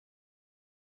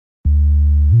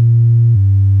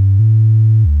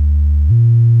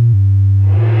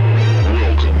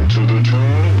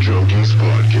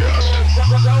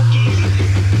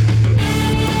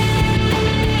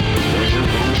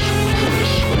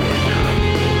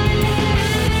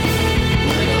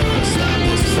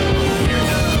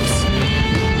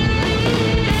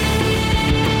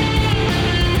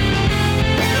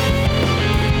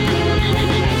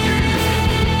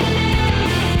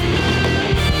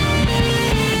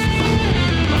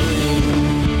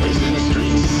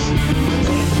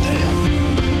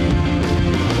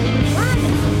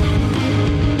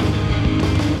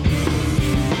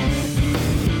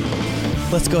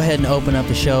go ahead and open up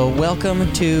the show. Welcome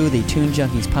to the Tune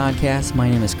Junkies podcast. My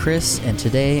name is Chris, and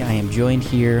today I am joined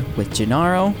here with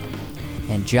Gennaro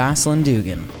and Jocelyn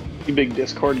Dugan. You big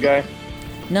Discord guy?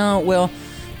 No, well,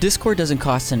 Discord doesn't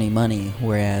cost any money,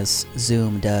 whereas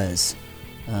Zoom does.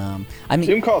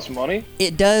 Zoom costs money?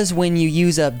 It does when you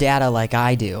use up data like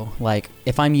I do. Like,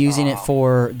 if I'm using it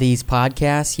for these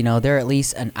podcasts, you know, they're at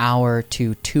least an hour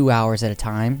to 2 hours at a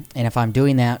time. And if I'm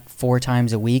doing that 4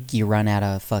 times a week, you run out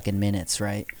of fucking minutes,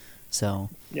 right? So...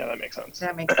 yeah, that makes sense.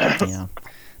 That makes sense.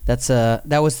 Yeah.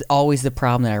 That was always the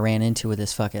problem that I ran into with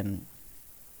this fucking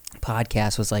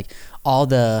podcast, was like all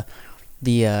the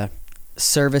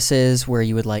services where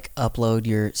you would like upload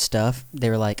your stuff. They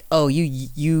were like, oh,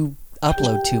 you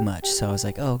upload too much. So I was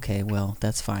like, oh, okay, well,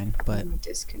 that's fine. But let me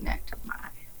disconnect my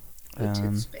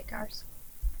Bluetooth speakers.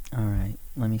 All right,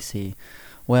 let me see.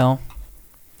 Well,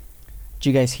 did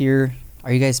you guys hear?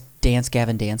 Are you guys Dance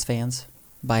Gavin Dance fans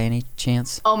by any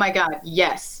chance? Oh my god,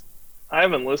 yes. I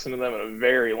haven't listened to them in a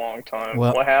very long time.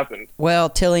 Well, what happened? Well,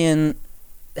 Tillian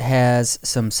has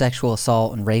some sexual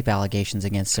assault and rape allegations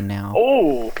against him now.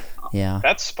 Oh, yeah.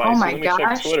 That's spicy. Oh my Let me check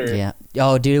gosh. Twitter. Yeah.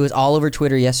 Oh, dude, it was all over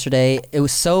Twitter yesterday. It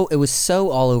was so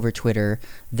all over Twitter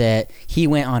that he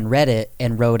went on Reddit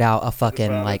and wrote out a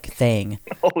fucking like thing.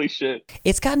 Holy shit.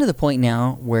 It's gotten to the point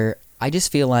now where I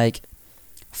just feel like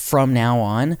from now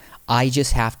on, I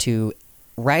just have to,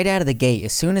 right out of the gate,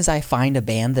 as soon as I find a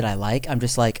band that I like, I'm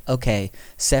just like, okay,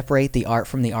 separate the art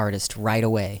from the artist right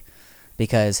away.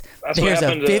 Because there's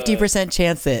a 50%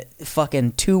 chance that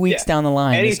fucking 2 weeks down the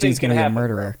line, this dude's going to be a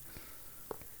murderer.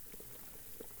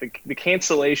 The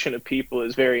cancellation of people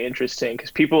is very interesting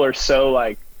because people are so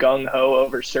like gung-ho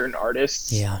over certain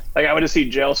artists. Yeah. Like I went to see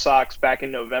Jail Socks back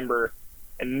in November,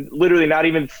 and literally not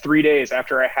even 3 days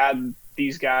after I had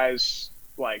these guys,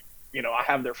 like, you know, I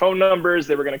have their phone numbers.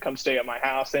 They were going to come stay at my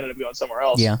house. They ended up going somewhere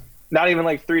else. Yeah. Not even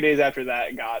like 3 days after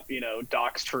that, got, you know,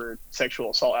 doxxed for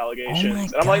sexual assault allegations. Oh my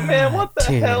and I'm like, man, what the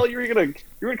dude. hell? You're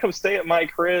gonna come stay at my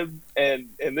crib, and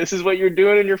this is what you're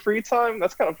doing in your free time?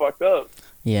 That's kind of fucked up.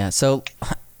 Yeah. So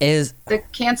the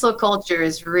cancel culture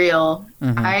is real.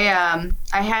 Mhm.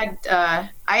 I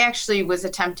actually was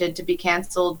attempted to be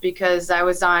canceled because I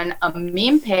was on a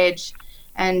meme page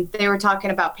and they were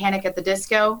talking about Panic at the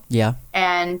Disco. Yeah.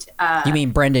 And you mean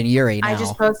Brendan Urie now? I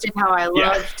just posted how I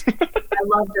loved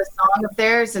a song of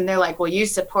theirs, and they're like, well, you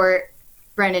support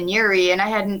Brendan Urie, and I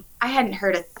hadn't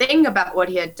heard a thing about what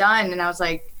he had done, and I was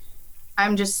like,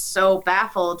 I'm just so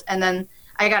baffled. And then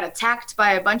I got attacked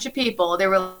by a bunch of people. They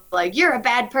were like, you're a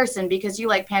bad person because you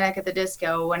like Panic at the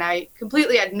Disco, when I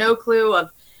completely had no clue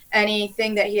of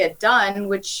anything that he had done,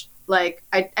 which, like,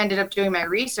 I ended up doing my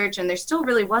research and there still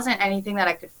really wasn't anything that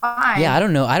I could find. Yeah, I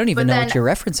don't know. I don't even know what you're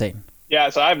referencing. Yeah,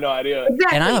 so I have no idea.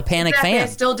 Exactly, and I'm a Panic fan. I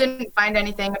still didn't find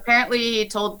anything. Apparently he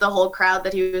told the whole crowd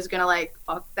that he was going to, like,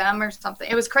 fuck them or something.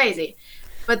 It was crazy.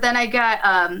 But then I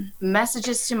got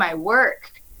messages to my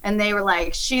work, and they were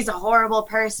like, she's a horrible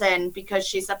person because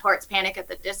she supports Panic at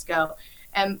the Disco.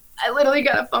 And I literally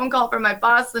got a phone call from my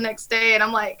boss the next day, and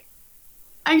I'm like,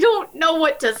 I don't know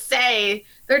what to say.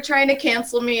 They're trying to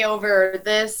cancel me over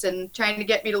this and trying to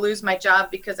get me to lose my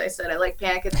job because I said I like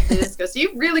Panic at the Disco. So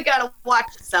you really got to watch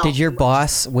yourself. Was your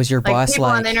boss people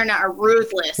on the internet are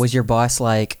ruthless. Was your boss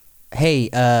like,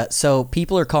 hey, so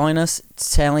people are calling us,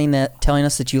 telling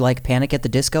us that you like Panic at the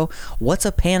Disco? What's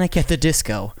a Panic at the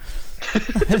Disco?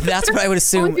 That's what I would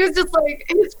assume. Well, he was just like,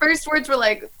 his first words were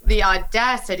like, the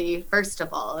audacity, first of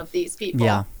all, of these people.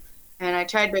 Yeah. And I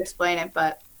tried to explain it,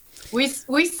 but we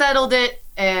settled it,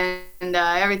 and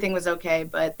everything was okay.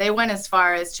 But they went as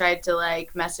far as tried to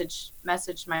like message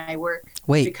my work.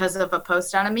 Wait. Because of a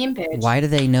post on a meme page. Why do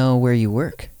they know where you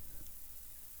work?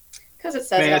 Because it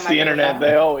says Man, it's the internet.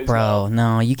 They always Bro,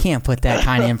 know. no, you can't put that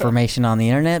kind of information on the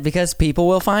internet because people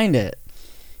will find it.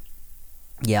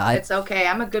 Yeah, it's okay.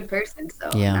 I'm a good person,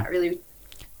 so yeah. I'm not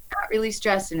really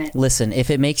stressing it. Listen, if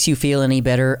it makes you feel any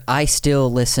better, I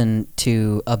still listen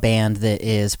to a band that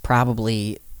is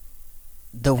probably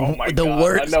the worst. I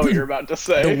know what you're about to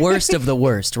say. The worst of the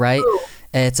worst, right? Ooh.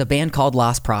 It's a band called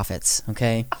Lost Prophets,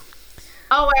 okay?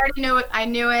 Oh, I already knew it. I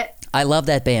knew it. I love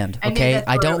that band, okay?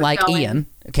 I don't like Ian,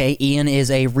 okay? Ian is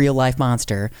a real-life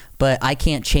monster, but I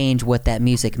can't change what that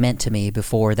music meant to me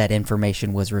before that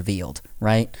information was revealed,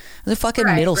 right? It was a fucking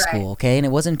middle school, okay? And it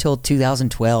wasn't until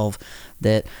 2012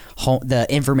 that the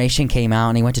information came out,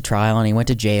 and he went to trial, and he went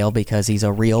to jail because he's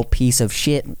a real piece of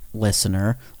shit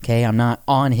listener, okay? I'm not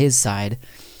on his side,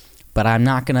 but I'm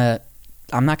not gonna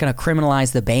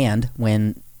criminalize the band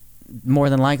when more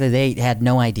than likely they had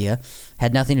no idea,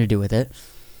 had nothing to do with it.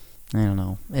 I don't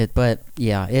know. But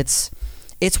yeah, it's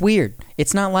It's weird.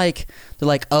 It's not like they're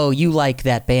like, oh, you like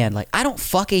that band. Like, I don't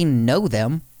fucking know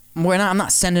them. I'm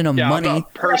not sending them money. I'm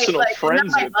not personal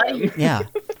friends with them. Yeah.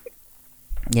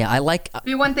 Yeah, I like... It'd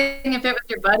be one thing if it was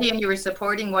your buddy and you were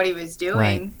supporting what he was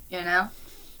doing, you know?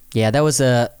 Yeah, that was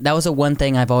a one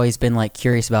thing I've always been, like,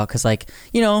 curious about. Because, like,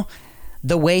 you know,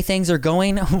 the way things are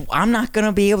going, I'm not going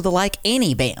to be able to like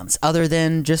any bands other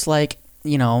than just, like,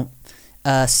 you know...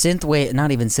 synthwave,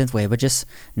 not even synthwave, but just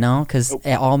no, because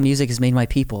all music is made by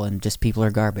people, and just people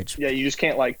are garbage. Yeah, you just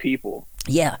can't like people.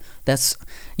 Yeah, that's.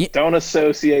 Don't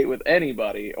associate with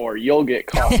anybody, or you'll get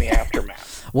caught in the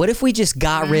aftermath. What if we just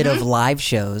got rid of live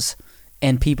shows,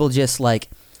 and people just like,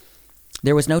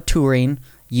 there was no touring.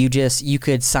 You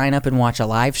could sign up and watch a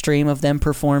live stream of them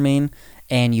performing,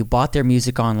 and you bought their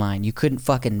music online. You couldn't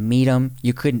fucking meet them.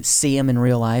 You couldn't see them in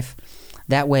real life.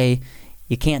 That way,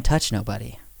 you can't touch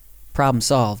nobody. Problem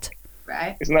solved.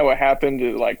 Right. Isn't that what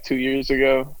happened like 2 years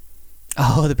ago?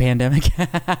 Oh, the pandemic.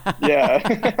 Yeah,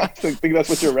 I think that's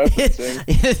what you're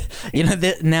referencing. You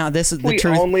know, now this is the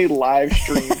truth. We only live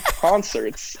streamed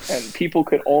concerts, and people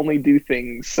could only do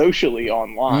things socially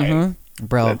online.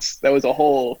 Bro. That was like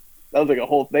a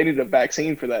whole. They needed a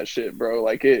vaccine for that shit, bro.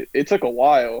 Like it took a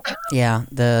while. Yeah.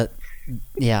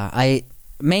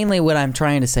 Mainly what I'm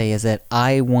trying to say is that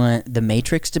I want the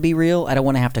Matrix to be real. I don't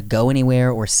want to have to go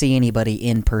anywhere or see anybody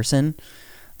in person.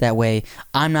 That way,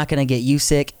 I'm not going to get you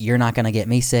sick. You're not going to get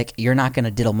me sick. You're not going to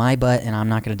diddle my butt, and I'm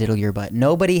not going to diddle your butt.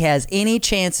 Nobody has any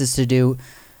chances to do.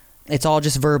 It's all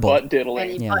just verbal. Butt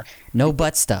diddling. Yeah. No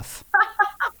butt stuff.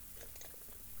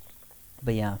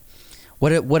 But yeah,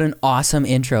 what an awesome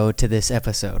intro to this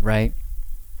episode, right?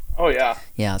 Oh yeah.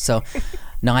 Yeah. So,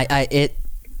 no,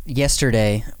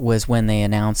 yesterday was when they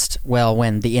announced,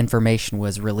 when the information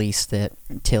was released that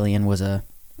Tillian was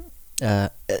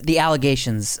the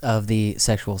allegations of the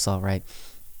sexual assault, right?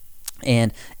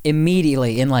 And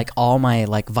immediately in like all my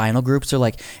like vinyl groups are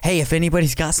like, hey, if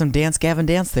anybody's got some Dance Gavin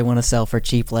Dance they want to sell for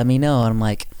cheap, let me know. And I'm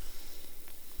like,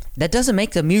 that doesn't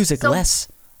make the music less.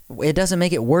 It doesn't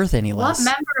make it worth any less. What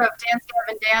member of Dance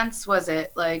Gavin Dance was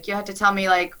it? Like, you had to tell me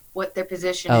like what their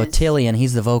position is. Oh, Tillian,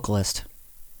 he's the vocalist.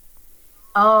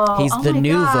 Oh, he's the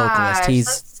new vocalist. He's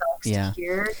that sucks to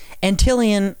hear. And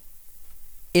Tillian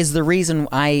is the reason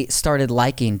I started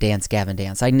liking Dance Gavin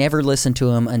Dance. I never listened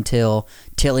to him until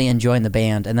Tillian joined the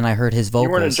band, and then I heard his vocals.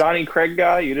 You weren't a Johnny Craig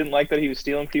guy? You didn't like that he was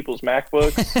stealing people's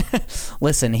MacBooks?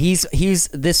 Listen, he's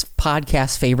this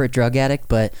podcast's favorite drug addict,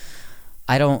 but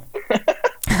I don't.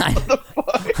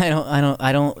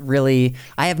 I don't really.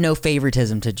 I have no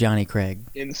favoritism to Johnny Craig.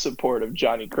 In support of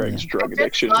Johnny Craig's drug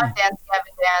addiction. I just saw Dance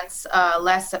Gavin Dance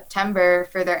last September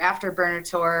for their Afterburner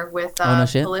tour with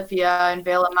Polyphia and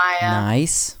Veil of Maya.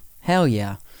 Nice. Hell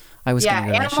yeah. I was going to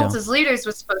go to that show. Animals as Leaders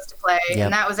was supposed to play,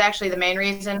 and that was actually the main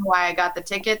reason why I got the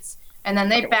tickets. And then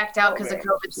they backed out because of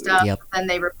COVID stuff. Yep. Then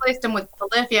they replaced them with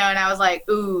Polyphia, and I was like,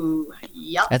 ooh,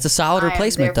 yep. That's a solid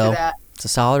replacement, though. It's a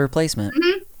solid replacement.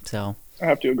 Mm-hmm. So I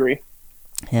have to agree.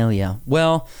 Hell yeah.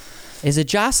 Well, is it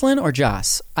Jocelyn or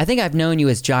Joss? I think I've known you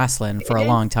as Jocelyn for a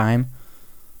long time.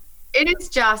 It is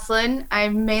Jocelyn. I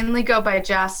mainly go by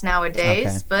Joss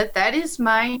nowadays, but that is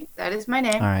my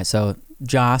name. All right, so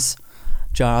Joss.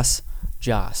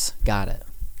 Got it.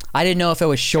 I didn't know if it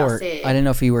was short. I didn't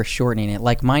know if you were shortening it.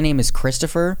 Like, my name is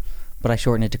Christopher, but I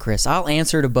shortened it to Chris. I'll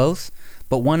answer to both,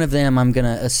 but one of them I'm going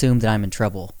to assume that I'm in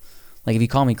trouble. Like, if you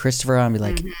call me Christopher, I'll be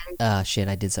like, shit,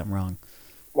 I did something wrong.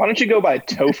 Why don't you go by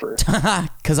Topher?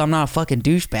 Because I'm not a fucking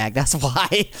douchebag. That's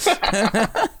why.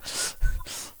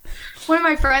 One of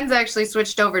my friends actually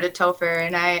switched over to Topher,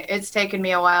 and it's taken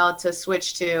me a while to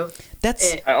switch to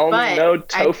it. I only know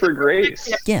Topher Grace.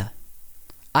 Yeah.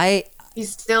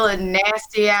 He's still a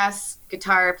nasty-ass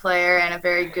guitar player and a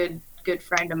very good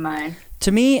friend of mine.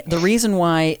 To me, the reason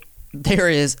why there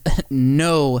is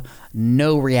no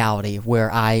reality where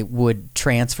I would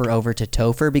transfer over to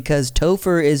Topher, because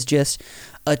Topher is just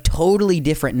a totally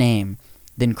different name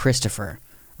than Christopher,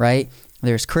 right?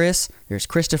 There's Chris, there's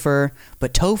Christopher,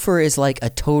 but Topher is like a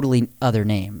totally other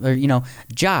name. Or,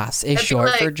 Joss is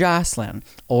short for Jocelyn.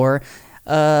 Or,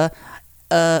 oh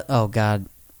God.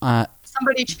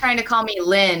 Somebody trying to call me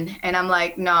Lynn, and I'm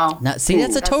like, no. See,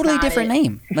 that's a totally different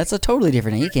name. That's a totally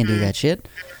different name. You can't do that shit.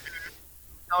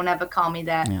 Don't ever call me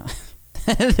that. Yeah.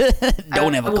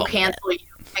 I will cancel you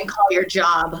and call your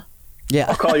job. Yeah.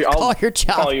 I'll call you. Call your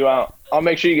job. Call you out. I'll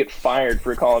make sure you get fired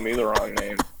for calling me the wrong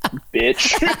name,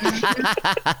 bitch.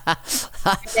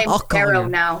 My name's Arrow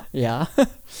now. Yeah.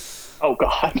 Oh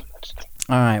God.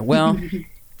 All right. Well,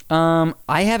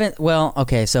 I haven't. Well,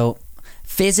 okay. So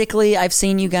physically, I've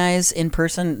seen you guys in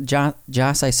person.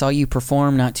 Joss, I saw you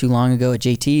perform not too long ago at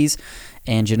JT's,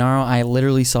 And Gennaro, I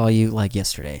literally saw you like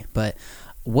yesterday. But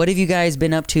what have you guys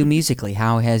been up to musically?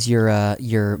 How has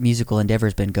your musical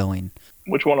endeavors been going?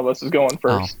 Which one of us is going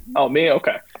first? Oh, me?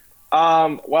 Okay.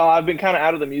 Well, I've been kind of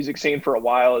out of the music scene for a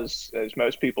while, as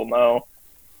most people know.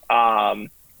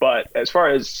 But as far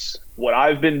as what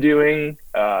I've been doing,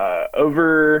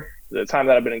 over the time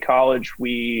that I've been in college,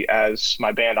 we, as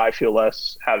my band I Feel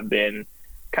Less, have been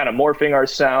kind of morphing our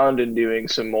sound and doing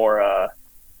some more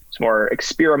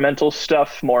experimental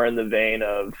stuff, more in the vein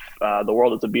of The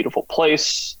World is a Beautiful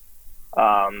Place.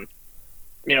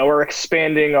 We're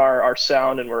expanding our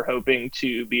sound, and we're hoping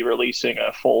to be releasing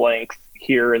a full length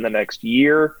here in the next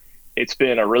year. It's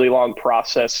been a really long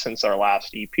process since our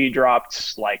last EP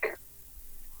dropped, like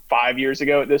 5 years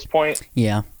ago at this point.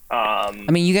 Yeah. I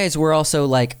mean, you guys were also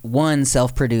like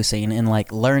self-producing and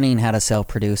like learning how to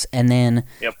self-produce, and then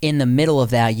in the middle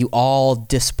of that, you all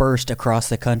dispersed across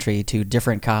the country to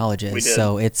different colleges. We did.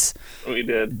 So we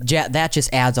did. That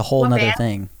just adds a whole nother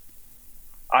thing.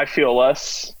 I Feel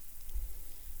Less.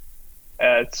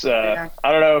 It's I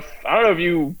don't know if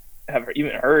you have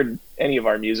even heard any of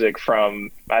our music from.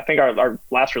 I think our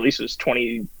last release was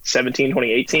 2017,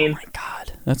 2018. Oh my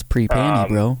god, that's pre-pandy,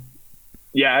 bro.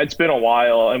 Yeah, it's been a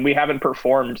while, and we haven't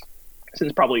performed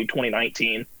since probably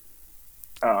 2019.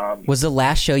 Was the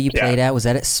last show you played at, was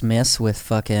that at Smith's with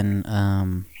fucking...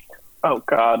 Oh,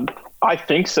 God. I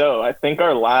think so. I think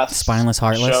our last Spineless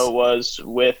Heartless show was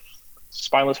with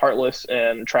Spineless Heartless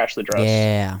and Trash the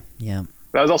Dress. Yeah.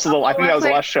 That was also I think that was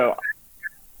the last show.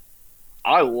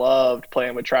 I loved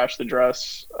playing with Trash the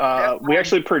Dress. We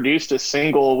actually produced a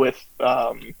single with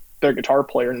their guitar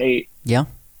player, Nate. Yeah.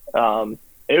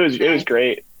 It was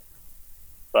great,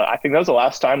 but I think that was the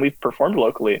last time we've performed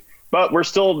locally. But we're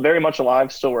still very much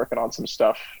alive, still working on some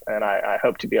stuff, and I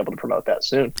hope to be able to promote that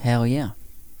soon. Hell yeah.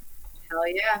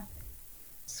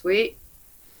 Sweet.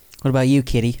 What about you,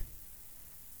 Kitty?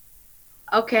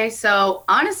 Okay, so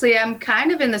honestly, I'm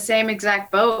kind of in the same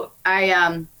exact boat.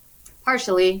 I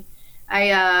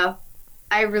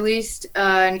released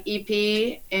an EP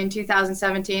in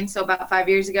 2017, so about 5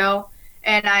 years ago.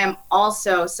 And I am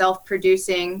also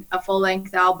self-producing a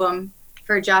full-length album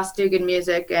for Joss Dugan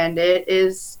Music, and it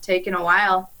is taking a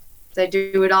while. I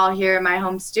do it all here in my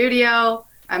home studio.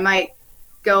 I might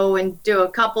go and do a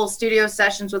couple studio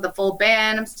sessions with a full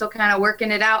band. I'm still kind of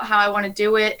working it out how I want to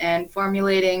do it and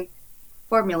formulating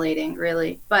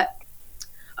really. But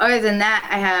other than that,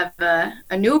 I have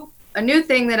a new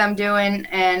thing that I'm doing,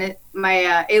 and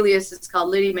my alias is called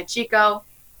Liddy Machiko.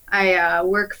 I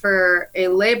work for a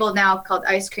label now called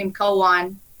Ice Cream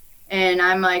Kowan, and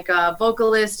I'm like a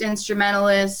vocalist,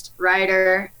 instrumentalist,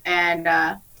 writer, and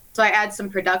so I add some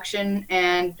production,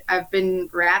 and I've been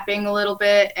rapping a little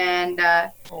bit, and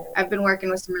I've been working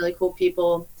with some really cool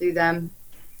people through them.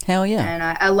 Hell yeah. And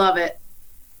I love it.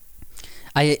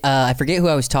 I forget who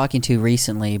I was talking to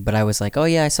recently, but I was like, oh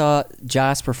yeah, I saw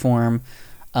Joss perform.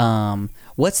 What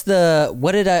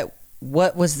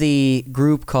was the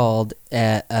group called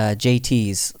at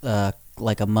JT's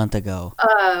like a month ago?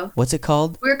 What's it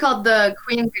called? We're called the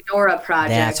Queen Ghidorah Project.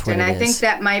 That's what and it I think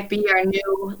that might be our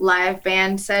new live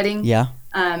band setting. Yeah.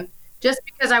 Just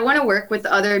because I want to work with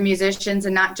other musicians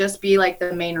and not just be like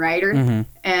the main writer,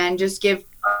 and just give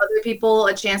other people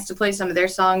a chance to play some of their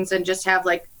songs and just have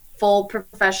like full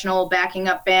professional backing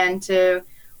up band to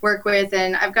work with.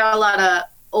 And I've got a lot of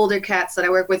older cats that I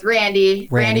work with.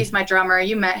 Randy's my drummer.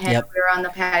 You met him. Yep. We were on the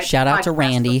podcast. Shout out to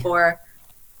Randy. Before.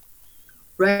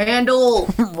 Randall.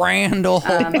 Randall.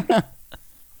 Randall.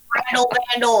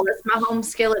 That's my home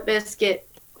skillet biscuit.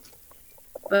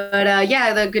 But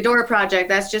yeah, the Ghidorah Project,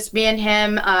 that's just me and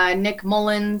him, Nick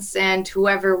Mullins, and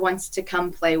whoever wants to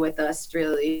come play with us,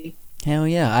 really. Hell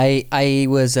yeah. I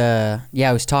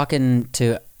was talking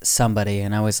to somebody,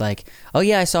 and I was like, oh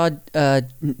yeah, I saw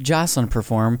Jocelyn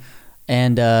perform,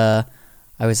 and I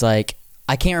was like,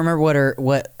 I can't remember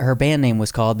what her band name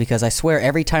was called, because I swear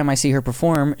every time I see her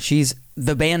perform,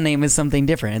 the band name is something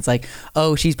different. It's like,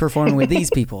 oh, she's performing with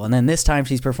these people, and then this time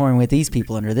she's performing with these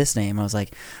people under this name. I was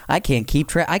like, I can't keep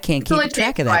track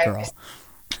of that girl.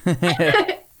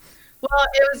 Well,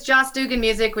 it was Joss Dugan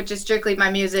Music, which is strictly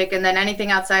my music, and then anything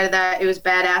outside of that, it was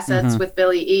Bad Assets with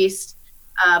Billy East.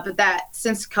 But that,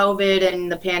 since COVID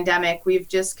and the pandemic, we've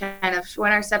just kind of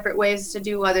went our separate ways to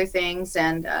do other things,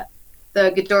 and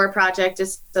the Ghidorah Project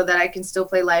is so that I can still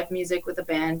play live music with a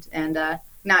band and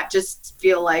not just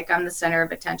feel like I'm the center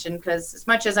of attention, because as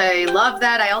much as I love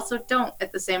that, I also don't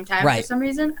at the same time for some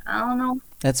reason. I don't know.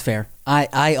 That's fair.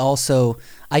 I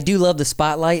do love the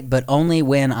spotlight, but only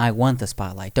when I want the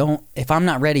spotlight. If I'm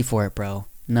not ready for it, bro,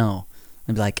 no.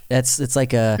 I'm like, it's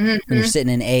like when you're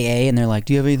sitting in AA and they're like,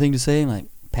 do you have anything to say? I'm like,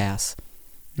 pass.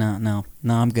 No,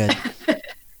 I'm good.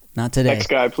 Not today. Next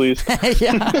guy, please.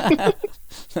 Yeah.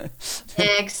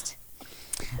 Next.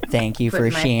 Thank you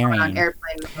for sharing.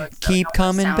 Keep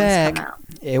coming back.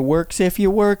 It works if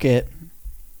you work it.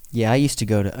 Yeah, I used to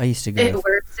go. It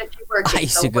works if you work it. I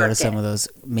used to go to some of those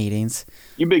meetings.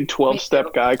 You big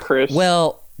 12-step guy, Chris.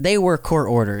 Well, they were court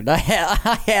ordered. I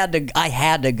had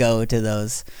to go to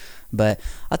those. But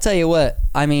I'll tell you what.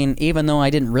 I mean, even though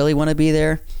I didn't really want to be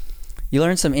there, you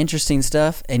learn some interesting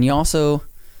stuff, and you also.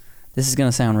 This is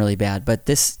gonna sound really bad, but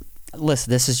this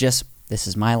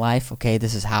is my life. Okay,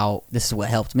 this is what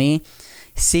helped me.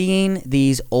 Seeing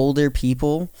these older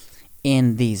people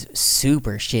in these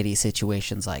super shitty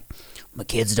situations, like my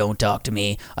kids don't talk to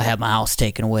me, I have my house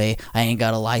taken away, I ain't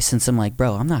got a license. I'm like,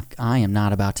 bro, I am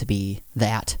not about to be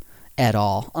that at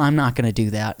all. I'm not gonna do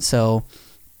that. So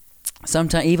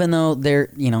sometimes, even though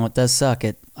it does suck,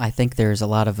 I think there's a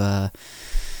lot of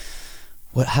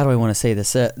how do I want to say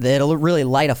this? It'll really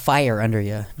light a fire under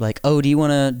you. Like, oh, do you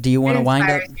want to wind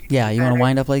up? Yeah, you want to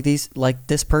wind up like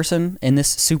this person in this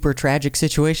super tragic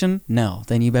situation? No,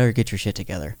 then you better get your shit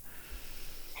together.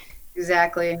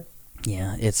 Exactly.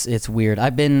 Yeah, it's weird.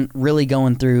 I've been really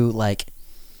going through like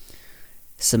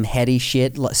some heady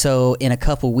shit. So in a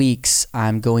couple weeks,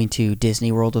 I'm going to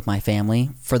Disney World with my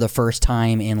family for the first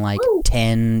time in like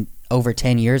over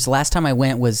 10 years. The last time I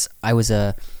went I was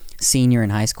a senior in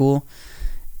high school.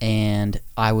 And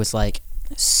I was like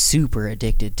super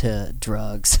addicted to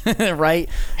drugs, right?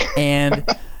 And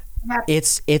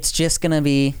it's just gonna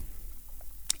be.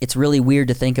 It's really weird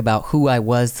to think about who I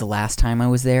was the last time I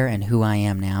was there and who I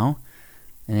am now,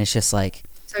 and it's just like.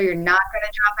 So you're not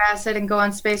gonna drop acid and go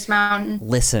on Space Mountain?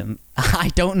 Listen,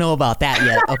 I don't know about that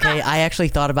yet. Okay, I actually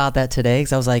thought about that today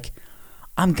because I was like,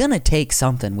 I'm gonna take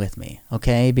something with me,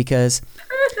 okay? Because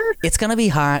it's gonna be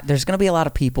hot. There's gonna be a lot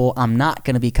of people. I'm not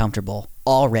gonna be comfortable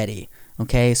already,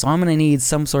 okay? So I'm gonna need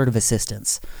some sort of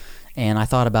assistance. And I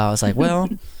thought about, I was like, well,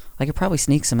 I could probably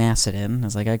sneak some acid in. I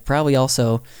was like, I could probably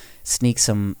also sneak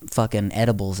some fucking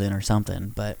edibles in or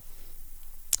something. But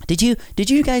did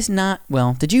you guys not?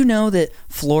 Well, did you know that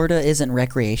Florida isn't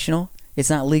recreational? It's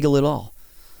not legal at all.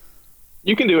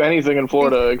 You can do anything in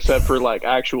Florida except for like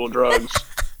actual drugs.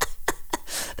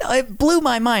 It blew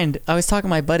my mind. I was talking to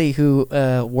my buddy who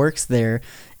works there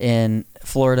in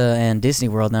Florida and Disney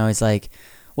World, and I was like,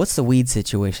 what's the weed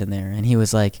situation there? And he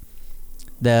was like,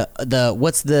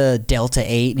 what's the Delta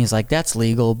 8? And he's like, that's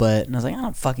legal, but... And I was like, I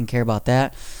don't fucking care about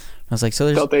that. I was like, so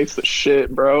there's... Delta 8's the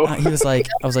shit, bro. He was like,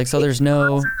 I was like, so there's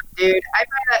no... Dude, I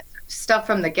buy that stuff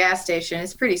from the gas station.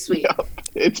 It's pretty sweet. Yeah,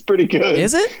 it's pretty good.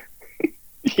 Is it?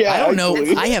 Yeah, I don't know.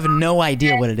 I have no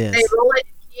idea what it is. They roll it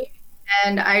cheap,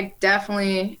 and I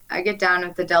get down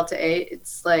with the Delta 8.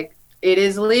 It's like, it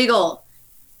is legal.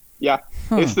 Yeah.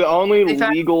 It's the only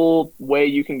legal way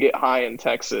you can get high in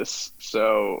Texas.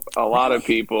 So a lot of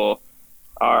people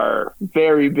are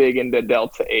very big into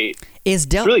Delta 8. It's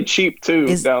really cheap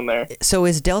too down there. So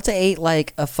is Delta 8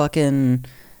 like a fucking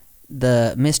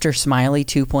the Mr. Smiley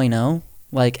 2.0?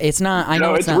 Like it's not. I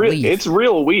know it's not weed. It's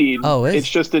real weed. Oh, it's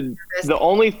just the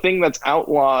only thing that's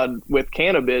outlawed with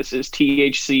cannabis is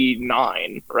THC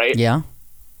 9, right? Yeah.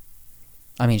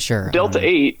 I mean, sure. Delta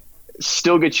 8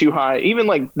 still gets you high. Even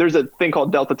like there's a thing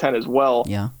called Delta 10 as well.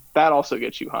 Yeah. That also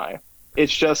gets you high.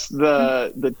 It's just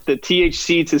the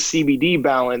THC to CBD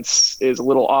balance is a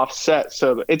little offset,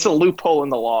 so it's a loophole in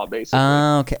the law, basically.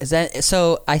 Okay. Is that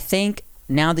so? I think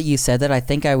now that you said that, I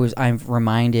think I'm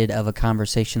reminded of a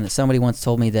conversation that somebody once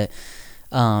told me that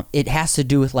it has to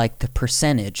do with like the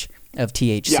percentage of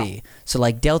THC. Yeah. So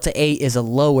like Delta 8 is a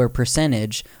lower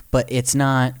percentage, but it's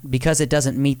not because it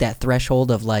doesn't meet that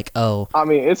threshold of like I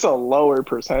mean, it's a lower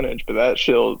percentage, but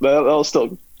that'll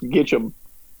still get you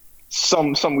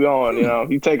some going. You know,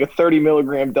 you take a 30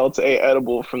 milligram Delta 8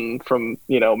 edible from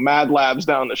Mad Labs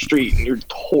down the street, and you're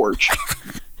torched.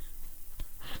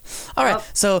 All right.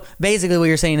 So basically, what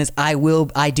you're saying is, I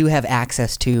do have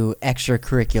access to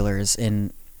extracurriculars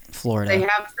in Florida. They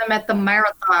have them at the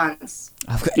marathons.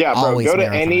 Yeah, bro. Go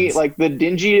to any like the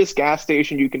dingiest gas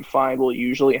station you can find will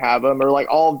usually have them, or like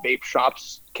all vape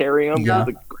shops carry them. Yeah.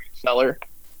 The great seller.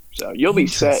 So you'll be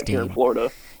set here in Florida.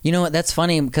 You know what? That's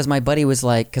funny because my buddy was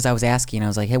like, because I was asking, I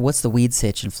was like, hey, what's the weed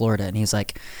sitch in Florida? And he was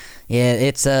like, yeah,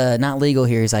 it's not legal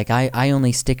here. He's like, I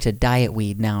only stick to diet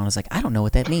weed now. And I was like, I don't know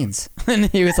what that means. And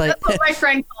he was like, that's what my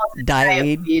friend calls it,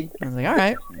 diet weed. I was like, all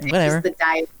right, whatever. It's the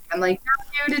diet. I'm like,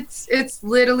 no, dude, it's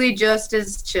literally just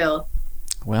as chill.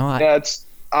 Well,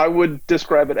 I would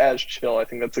describe it as chill. I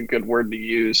think that's a good word to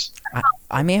use.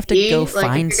 I may have to go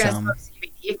find some.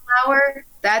 CBD flower,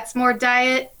 that's more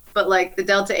diet. But like the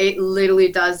Delta 8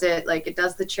 literally does it. Like it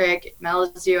does the trick. It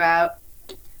mellows you out.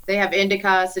 They have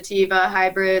indica, sativa,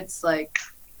 hybrids. Like,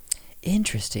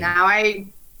 interesting. Now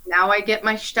I get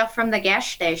my stuff from the gas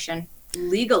station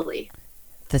legally.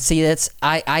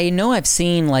 I know I've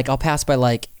seen, like, I'll pass by,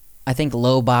 like, I think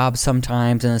Low Bob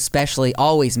sometimes, and especially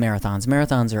always Marathons.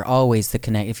 Marathons are always the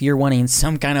connect. If you're wanting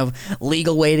some kind of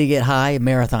legal way to get high,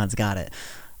 Marathon's got it.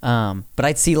 But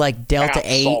I'd see, like, Delta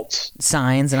 8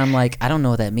 signs, and I'm like, I don't know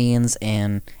what that means,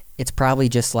 and it's probably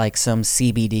just, like, some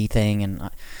CBD thing. And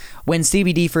when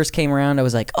CBD first came around, I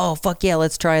was like, oh, fuck yeah,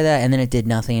 let's try that. And then it did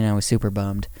nothing, and I was super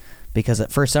bummed because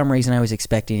for some reason I was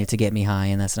expecting it to get me high,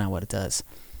 and that's not what it does.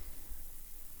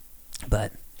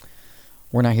 But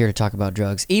we're not here to talk about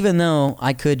drugs, even though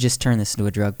I could just turn this into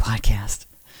a drug podcast.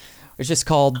 It's just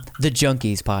called The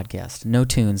Junkies Podcast. No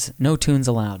tunes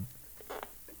allowed.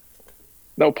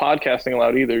 No podcasting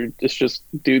allowed either. It's just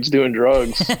dudes doing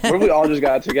drugs. What if we all just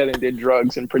got together and did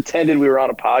drugs and pretended we were on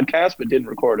a podcast but didn't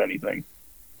record anything?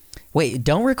 Wait,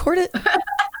 don't record it?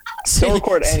 Don't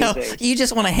record anything. So you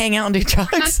just want to hang out and do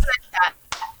drugs?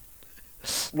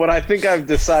 What I think I've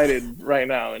decided right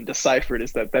now and deciphered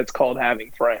is that's called having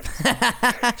friends.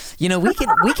 You know, we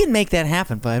can make that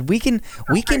happen, bud. We can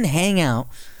hang out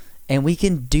and we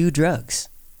can do drugs.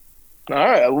 All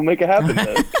right, we'll make it happen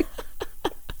then.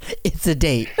 It's a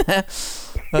date.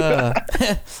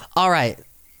 All right,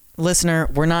 listener,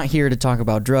 we're not here to talk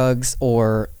about drugs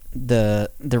or the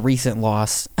recent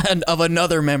loss of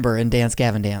another member in Dance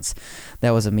Gavin Dance.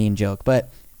 That was a mean joke, but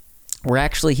we're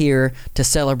actually here to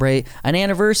celebrate an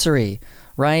anniversary,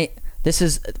 right? This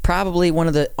is probably one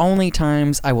of the only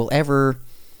times I will ever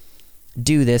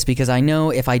do this because I know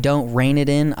if I don't rein it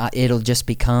in, it'll just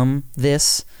become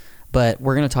this. But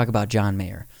we're going to talk about John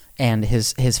Mayer and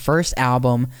his first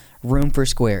album, Room for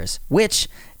Squares, which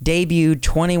debuted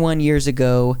 21 years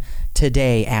ago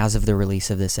today as of the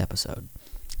release of this episode.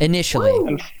 Initially.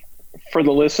 And for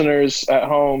the listeners at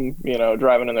home, you know,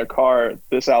 driving in their car,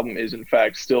 this album is in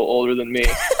fact still older than me.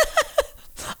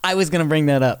 I was gonna bring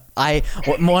that up.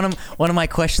 One of my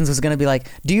questions was gonna be like,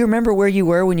 do you remember where you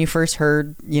were when you first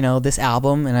heard, you know, this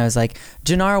album? And I was like,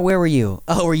 Gennaro, where were you?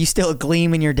 Oh, were you still a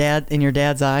gleam in your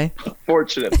dad's eye?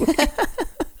 Fortunately.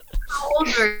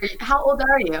 How old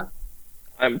are you?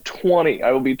 I'm 20.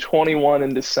 I will be 21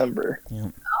 in December. Yeah.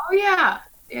 Oh yeah.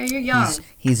 Yeah, you're young.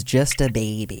 He's just a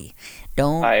baby.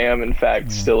 I am, in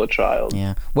fact, still a child.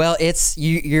 Yeah. Well, it's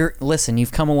you're listen,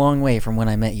 you've come a long way from when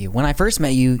I met you. When I first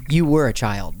met you, you were a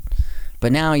child.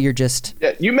 But now you're just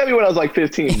Yeah, you met me when I was like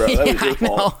 15, bro. That was your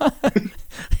fault.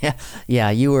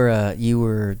 Yeah, you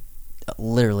were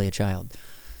literally a child.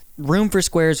 Room for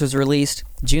Squares was released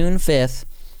June 5th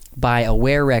by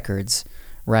Aware Records,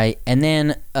 right? And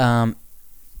then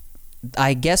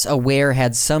I guess Aware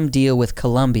had some deal with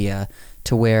Columbia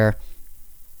to where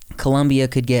Columbia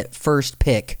could get first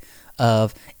pick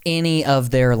of any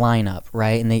of their lineup,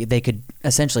 right? And they could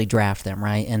essentially draft them,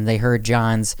 right? And they heard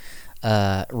John's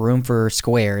Room for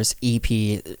Squares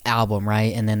EP album,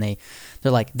 right? And then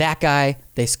they're like, that guy,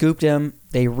 they scooped him,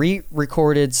 they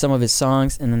re-recorded some of his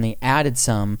songs, and then they added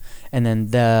some, and then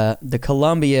the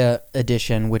Columbia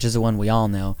edition, which is the one we all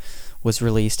know, was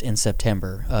released in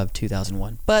September of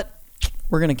 2001. But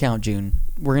we're going to count June.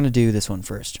 We're going to do this one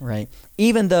first, right?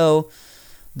 Even though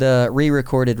the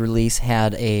re-recorded release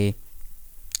had a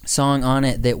song on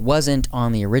it that wasn't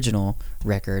on the original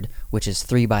record, which is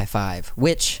 3x5,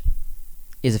 which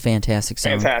is a fantastic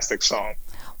song. Fantastic song.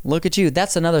 Look at you.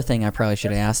 That's another thing I probably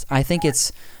should have asked. I think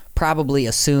it's probably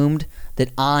assumed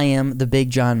that I am the big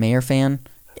John Mayer fan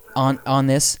on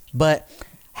this, but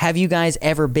have you guys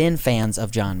ever been fans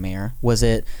of John Mayer?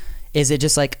 Is it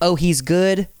just like, oh, he's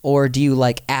good, or do you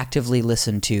like actively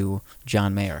listen to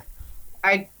John Mayer?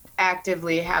 I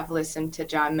actively have listened to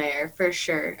John Mayer for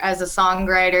sure. As a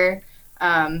songwriter,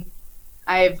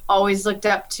 I've always looked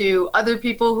up to other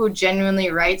people who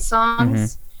genuinely write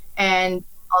songs, and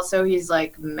also he's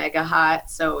like mega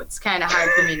hot, so it's kind of hard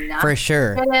for me not for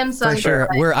sure. to him. So for sure,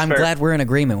 like, I'm glad we're in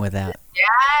agreement with that.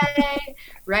 Yeah,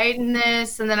 writing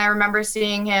this, and then I remember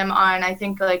seeing him on, I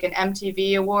think, like an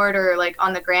MTV award or like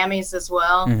on the Grammys as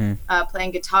well,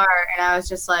 playing guitar, and I was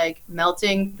just like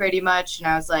melting pretty much, and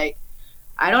I was like,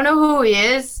 I don't know who he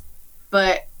is,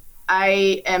 but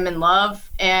I am in love,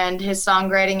 and his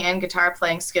songwriting and guitar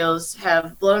playing skills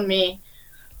have blown me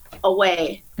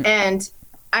away, and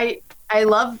I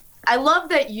love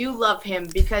that you love him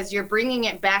because you're bringing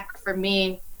it back for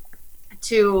me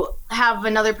to have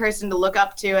another person to look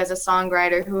up to as a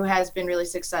songwriter who has been really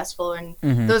successful, and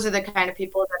those are the kind of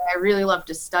people that I really love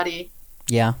to study.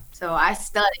 Yeah. So I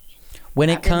study. When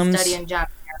it comes, studying John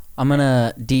Mayer. I'm going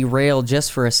to derail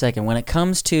just for a second. When it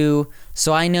comes to,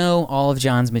 so I know all of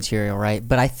John's material, right?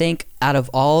 But I think out of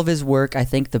all of his work, I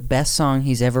think the best song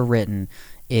he's ever written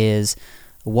is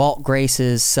Walt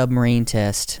Grace's Submarine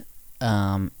Test.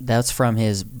 That's from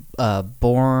his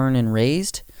Born and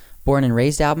Raised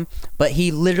album. But he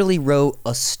literally wrote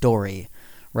a story,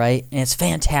 right? And it's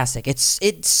fantastic. It's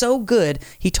so good.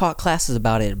 He taught classes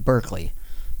about it at Berkeley.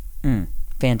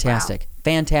 Fantastic. Wow.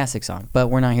 Fantastic song. But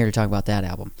we're not here to talk about that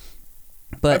album.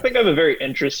 But I think I have a very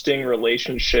interesting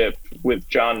relationship with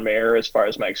John Mayer as far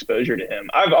as my exposure to him.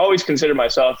 I've always considered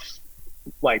myself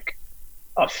like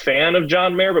a fan of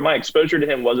John Mayer, but my exposure to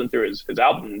him wasn't through his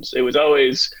albums. It was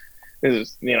always, I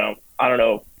don't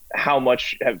know how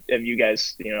much have you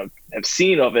guys, have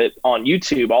seen of it on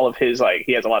YouTube. All of his, like,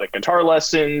 he has a lot of guitar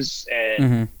lessons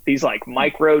and these like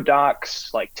micro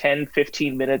docs, like 10,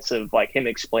 15 minutes of like him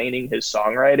explaining his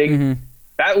songwriting.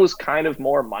 That was kind of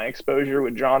more my exposure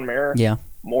with John Mayer,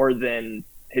 more than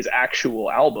his actual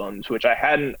albums, which I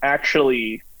hadn't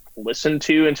actually listened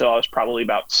to until I was probably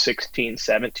about 16,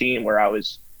 17, where I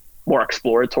was more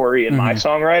exploratory in my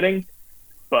songwriting.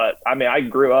 But I mean, I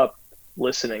grew up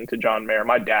listening to John Mayer.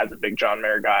 My dad's a big John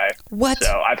Mayer guy. What?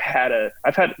 So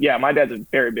my dad's a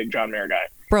very big John Mayer guy.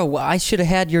 Bro, well, I should have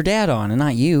had your dad on and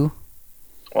not you.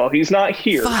 Well, he's not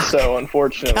here. Fuck. So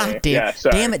unfortunately. God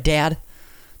damn it, Dad.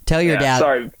 Tell your dad.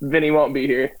 Sorry, Vinny won't be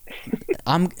here.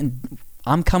 I'm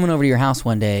coming over to your house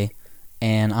one day,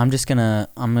 and I'm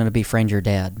gonna befriend your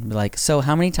dad. Be like, so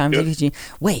how many times have you?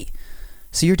 Wait,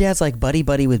 so your dad's like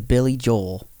buddy with Billy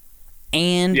Joel,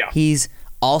 and he's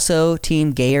also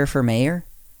team Gayer for mayor?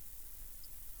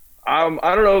 I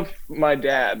don't know if my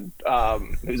dad,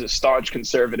 who's a staunch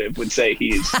conservative, would say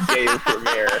he's Gayer for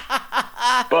mayor,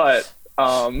 but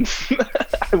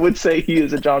I would say he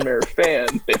is a John Mayer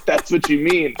fan, if that's what you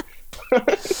mean.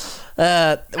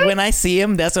 When I see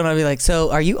him, that's when I'll be like,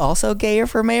 so are you also Gayer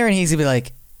for mayor? And he's gonna be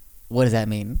like, what does that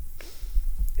mean?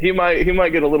 He might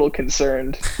get a little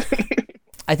concerned.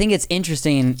 I think it's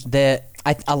interesting that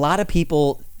a lot of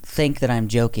people think that I'm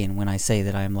joking when I say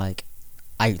that I'm like,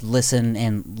 I listen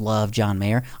and love John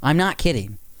Mayer. I'm not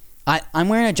kidding. I'm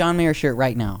wearing a John Mayer shirt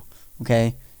right now.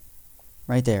 Okay,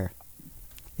 right there.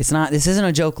 This isn't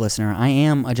a joke, listener. I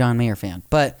am a John Mayer fan.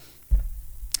 But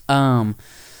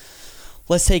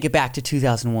let's take it back to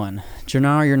 2001.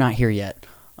 Jannar, you're not here yet.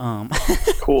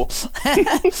 Cool.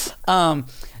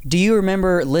 Do you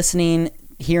remember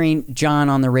hearing John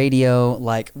on the radio?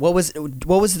 Like, what was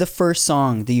the first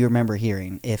song that you remember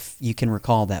hearing, if you can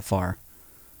recall that far,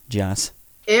 Joss?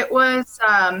 It was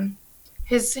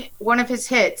one of his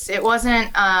hits. It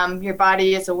wasn't Your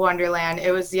Body is a Wonderland.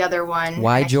 It was the other one.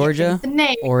 Why Georgia?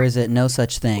 Or is it No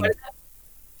Such Thing?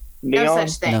 No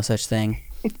Such Thing. No Such Thing.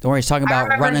 Don't worry, he's talking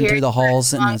about running through the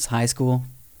halls in his high school.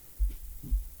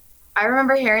 I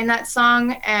remember hearing that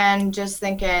song and just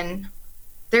thinking,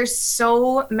 there's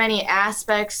so many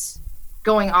aspects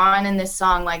going on in this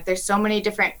song. Like, there's so many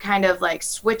different kind of like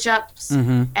switch ups,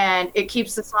 and it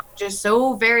keeps the song just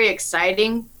so very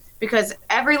exciting, because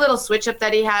every little switch up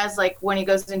that he has, like when he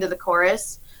goes into the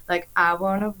chorus, like, I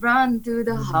want to run through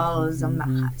the halls of my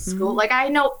high school. Like, I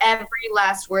know every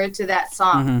last word to that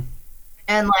song.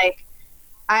 And like,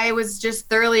 I was just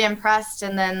thoroughly impressed.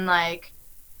 And then like,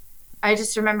 I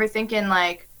just remember thinking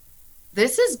like,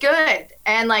 this is good.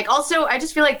 And like, also, I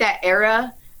just feel like that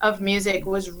era of music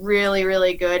was really,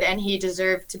 really good, and he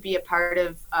deserved to be a part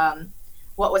of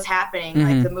what was happening,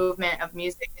 like the movement of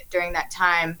music during that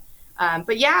time.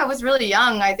 But yeah, I was really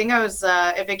young. I think I was,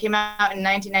 if it came out in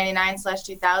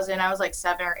 1999/2000, I was like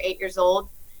 7 or 8 years old.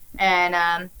 And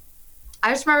I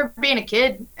just remember being a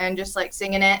kid and just like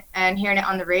singing it and hearing it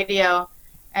on the radio.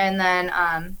 And then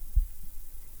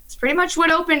it's pretty much what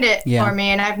opened it for me.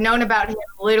 And I've known about him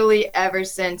literally ever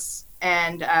since.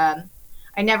 And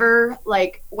I never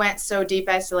like went so deep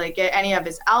as to like get any of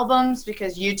his albums,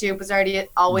 because YouTube was already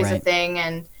always a thing,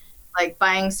 and like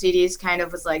buying CDs kind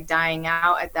of was like dying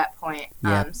out at that point.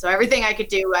 So everything I could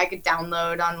do, I could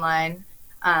download online.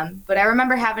 But I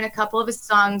remember having a couple of his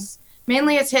songs,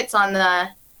 mainly his hits on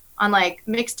like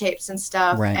mixtapes and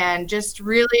stuff, and just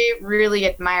really, really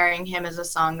admiring him as a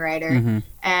songwriter.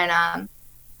 And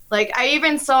like, I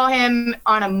even saw him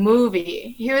on a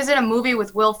movie. He was in a movie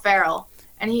with Will Ferrell,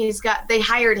 and they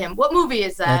hired him. What movie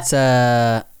is that?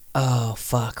 That's oh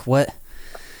fuck, what?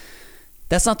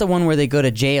 That's not the one where they go to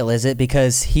jail, is it?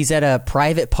 Because he's at a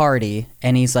private party,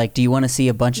 and he's like, do you want to see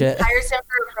a bunch of... He hires him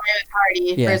for a private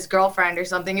party for his girlfriend or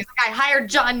something. He's like, I hired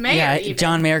John Mayer. Yeah, even.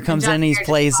 John Mayer comes in and he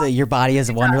plays Your Body is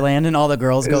a Wonderland, and all the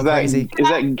girls go crazy. Is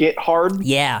that Get Hard?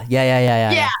 Yeah.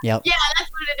 Yeah, that's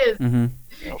what it is.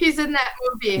 He's in that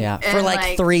movie. Yeah, for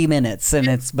like 3 minutes, and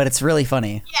it's really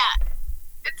funny. Yeah,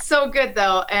 it's so good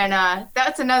though, and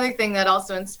that's another thing that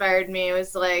also inspired me. It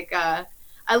was like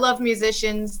I love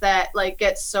musicians that like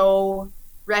get so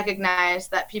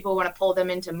recognized that people want to pull them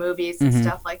into movies and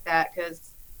stuff like that, because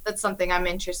that's something I'm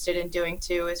interested in doing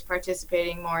too, is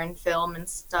participating more in film and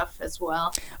stuff as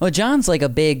well. Well, John's like a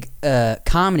big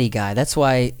comedy guy. That's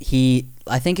why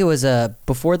I think it was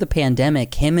before the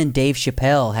pandemic, him and Dave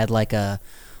Chappelle had like a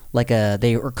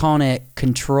they were calling it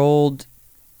Controlled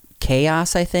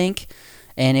Chaos, I think.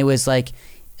 And it was like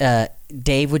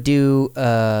Dave would do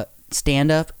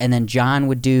stand-up, and then John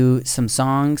would do some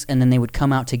songs, and then they would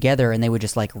come out together and they would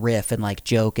just like riff and like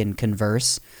joke and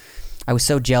converse. I was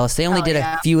so jealous. They only did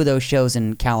a few of those shows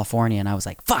in California, and I was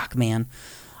like, fuck, man.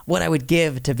 What I would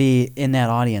give to be in that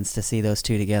audience to see those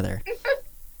two together.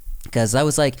 Because I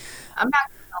was like... I'm not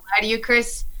going to lie to you,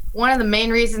 Chris. One of the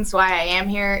main reasons why I am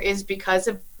here is because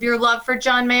of your love for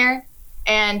John Mayer.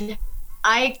 And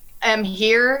I am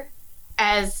here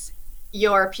as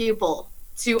your pupil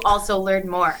to also learn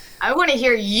more. I want to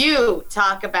hear you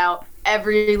talk about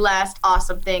every last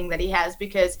awesome thing that he has,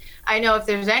 because I know if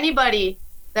there's anybody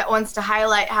that wants to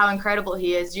highlight how incredible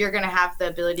he is, you're going to have the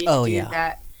ability to do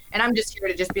that. And I'm just here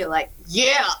to just be like,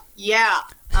 yeah,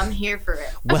 I'm here for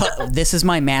it. Well, this is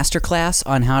my masterclass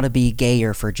on how to be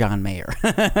gayer for John Mayer.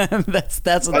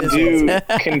 that's what I do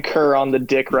concur on the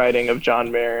dick riding of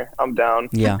John Mayer. I'm down.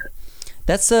 Yeah.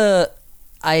 That's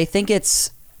I think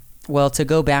it's, well, to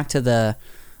go back to the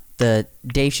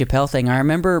Dave Chappelle thing, I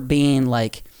remember being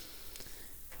like,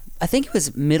 I think it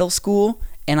was middle school,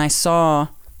 and I saw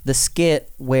the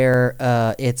skit where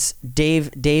it's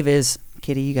Dave is...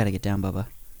 Kitty, you gotta get down, Bubba.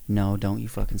 No, don't you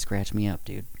fucking scratch me up,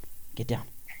 dude. Get down.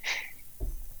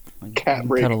 Cat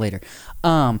break. Cuddle later.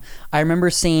 I remember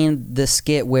seeing the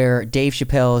skit where Dave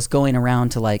Chappelle is going around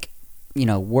to like,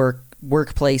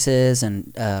 workplaces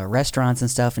and restaurants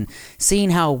and stuff, and seeing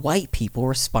how white people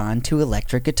respond to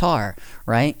electric guitar,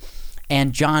 right?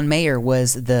 And John Mayer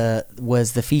was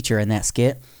the feature in that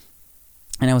skit,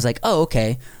 and I was like, oh,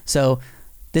 okay, so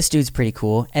this dude's pretty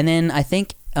cool. And then I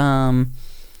think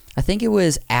it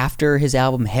was after his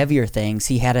album Heavier Things,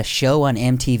 he had a show on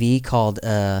MTV called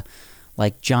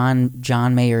like John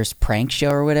Mayer's Prank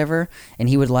Show or whatever, and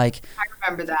he would like, I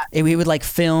remember that. He would like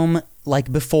film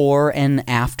like before and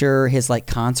after his like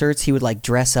concerts. He would like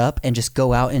dress up and just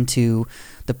go out into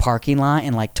the parking lot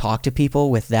and like talk to people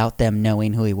without them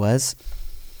knowing who he was.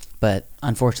 But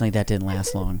unfortunately that didn't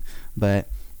last long. But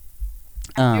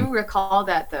I do recall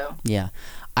that though. Yeah.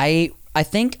 I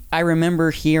think I remember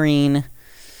hearing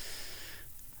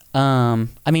I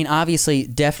mean, obviously,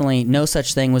 definitely No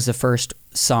Such Thing was the first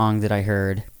song that I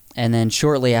heard. And then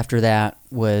shortly after that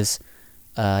was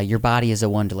Your Body is a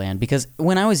Wonderland. Because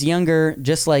when I was younger,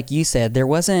 just like you said, there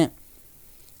wasn't...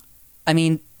 I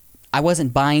mean, I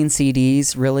wasn't buying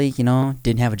CDs, really,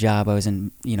 Didn't have a job. I was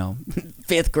in,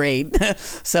 5th grade.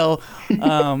 So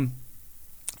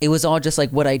it was all just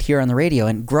like what I'd hear on the radio.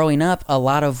 And growing up, a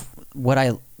lot of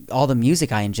all the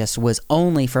music I ingested was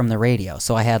only from the radio.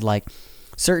 So I had like...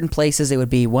 certain places it would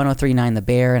be 103.9 The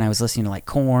Bear, and I was listening to like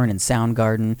Korn and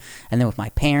Soundgarden. And then with my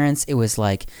parents, it was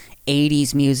like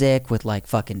 80s music with like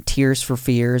fucking Tears for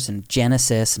Fears and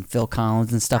Genesis and Phil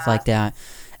Collins and stuff like that.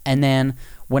 And then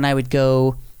when I would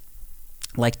go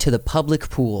like to the public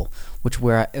pool, which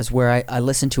is where I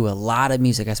listened to a lot of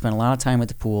music. I spent a lot of time at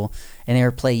the pool, and they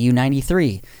would play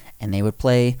U93. And they would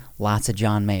play lots of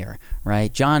John Mayer,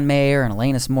 right? John Mayer and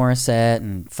Alanis Morissette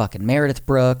and fucking Meredith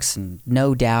Brooks and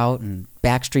No Doubt and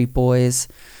Backstreet Boys.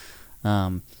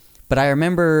 But I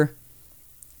remember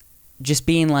just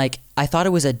being like, I thought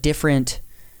it was a different...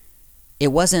 It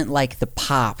wasn't like the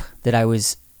pop that I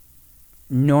was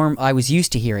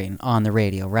used to hearing on the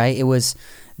radio, right?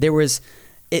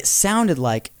 It sounded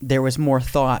like there was more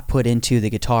thought put into the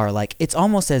guitar. Like, it's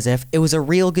almost as if it was a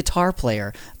real guitar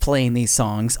player playing these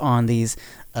songs on these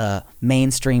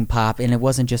mainstream pop, and it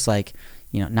wasn't just like,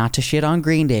 not to shit on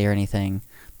Green Day or anything,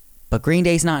 but Green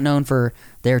Day's not known for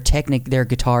their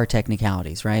guitar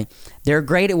technicalities, right? They're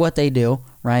great at what they do,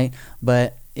 right?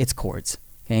 But it's chords,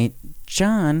 okay?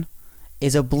 John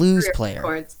is a blues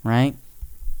player, right?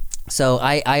 So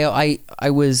I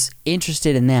was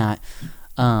interested in that.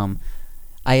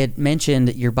 I had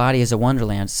mentioned Your Body is a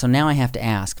Wonderland, so now I have to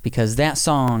ask, because that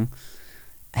song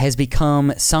has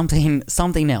become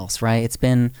something else, right? It's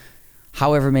been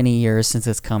however many years since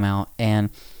it's come out, and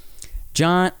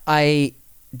John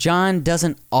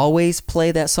doesn't always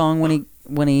play that song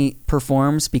when he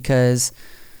performs, because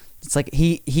it's like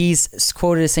he's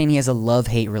quoted as saying he has a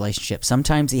love-hate relationship.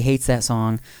 Sometimes he hates that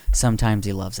song, sometimes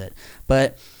he loves it.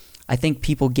 But I think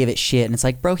people give it shit, and it's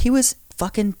like, bro, he was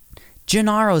fucking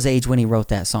Gennaro's age when he wrote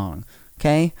that song.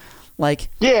 Okay, like,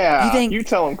 yeah, you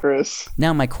tell him, Chris.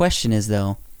 Now my question is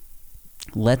though,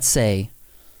 let's say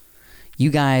you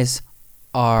guys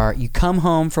you come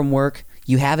home from work,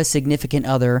 you have a significant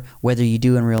other, whether you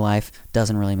do in real life,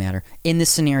 doesn't really matter. In this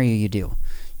scenario, you do.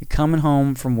 You're coming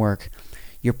home from work,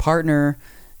 your partner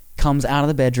comes out of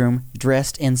the bedroom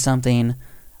dressed in something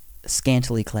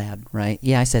scantily clad, right?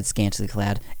 Yeah, I said scantily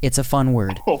clad. It's a fun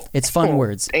word. It's fun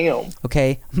words. Damn.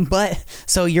 Okay, but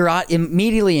so you're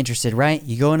immediately interested, right?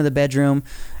 You go into the bedroom,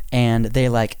 and they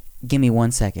like, give me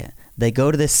 1 second. They go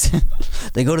to this,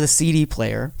 they go to the CD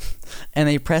player, and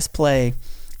they press play,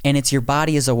 and it's Your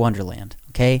Body Is a Wonderland.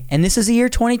 Okay, and this is the year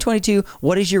 2022.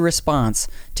 What is your response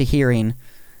to hearing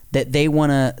that they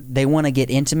wanna get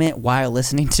intimate while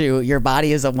listening to Your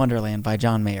Body Is a Wonderland by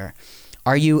John Mayer?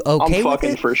 Are you okay with it? I'm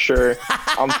fucking for sure.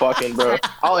 I'm fucking, bro.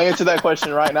 I'll answer that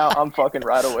question right now. I'm fucking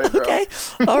right away, bro. Okay.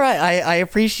 All right. I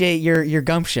appreciate your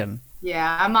gumption.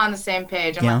 Yeah, I'm on the same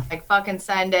page. I'm like, fucking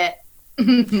send it.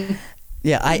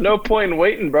 Yeah, no point in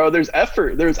waiting, bro. There's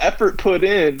effort. There's effort put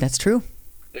in. That's true.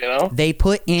 You know? They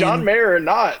put in... John Mayer or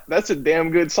not, that's a damn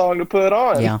good song to put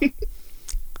on. Yeah.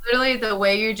 Literally, the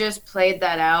way you just played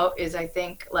that out is, I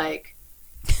think, like,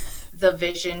 the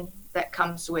vision that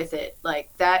comes with it.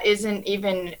 Like, that isn't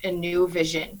even a new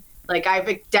vision. Like, I've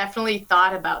definitely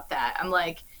thought about that. I'm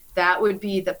like, that would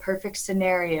be the perfect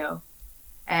scenario.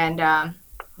 And now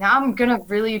I'm gonna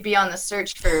really be on the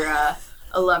search for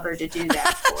a lover to do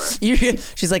that for.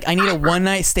 She's like, I need a one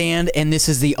night stand, and this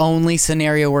is the only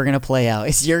scenario we're gonna play out.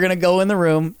 Is you're gonna go in the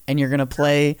room and you're gonna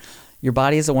play Your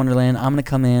Body Is a Wonderland. I'm gonna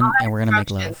come in and we're gonna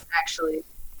make love. Actually.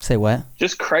 Say what?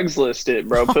 Just Craigslist it,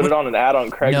 bro. Put it on an ad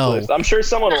on Craigslist. No. I'm sure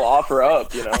someone will offer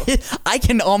up, you know. I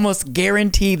can almost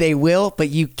guarantee they will, but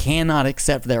you cannot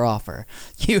accept their offer.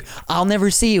 I'll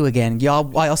never see you again.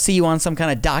 I'll see you on some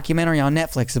kind of documentary on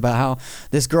Netflix about how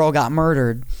this girl got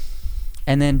murdered,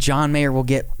 and then John Mayer will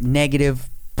get negative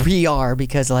PR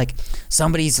because, like,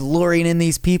 somebody's luring in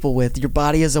these people with Your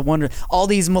Body Is a Wonder. All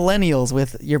these millennials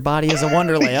with Your Body Is a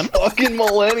Wonderland. Fucking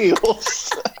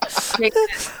millennials.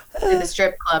 In the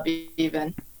strip club,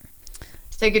 even.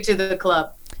 Take it to the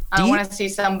club. I want to see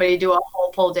somebody do a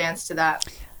whole pole dance to that.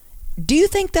 Do you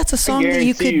think that's a song that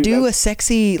you could do a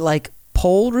sexy, like,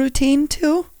 pole routine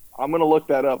to? I'm gonna look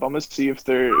that up. I'm gonna see if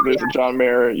there's a John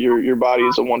Mayer Your Body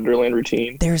Is a Wonderland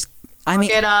routine. Look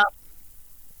it up.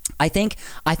 I think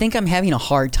I'm having a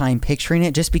hard time picturing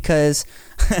it just because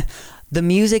the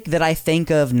music that I think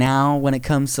of now when it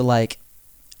comes to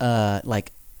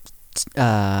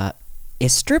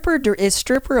is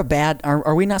stripper a bad?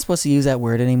 Are we not supposed to use that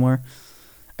word anymore?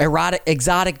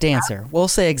 Exotic dancer. We'll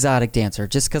say exotic dancer,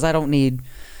 just because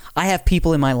I have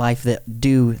people in my life that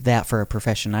do that for a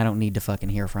profession. I don't need to fucking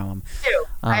hear from them.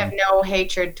 I have no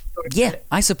hatred towards it.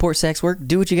 I support sex work.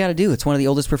 Do what you got to do. It's one of the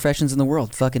oldest professions in the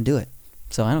world. Fucking do it.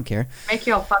 So I don't care. Make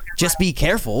you all fucking just be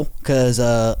careful, because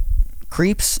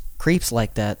creeps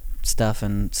like that stuff,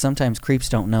 and sometimes creeps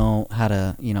don't know how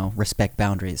to, respect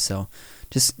boundaries. So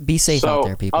just be safe out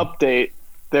there, people. Update: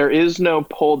 there is no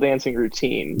pole dancing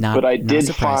routine, but I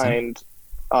did find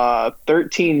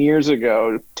 13 years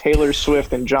ago Taylor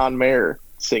Swift and John Mayer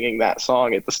singing that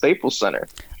song at the Staples Center.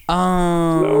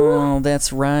 Oh,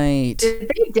 that's right. Did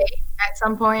they date at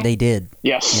some point? They did.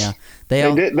 Yes. Yeah.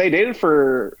 They dated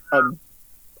for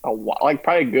a while, like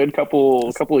probably a good couple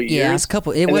of years. Yeah,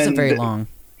 it wasn't very long.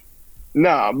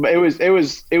 No, but it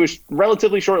was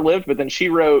relatively short lived. But then she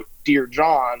wrote "Dear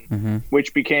John,"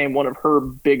 which became one of her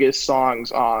biggest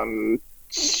songs on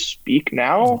Speak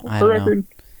Now, her record.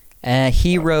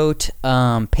 He wrote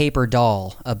 "Paper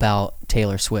Doll" about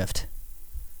Taylor Swift.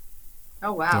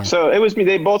 Oh wow! Yeah. So it was me.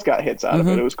 They both got hits out of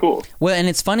it. It was cool. Well, and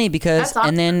it's funny because, awesome.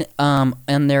 And then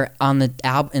and they're on the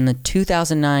album in the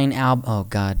 2009 album. Oh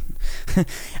God.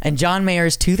 And John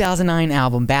Mayer's 2009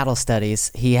 album Battle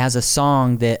Studies, he has a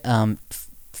song that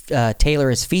Taylor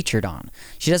is featured on.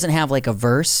 She doesn't have like a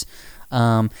verse.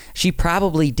 She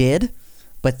probably did,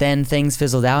 but then things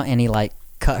fizzled out and he like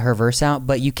cut her verse out.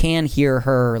 But you can hear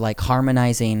her like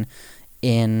harmonizing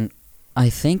in, I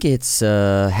think it's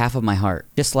Half of My Heart.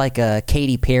 Just like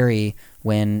Katy Perry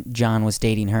when John was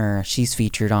dating her. She's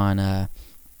featured on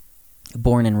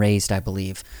Born and Raised, I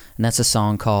believe. And that's a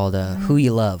song called Who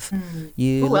You Love.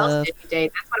 Who else did he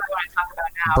date? That's what I want to talk about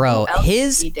now. Bro,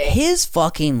 his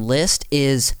fucking list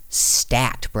is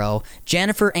stacked, bro.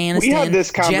 Jennifer Aniston,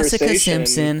 Jessica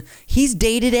Simpson. He's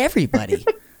dated everybody.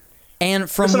 And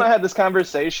Chris and I had this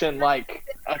conversation like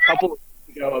a couple of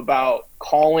weeks ago about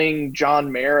calling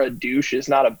John Mayer a douche is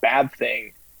not a bad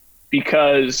thing,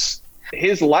 because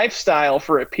his lifestyle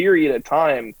for a period of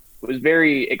time was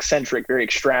very eccentric, very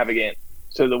extravagant.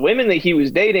 So the women that he was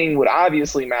dating would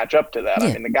obviously match up to that. Yeah.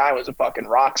 I mean, the guy was a fucking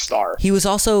rock star. He was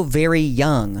also very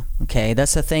young, okay?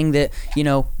 That's the thing that, you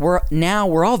know, we're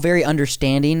all very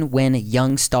understanding when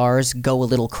young stars go a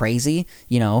little crazy.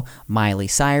 You know, Miley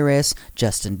Cyrus,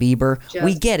 Justin Bieber.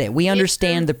 We get it. We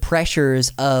understand the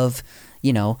pressures of,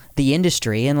 you know, the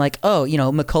industry. And like, oh, you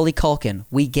know, Macaulay Culkin.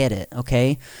 We get it,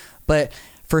 okay? But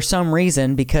for some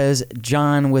reason, because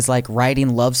John was like writing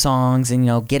love songs and, you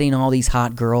know, getting all these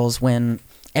hot girls when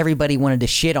everybody wanted to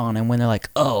shit on him, when they're like,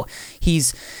 oh, he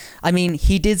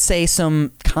did say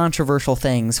some controversial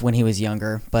things when he was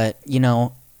younger, but, you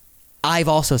know, I've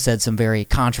also said some very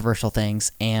controversial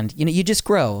things, and, you know, you just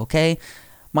grow, okay?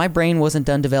 My brain wasn't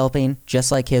done developing,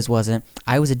 just like his wasn't.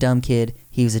 I was a dumb kid.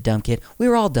 He was a dumb kid. We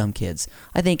were all dumb kids.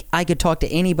 I think I could talk to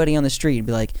anybody on the street and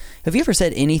be like, have you ever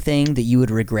said anything that you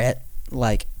would regret,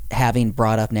 like, having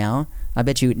brought up now? I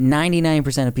bet you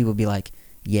 99% of people would be like,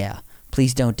 yeah,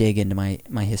 please don't dig into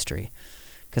my history.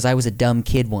 Because I was a dumb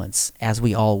kid once, as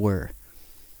we all were.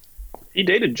 He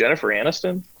dated Jennifer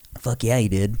Aniston? Fuck yeah, he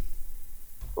did.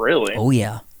 Really? Oh,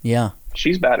 yeah. Yeah.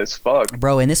 She's bad as fuck.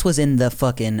 Bro, and this was in the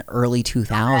fucking early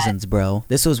 2000s, bro.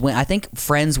 This was when, I think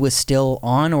Friends was still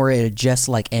on, or it had just,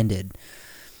 like, ended.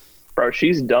 Bro,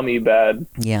 she's dummy bad.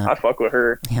 Yeah. I fuck with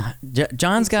her. Yeah.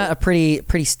 John's got a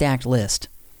pretty stacked list.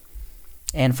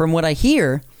 And from what I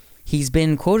hear, he's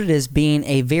been quoted as being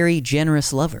a very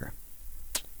generous lover.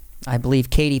 I believe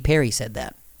Katy Perry said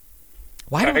that.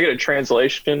 Why don't I get a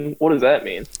translation? What does that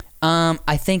mean?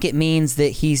 I think it means that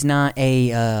he's not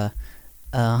a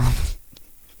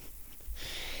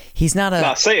he's not a...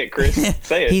 Nah, say it, Chris.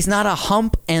 Say it. He's not a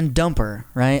hump and dumper,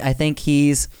 right? I think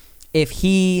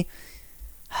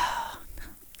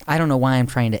I don't know why I'm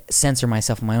trying to censor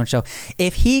myself on my own show.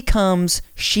 If he comes,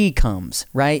 she comes,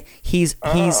 right? He's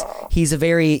a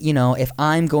very, you know, if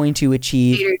I'm going to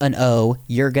achieve an O,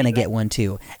 you're going to get one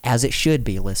too. As it should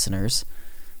be, listeners.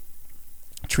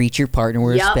 Treat your partner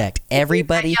with respect.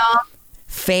 Everybody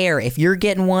fair. If you're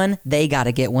getting one, they got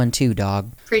to get one too,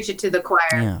 dog. Preach it to the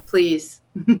choir, please.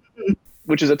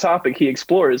 Which is a topic he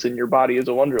explores in Your Body is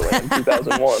a Wonderland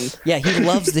 2001. Yeah, he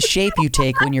loves the shape you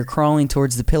take when you're crawling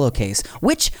towards the pillowcase,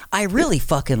 which I really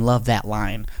fucking love that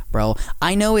line, bro.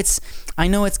 I know it's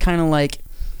kind of like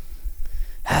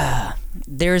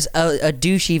there's a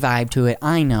douchey vibe to it,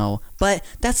 I know, but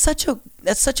that's such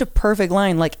a perfect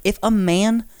line. Like if a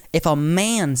man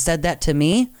said that to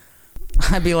me,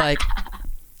 I'd be like,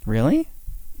 really?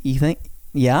 You think?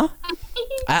 Yeah?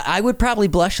 I would probably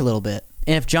blush a little bit.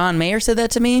 And if John Mayer said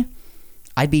that to me,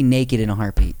 I'd be naked in a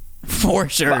heartbeat. For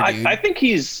sure, dude. I think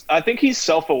he's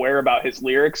self-aware about his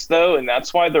lyrics, though, and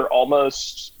that's why they're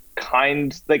almost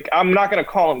like, I'm not going to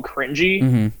call him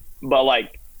cringy, but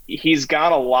like he's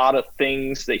got a lot of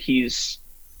things that he's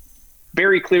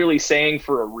very clearly saying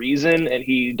for a reason, and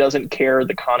he doesn't care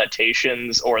the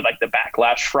connotations or like the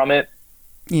backlash from it.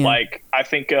 Yeah. Like I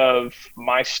think of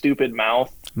My Stupid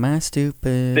Mouth. My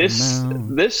Stupid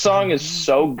Mouth. This song is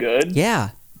so good. Yeah.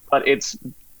 But it's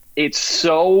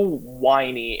so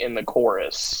whiny in the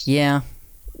chorus. Yeah.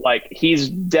 Like he's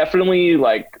definitely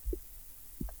like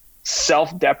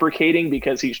self-deprecating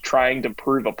because he's trying to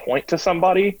prove a point to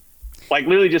somebody. Like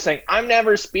literally just saying, I'm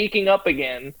never speaking up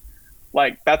again.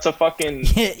 Like that's a fucking,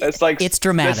 that's like, it's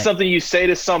dramatic. That's something you say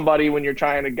to somebody when you're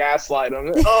trying to gaslight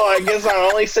them. Oh, I guess I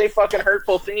only say fucking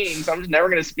hurtful things. I'm just never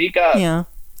going to speak up. Yeah.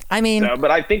 I mean, but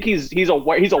I think he's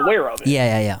aware of it.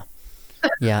 Yeah.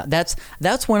 Yeah.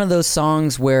 That's one of those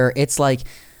songs where it's like,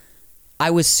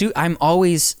 I'm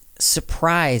always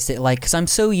surprised at like, cause I'm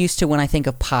so used to when I think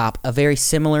of pop, a very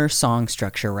similar song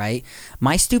structure, right?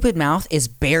 My Stupid Mouth is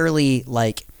barely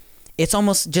like, it's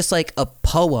almost just like a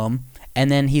poem. And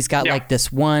then he's got like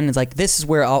this one. It's like this is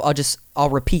where I'll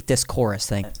repeat this chorus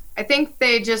thing. I think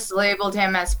they just labeled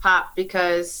him as pop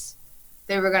because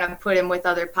they were gonna put him with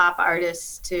other pop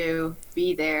artists to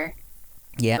be there.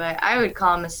 Yeah. But I would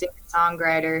call him a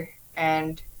singer-songwriter,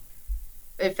 and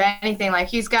if anything, like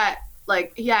he's got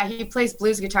like he plays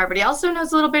blues guitar, but he also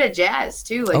knows a little bit of jazz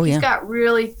too. Like he's got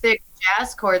really thick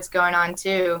jazz chords going on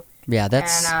too. Yeah,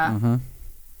 that's.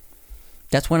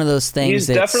 That's one of those things.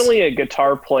 He's definitely a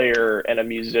guitar player and a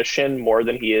musician more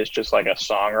than he is just like a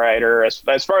songwriter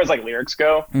as far as like lyrics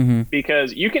go.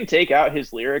 Because you can take out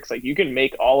his lyrics, like you can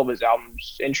make all of his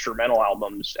albums instrumental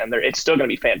albums, and it's still going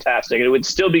to be fantastic. It would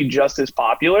still be just as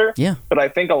popular. Yeah. But I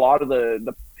think a lot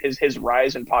of his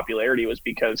rise in popularity was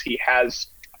because he has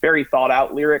very thought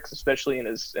out lyrics, especially in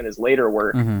his later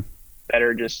work, that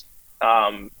are just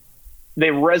they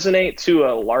resonate to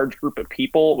a large group of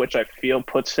people, which I feel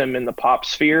puts him in the pop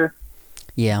sphere.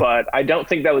 Yeah. But I don't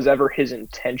think that was ever his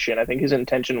intention. I think his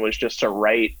intention was just to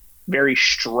write very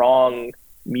strong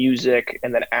music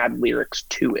and then add lyrics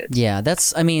to it. Yeah,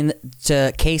 that's, I mean,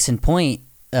 to case in point,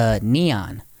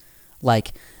 Neon.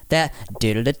 Like that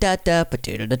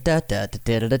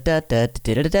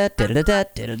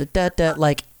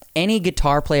like any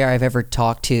guitar player I've ever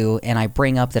talked to, and I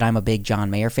bring up that I'm a big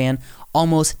John Mayer fan,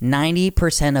 almost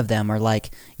 90% of them are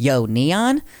like, yo,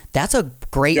 Neon, that's a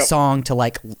great song to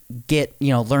like get,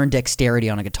 you know, learn dexterity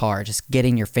on a guitar, just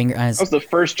getting your finger. That was the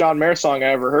first John Mayer song I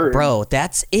ever heard. Bro,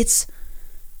 it's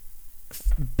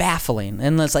baffling.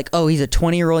 And it's like, oh, he's a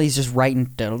 20-year-old, he's just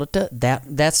writing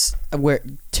that's where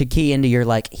to key into your,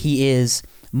 like, he is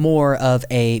more of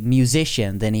a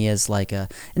musician than he is like a,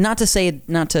 not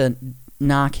to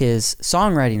knock his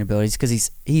songwriting abilities,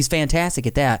 because he's fantastic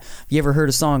at that. Have you ever heard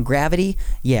a song Gravity?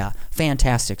 Yeah,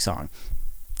 fantastic song.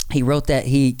 He wrote that,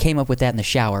 he came up with that in the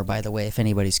shower, by the way, if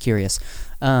anybody's curious.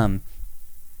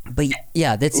 But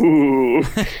yeah, that's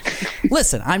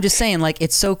listen, I'm just saying, like,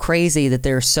 it's so crazy that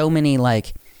there are so many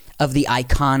like of the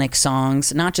iconic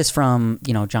songs, not just from,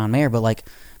 you know, John Mayer, but like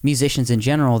musicians in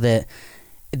general, that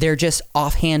they're just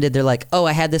offhanded. They're like, oh,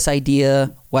 I had this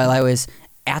idea while I was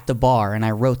at the bar and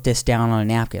I wrote this down on a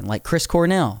napkin. Like Chris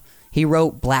Cornell, he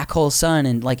wrote Black Hole Sun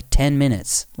in like 10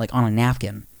 minutes, like on a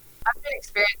napkin. I've been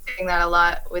experiencing that a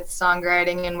lot with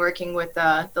songwriting and working with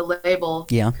the label.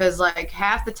 Yeah. Because like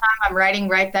half the time I'm writing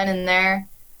right then and there,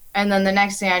 and then the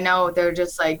next thing I know, they're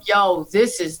just like, yo,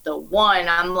 this is the one.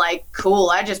 I'm like, cool,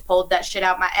 I just pulled that shit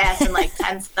out my ass in like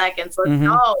 10 seconds. Let's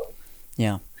go.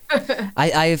 Yeah.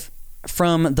 I've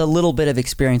from the little bit of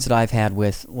experience that I've had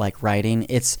with like writing,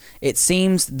 it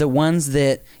seems the ones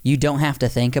that you don't have to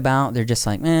think about, they're just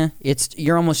like,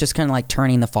 you're almost just kind of like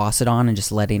turning the faucet on and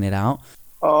just letting it out.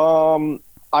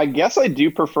 I guess I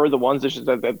do prefer the ones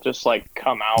that just like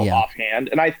come out offhand,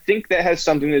 and I think that has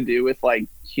something to do with like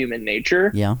human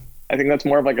nature. Yeah, I think that's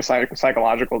more of like a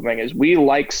psychological thing. Is we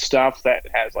like stuff that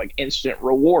has like instant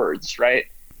rewards, right?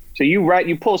 So you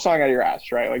pull a song out of your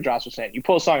ass, right? Like Josh was saying, you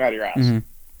pull a song out of your ass. Mm-hmm.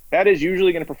 That is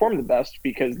usually going to perform the best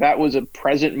because that was a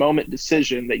present moment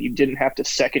decision that you didn't have to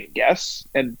second guess,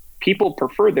 and people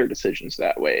prefer their decisions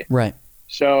that way. Right.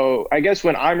 So I guess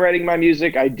when I'm writing my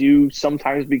music, I do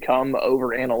sometimes become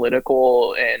over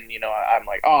analytical, and, you know, I'm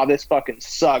like, oh, this fucking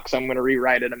sucks, I'm going to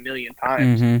rewrite it 1,000,000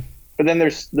 times. Mm-hmm. But then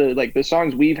there's the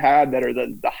songs we've had that are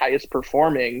the highest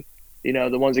performing, you know,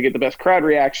 the ones that get the best crowd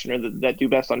reaction or that do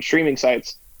best on streaming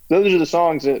sites. Those are the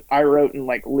songs that I wrote in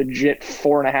like legit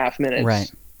 4.5 minutes.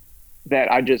 Right.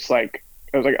 That I just like,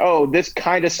 I was like, oh, this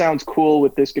kind of sounds cool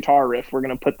with this guitar riff, we're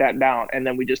going to put that down. And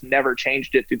then we just never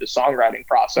changed it through the songwriting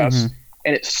process. Mm-hmm.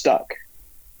 And it stuck.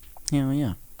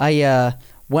 Yeah.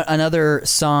 Another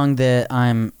song that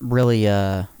I'm really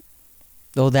that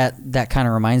kind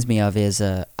of reminds me of is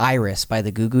Iris by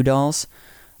the Goo Goo Dolls.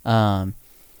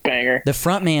 Banger. The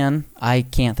front man, I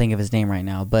can't think of his name right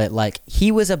now, but like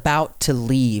he was about to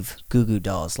leave Goo Goo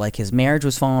Dolls. Like his marriage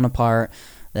was falling apart.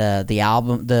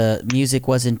 The music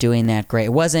wasn't doing that great.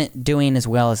 It wasn't doing as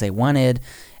well as they wanted.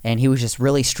 And he was just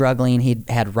really struggling. He'd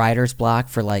had writer's block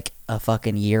for like a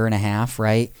fucking 1.5 years,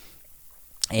 right?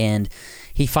 And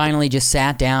he finally just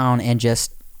sat down and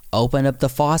just opened up the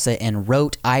faucet and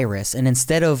wrote Iris. And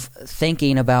instead of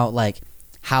thinking about like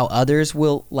how others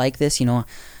will like this, you know,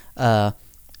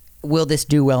 will this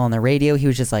do well on the radio? He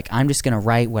was just like, I'm just going to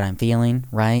write what I'm feeling,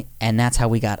 right? And that's how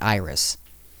we got Iris.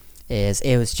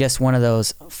 It was just one of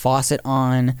those faucet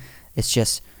on, it's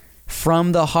just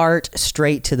from the heart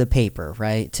straight to the paper,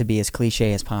 right? To be as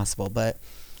cliche as possible. But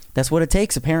that's what it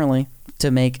takes, apparently,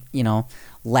 to make, you know,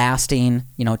 lasting,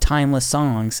 you know, timeless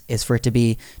songs, is for it to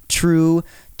be true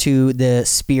to the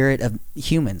spirit of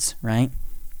humans, right?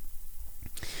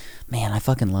 Man, I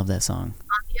fucking love that song. On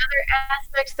the other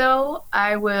aspect, though,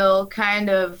 I'm going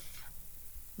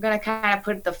to kind of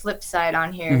put the flip side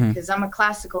on here, because I'm a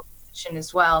classical musician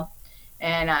as well.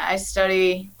 And I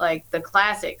study like the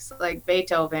classics, like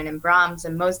Beethoven and Brahms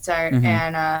and Mozart.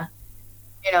 And,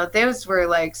 you know, those were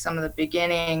like some of the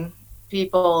beginning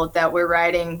people that were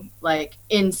writing like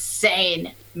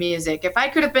insane music. If I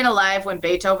could have been alive when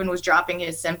Beethoven was dropping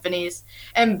his symphonies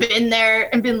and been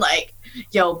there and been like,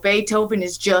 yo, Beethoven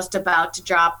is just about to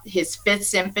drop his 5th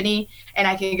symphony, and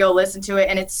I can go listen to it,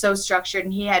 and it's so structured,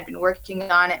 and he had been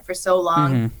working on it for so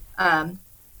long.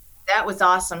 That was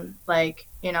awesome. Like,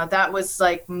 you know, that was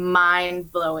like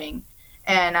mind blowing.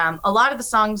 And a lot of the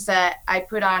songs that I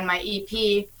put on my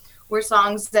EP were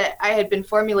songs that I had been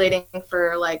formulating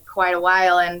for like quite a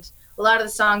while. And a lot of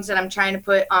the songs that I'm trying to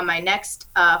put on my next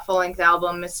full-length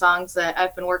album is songs that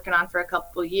I've been working on for a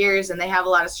couple of years, and they have a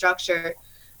lot of structure.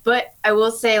 But I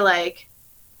will say, like,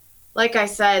 like I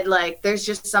said, like there's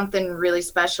just something really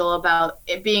special about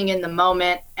it being in the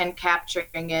moment and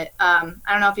capturing it. I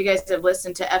don't know if you guys have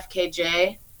listened to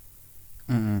FKJ.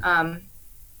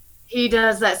 He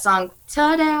does that song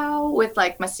 "Ta-da" with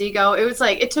like Masego. It was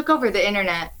like it took over the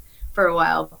internet for a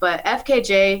while, but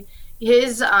FKJ,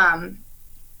 his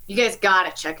you guys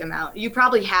gotta check him out. You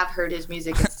probably have heard his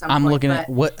music at some point. I'm looking at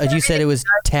what you said. It was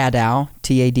Tadow,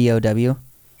 Tadow.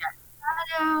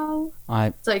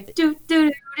 It's like do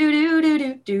do do do do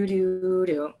do do do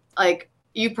do. Like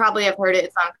you probably have heard it.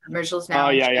 It's on commercials now. Oh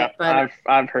yeah. But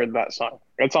I've heard that song.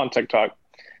 It's on TikTok.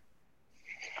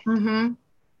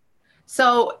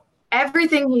 So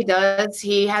everything he does,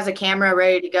 he has a camera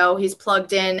ready to go. He's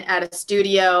plugged in at a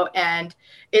studio and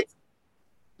it's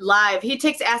live. He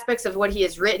takes aspects of what he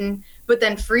has written, but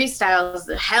then freestyles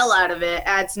the hell out of it,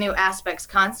 adds new aspects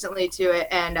constantly to it.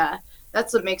 And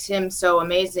that's what makes him so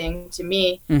amazing to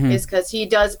me, is because he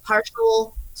does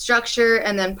partial structure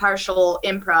and then partial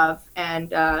improv. And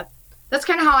that's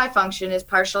kind of how I function, is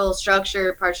partial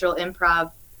structure, partial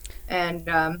improv. And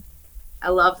I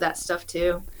love that stuff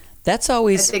too. That's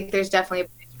always... I think there's definitely a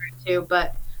place for it too,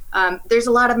 but there's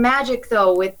a lot of magic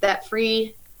though with that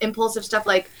free impulsive stuff.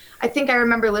 Like I think I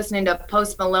remember listening to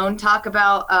Post Malone talk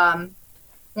about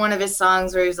one of his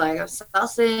songs where he's like, I'm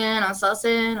saucing.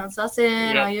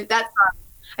 That song.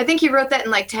 I think he wrote that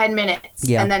in like 10 minutes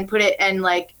and then put it and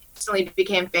like instantly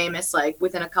became famous like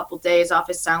within a couple days off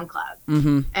his SoundCloud.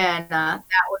 And that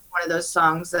was one of those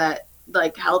songs that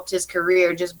like helped his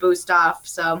career just boost off.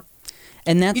 So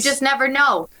and that's, you just never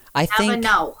know. I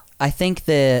think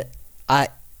that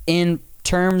in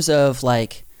terms of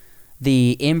like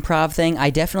the improv thing, I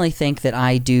definitely think that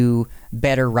I do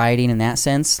better writing in that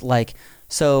sense. Like,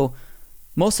 so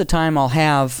most of the time I'll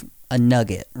have a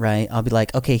nugget, right? I'll be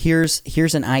like, okay, here's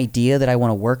an idea that I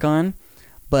want to work on,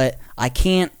 but I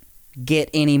can't get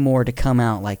any more to come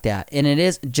out like that. And it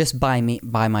is just by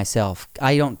myself.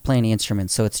 I don't play any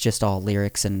instruments, so it's just all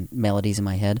lyrics and melodies in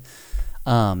my head.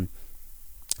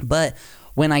 But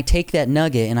when I take that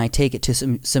nugget and I take it to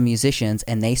some musicians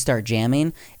and they start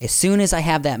jamming, as soon as I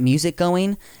have that music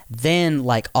going, then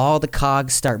like all the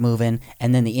cogs start moving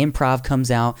and then the improv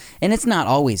comes out. And it's not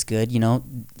always good, you know,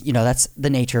 that's the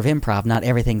nature of improv. Not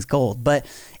everything's gold. But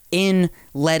in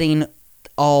letting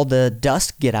all the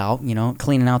dust get out, you know,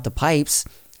 cleaning out the pipes,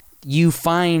 you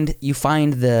find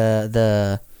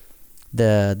the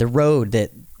road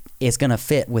that is going to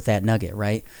fit with that nugget,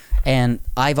 right? And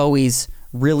I've always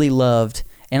really loved,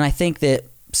 and I think that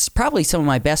probably some of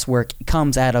my best work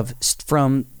comes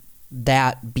from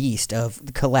that beast of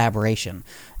collaboration.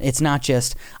 It's not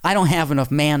just, I don't have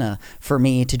enough mana for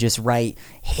me to just write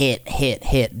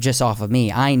hit just off of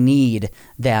me. I need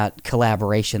that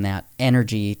collaboration, that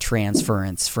energy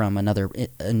transference from another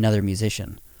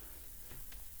musician.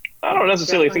 I don't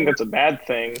necessarily think that's a bad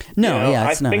thing. No, you know? yeah,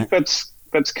 it's not. I think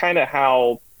that's kind of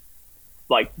how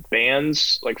like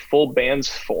bands, like full bands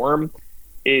form.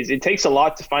 Is it takes a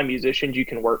lot to find musicians you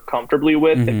can work comfortably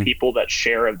with and people that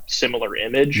share a similar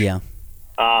image. Yeah.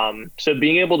 So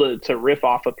being able to riff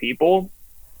off of people,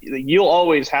 you'll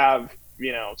always have,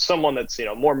 you know, someone that's, you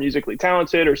know, more musically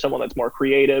talented or someone that's more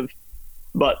creative.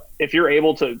 But if you're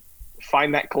able to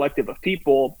find that collective of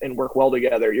people and work well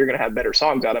together, you're going to have better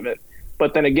songs out of it.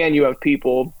 But then again, you have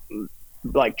people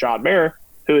like John Mayer,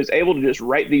 who is able to just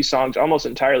write these songs almost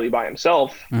entirely by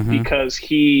himself because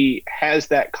he has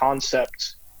that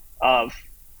concept of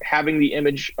having the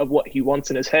image of what he wants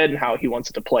in his head and how he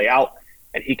wants it to play out,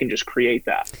 and he can just create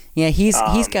that. Yeah,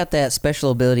 he's got that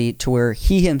special ability to where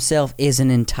he himself is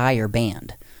an entire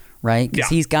band, right? Because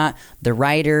he's got the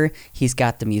writer, he's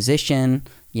got the musician,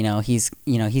 he's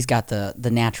got the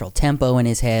natural tempo in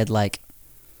his head. Like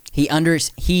he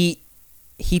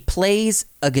plays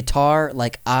a guitar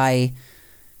like I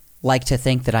like to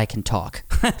think that I can talk.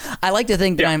 I like to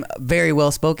think that I'm very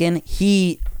well spoken.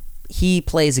 He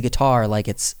plays a guitar like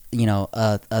it's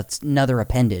another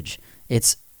appendage.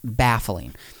 It's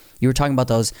baffling. You were talking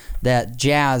about that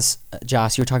jazz,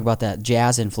 Joss. You were talking about that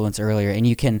jazz influence earlier, and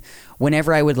you can,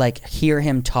 whenever I would like hear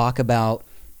him talk about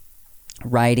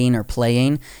writing or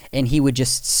playing, and he would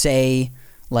just say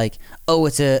like, oh,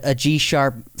 it's a G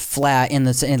sharp flat and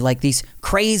like these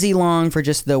crazy long for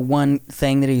just the one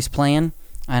thing that he's playing.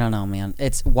 I don't know, man.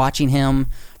 It's watching him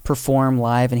perform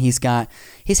live, and his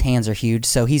hands are huge,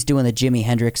 so he's doing the Jimi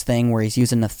Hendrix thing where he's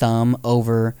using the thumb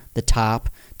over the top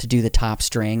to do the top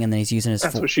string, and then he's using his...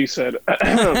 That's what she said.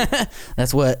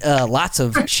 That's what lots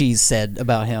of she's said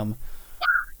about him.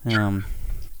 But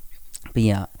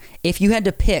yeah, if you had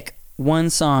to pick one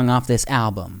song off this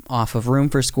album, off of Room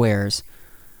for Squares,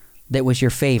 that was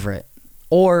your favorite,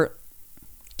 or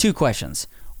two questions.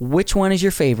 which one is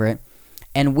your favorite,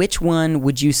 and which one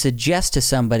would you suggest to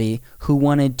somebody who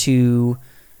wanted to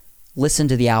listen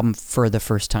to the album for the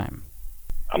first time?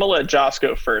 I'm gonna let Josh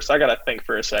go first. I gotta think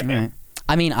for a second. Right.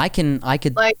 I mean, I could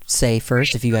say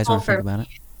first if you guys want to think about it.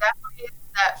 Definitely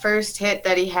that first hit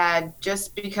that he had,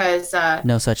 just because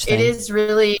No Such Thing. It is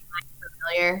really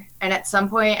familiar, and at some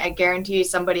point, I guarantee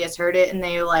somebody has heard it, and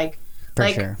they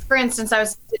for instance, I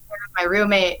was sitting there with my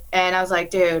roommate, and I was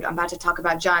like, dude, I'm about to talk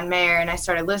about John Mayer, and I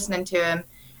started listening to him,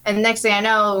 and the next thing I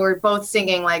know, we're both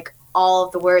singing like all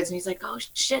of the words, and he's like, oh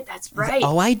shit, that's right.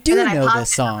 Oh, I do know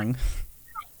this song.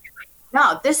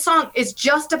 No, this song is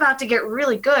just about to get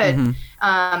really good.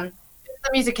 Mm-hmm. The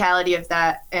musicality of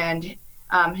that, and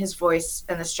his voice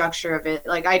and the structure of it,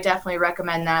 like, I definitely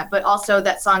recommend that. But also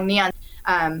that song Neon,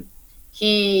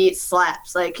 he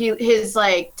slaps. Like, his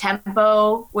like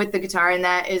tempo with the guitar in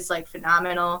that is like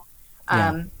phenomenal.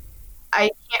 Yeah. I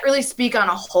can't really speak on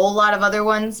a whole lot of other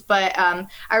ones, but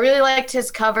I really liked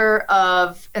his cover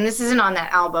of, and this isn't on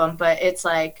that album, but it's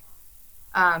like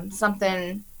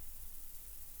something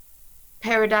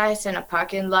Paradise in a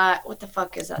Parking Lot. What the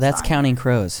fuck is that That's song? Counting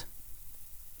Crows.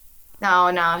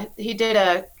 No, he did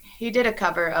a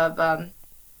cover of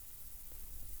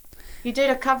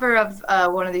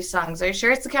one of these songs. Are you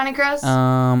sure it's the Counting Crows?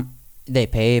 They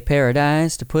pay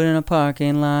paradise to put in a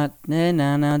parking lot.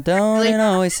 Nah, don't it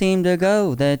always seem to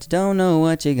go that you don't know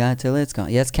what you got till it's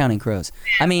gone. Yeah, it's Counting Crows.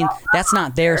 I mean, that's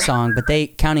not their song, but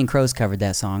Counting Crows covered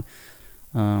that song.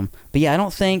 But yeah,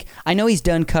 I know he's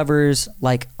done covers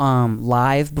like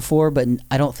live before, but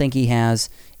I don't think he has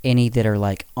any that are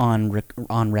like on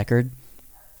record.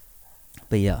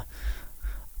 But yeah,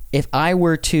 if I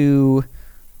were to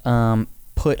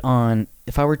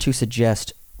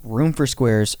suggest Room for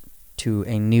Squares to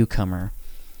a newcomer,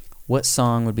 what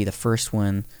song would be the first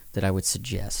one that I would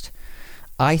suggest?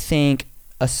 I think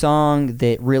a song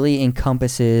that really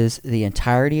encompasses the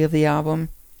entirety of the album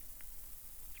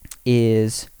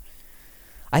is,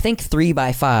 I think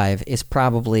 3x5 is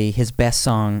probably his best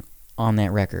song on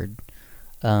that record.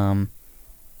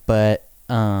 But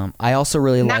I also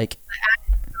really like...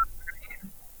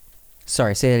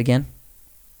 Sorry, say that again?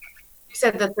 You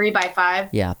said the 3x5?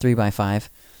 Yeah, 3x5.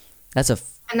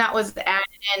 And that was added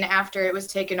in after it was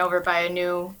taken over by a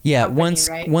new company,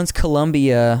 right? Once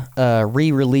Columbia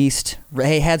re-released,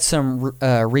 had some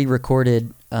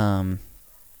re-recorded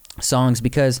songs,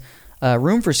 because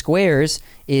Room for Squares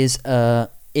is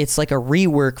it's like a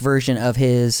rework version of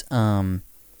his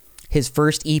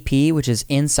first EP, which is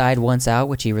Inside Once Out,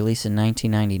 which he released in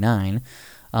 1999.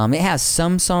 It has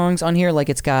some songs on here, like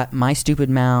it's got My Stupid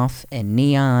Mouth and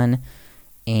Neon,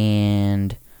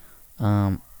 and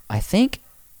I think,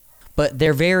 but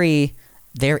they're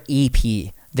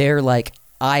EP. They're like,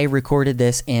 I recorded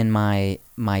this in my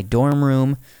dorm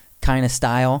room kind of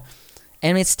style,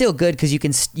 and it's still good because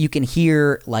you can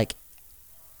hear like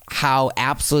how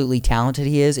absolutely talented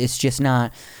he is. It's just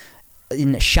not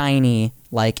shiny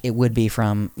like it would be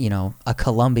from, a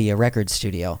Columbia record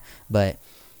studio. But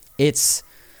it's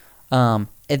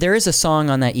there is a song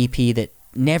on that EP that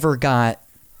never got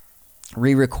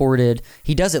re-recorded.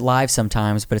 He does it live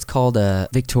sometimes, but it's called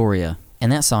Victoria, and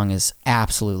that song is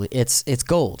absolutely, it's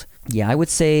gold. Yeah, I would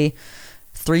say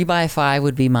 3x5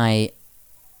 would be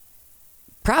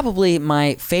probably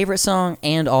my favorite song,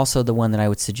 and also the one that I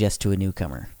would suggest to a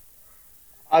newcomer.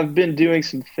 I've been doing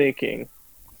some thinking,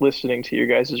 listening to your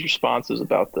guys' responses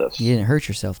about this. You didn't hurt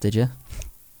yourself, did you?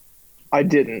 I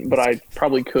didn't, but I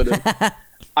probably could have.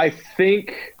 I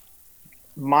think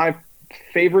my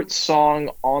favorite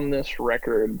song on this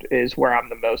record is where I'm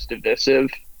the most divisive,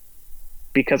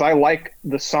 because I like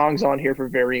the songs on here for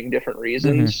varying different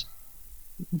reasons.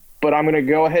 Mm-hmm. But I'm going to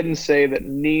go ahead and say that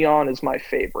Neon is my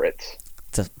favorite.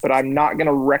 But I'm not going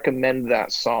to recommend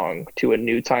that song to a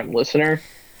new time listener,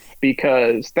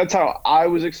 because that's how I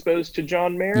was exposed to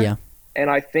John Mayer. Yeah. And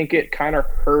I think it kind of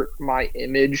hurt my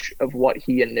image of what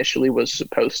he initially was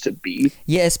supposed to be.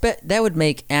 Yeah, that would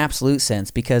make absolute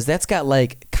sense, because that's got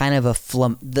like kind of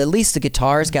at least the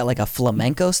guitar's got like a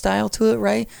flamenco style to it,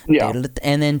 right? Yeah.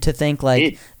 And then to think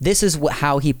like this is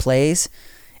how he plays,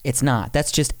 it's not.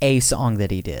 That's just a song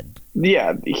that he did.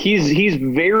 Yeah, he's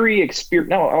very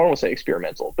No, I don't want to say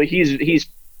experimental, but he's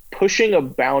pushing a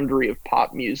boundary of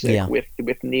pop music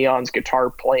with Neon's guitar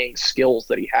playing skills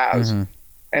that he has. Mm-hmm.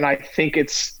 And I think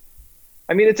it's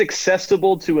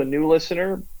accessible to a new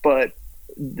listener, but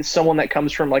someone that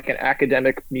comes from like an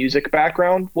academic music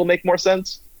background will make more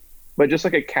sense. But just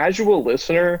like a casual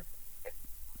listener,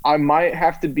 I might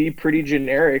have to be pretty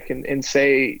generic and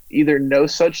say either No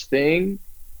Such Thing,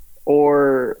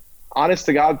 or honest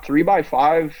to God,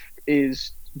 3x5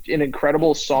 is an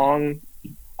incredible song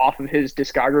off of his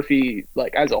discography,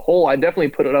 like as a whole, I definitely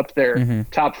put it up there. Mm-hmm.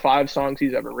 Top 5 songs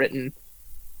he's ever written.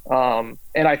 And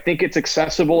I think it's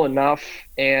accessible enough,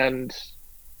 and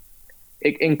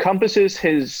it encompasses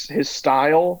his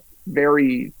style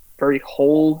very, very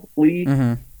wholly.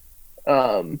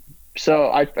 Mm-hmm.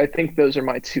 So I think those are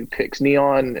my 2 picks,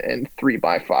 Neon and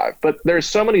 3x5. But there's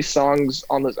so many songs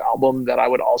on this album that I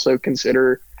would also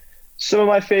consider some of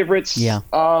my favorites. Yeah.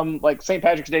 Like St.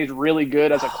 Patrick's Day is really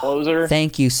good as a closer.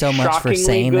 Thank you so much for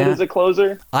saying good that. As a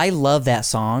closer. I love that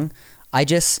song.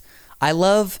 I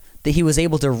love that he was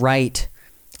able to write,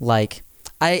 like,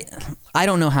 I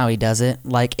don't know how he does it.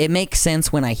 Like, it makes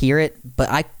sense when I hear it, but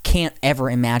I can't ever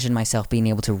imagine myself being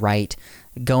able to write,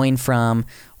 going from,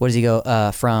 what does he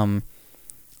go, from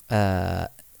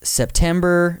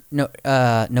November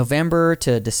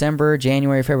to December,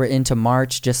 January, February, into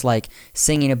March, just like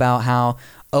singing about how,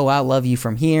 oh, I love you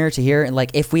from here to here. And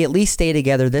like, if we at least stay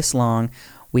together this long,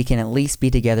 we can at least be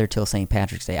together till St.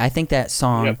 Patrick's Day. I think that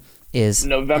song is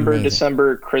November, amazing.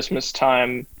 December, Christmas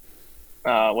time.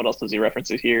 What else does he reference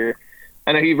here?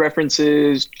 I know he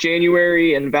references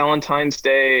January and Valentine's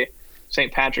Day,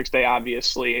 St. Patrick's Day,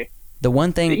 obviously. The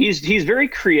one thing he's very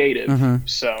creative. Mm-hmm.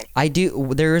 So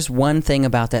there's one thing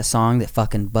about that song that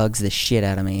fucking bugs the shit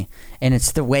out of me, and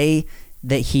it's the way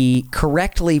that he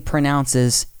correctly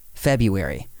pronounces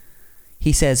February.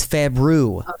 He says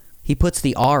Febru. He puts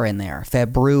the R in there,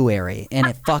 February, and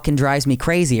it fucking drives me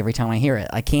crazy every time I hear it.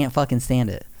 I can't fucking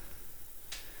stand it.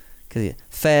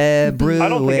 February. I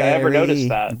don't think I ever noticed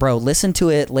that. Bro, listen to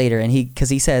it later, and because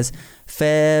he says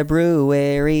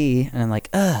February, and I'm like,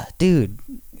 dude,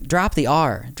 drop the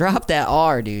R. Drop that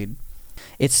R, dude.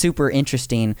 It's super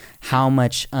interesting how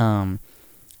much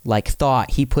like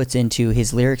thought he puts into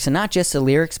his lyrics, and not just the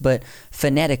lyrics, but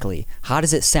phonetically. How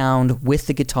does it sound with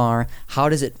the guitar? How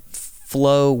does it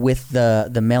flow with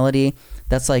the melody?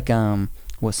 That's like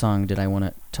what song did I want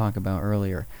to talk about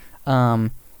earlier?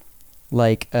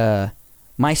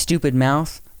 My Stupid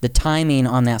Mouth, the timing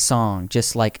on that song,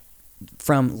 just like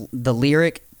from the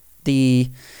lyric, how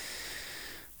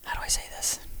do I say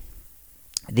this?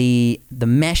 The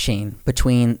meshing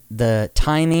between the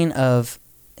timing of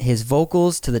his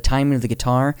vocals to the timing of the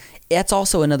guitar. That's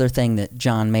also another thing that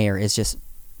John Mayer is just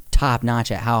top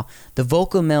notch at, how the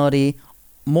vocal melody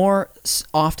more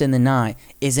often than not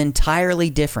is entirely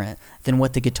different than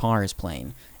what the guitar is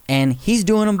playing, and he's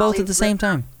doing them both at the same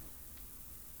time.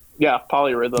 Yeah,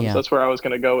 polyrhythms. Yeah. That's where I was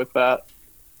going to go with that.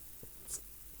 It's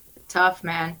tough,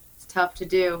 man. It's tough to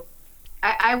do.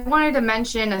 I wanted to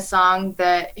mention a song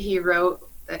that he wrote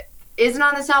that isn't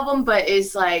on this album, but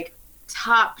is like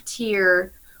top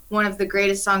tier, one of the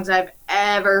greatest songs I've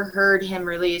ever heard him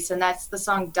release, and that's the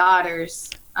song Daughters.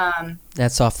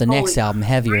 That's off the next album,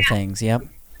 Heavier Things. Yep.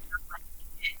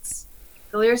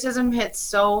 The lyricism hits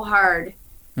so hard,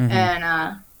 and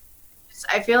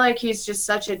I feel like he's just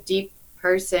such a deep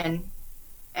person,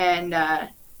 and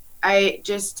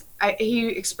he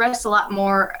expressed a lot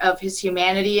more of his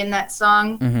humanity in that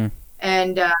song,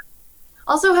 and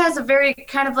also has a very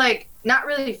kind of like not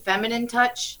really feminine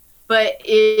touch, but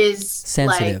is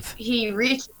sensitive. Like he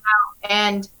reaches out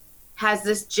and has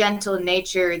this gentle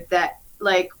nature that,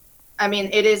 like, I mean,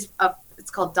 it's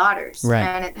called Daughters, right,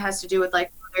 and it has to do with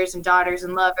like mothers and daughters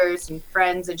and lovers and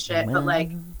friends and shit, but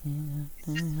like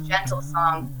it's just a gentle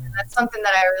song, and that's something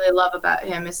that I really love about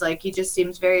him, is like he just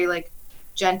seems very like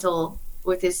gentle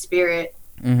with his spirit.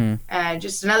 And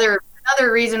just another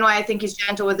reason why I think he's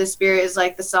gentle with his spirit is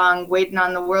like the song Waiting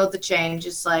on the World to Change.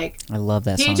 It's like, I love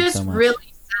that song so much. He just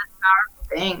really says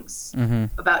powerful things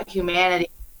about humanity.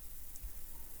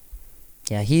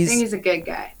 Yeah, I think he's a good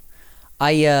guy.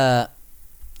 I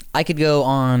could go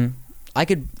on. I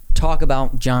could talk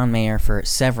about John Mayer for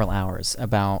several hours.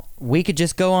 We could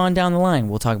just go on down the line.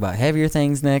 We'll talk about Heavier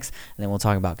Things next, and then we'll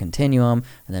talk about Continuum,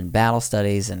 and then Battle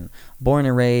Studies, and Born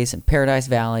and Raised, and Paradise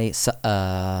Valley,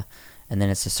 and then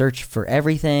it's A Search for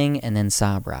Everything, and then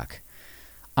Sob Rock.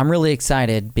 I'm really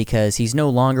excited because he's no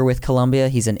longer with Columbia.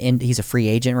 He's a free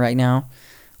agent right now,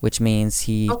 which means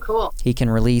he can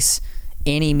release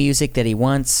any music that he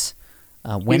wants.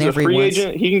 Whenever he's a free he wants.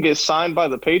 agent. He can get signed by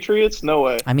the Patriots? No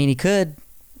way. I mean, he could.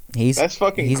 That's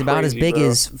fucking He's about crazy, as big bro.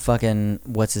 as fucking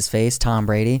what's his face, Tom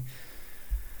Brady.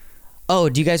 Oh,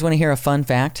 do you guys want to hear a fun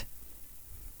fact?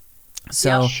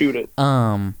 So, yeah, shoot it.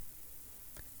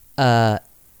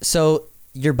 So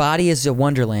Your Body is a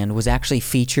Wonderland was actually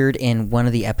featured in one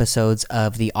of the episodes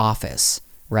of The Office,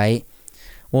 right?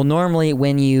 Well, normally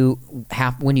when you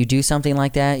do something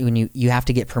like that, when you have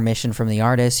to get permission from the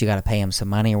artist, you got to pay him some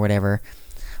money or whatever.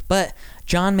 But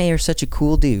John Mayer's such a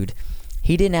cool dude.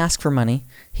 He didn't ask for money.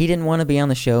 He didn't want to be on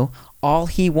the show. all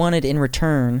he wanted in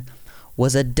return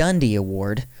was a Dundie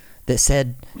Award that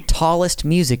said tallest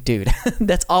music dude.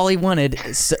 That's all he wanted.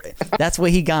 So that's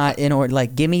what he got in order.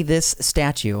 Like, give me this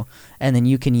statue, and then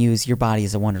you can use your body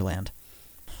as a wonderland.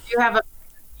 Do you have a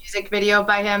music video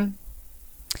by him?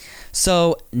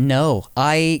 So no,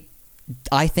 I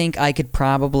think I could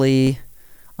probably.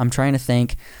 I'm trying to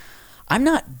think. I'm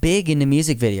not big into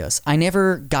music videos. I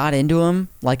never got into them.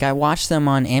 Like, I watched them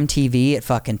on MTV at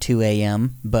fucking 2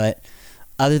 a.m. But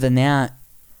other than that,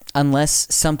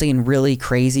 unless something really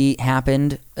crazy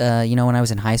happened, when I was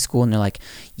in high school and they're like,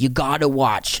 you gotta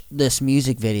watch this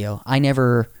music video, I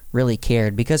never really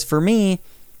cared. Because for me,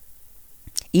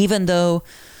 even though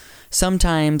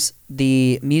sometimes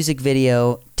the music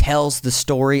video tells the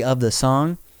story of the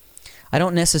song, I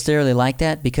don't necessarily like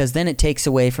that, because then it takes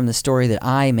away from the story that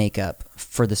I make up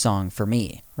for the song for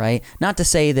me, right? Not to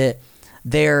say that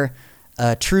their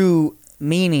true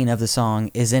meaning of the song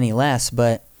is any less,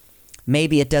 but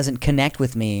maybe it doesn't connect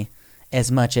with me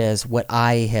as much as what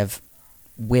I have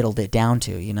whittled it down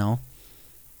to, you know?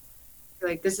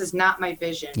 Like, this is not my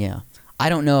vision. Yeah. I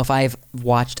don't know if I've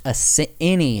watched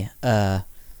any... no,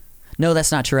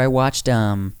 that's not true. I watched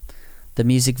the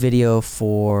music video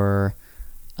for...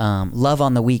 Love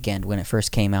on the Weekend when it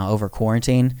first came out over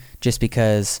quarantine, just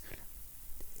because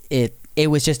it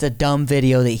was just a dumb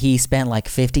video that he spent like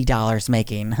 $50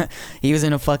 making. He was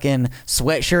in a fucking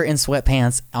sweatshirt and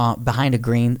sweatpants behind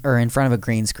in front of a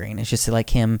green screen. It's just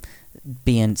like him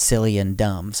being silly and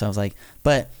dumb. So I was like,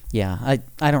 but yeah,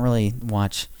 I don't really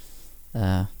watch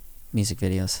music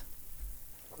videos.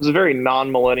 It was a very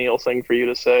non-millennial thing for you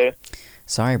to say.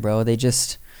 Sorry, bro. I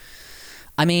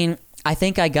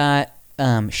think I got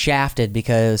shafted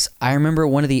because I remember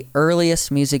one of the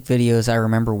earliest music videos I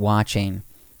remember watching.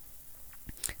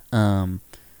 I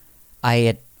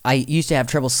used to have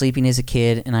trouble sleeping as a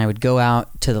kid, and I would go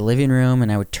out to the living room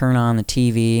and I would turn on the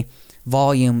TV,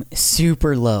 volume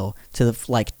super low to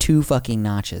like 2 fucking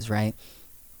notches, right?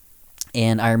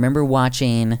 And I remember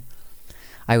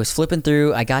I was flipping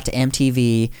through, I got to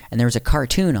MTV, and there was a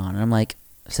cartoon on, and I'm like,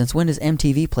 since when does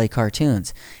MTV play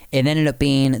cartoons? It ended up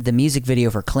being the music video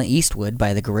for Clint Eastwood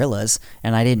by the Gorillaz,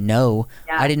 and I didn't know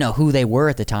who they were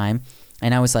at the time,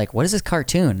 and I was like, what is this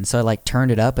cartoon? And so I like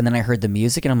turned it up, and then I heard the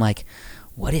music, and I'm like,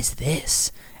 what is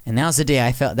this? And that was the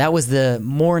day that was the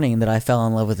morning that I fell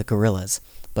in love with the Gorillaz.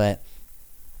 But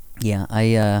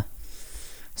yeah,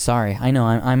 sorry, I know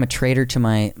I'm a traitor to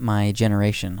my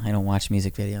generation. I don't watch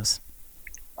music videos.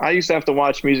 I used to have to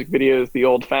watch music videos the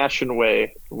old-fashioned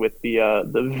way with the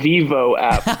Vivo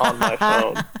app on my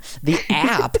phone. The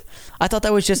app? I thought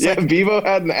that was just Vivo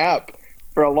had an app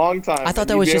for a long time. I thought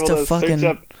that was just a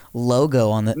fucking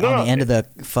logo on the end of the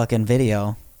fucking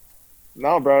video.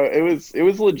 No, bro, it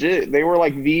was legit. They were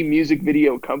like the music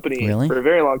video company for a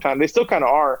very long time. They still kind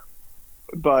of are,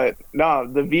 but no,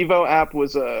 the Vivo app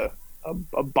was a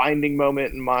binding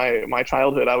moment in my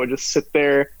childhood. I would just sit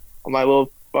there on my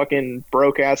little fucking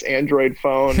broke ass Android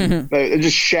phone. It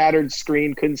just shattered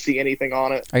screen, couldn't see anything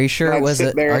on it. Are you sure it was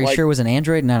sure it was an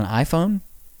Android, not an iPhone?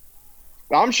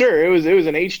 I'm sure it was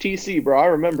an HTC, bro. I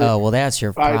remember. Oh, well, that's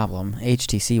your problem.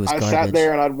 HTC was garbage. I sat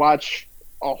there and I'd watch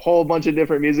a whole bunch of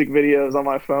different music videos on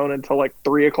my phone until like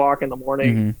 3:00 in the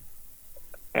morning. Mm-hmm.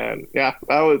 And yeah,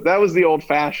 that was the old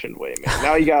fashioned way, man.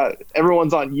 Now you got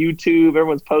everyone's on YouTube,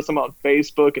 everyone's posting them on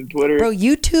Facebook and Twitter. Bro,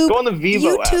 YouTube. Go on the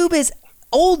Vivo YouTube app. is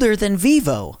older than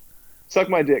Vivo. Suck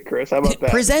my dick, Chris. How about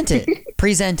that? Present it.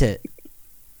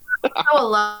 I know a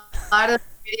lot of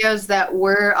videos that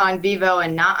were on Vivo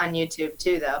and not on YouTube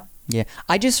too, though. Yeah,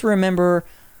 I just remember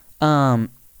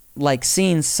like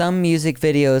seeing some music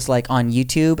videos like on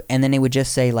YouTube, and then it would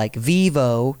just say like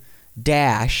Vivo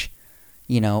dash,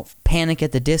 Panic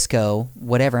at the Disco,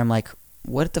 whatever. I'm like,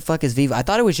 what the fuck is Vivo? I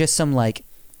thought it was just some like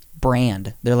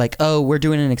brand. They're like, oh, we're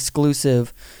doing an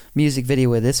exclusive music video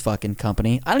with this fucking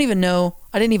company. I didn't even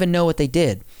know what they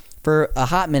did. For a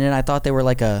hot minute, I thought they were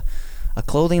like a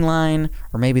clothing line,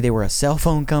 or maybe they were a cell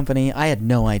phone company. I had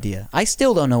no idea. I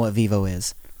still don't know what Vivo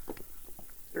is.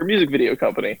 They're a music video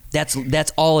company. That's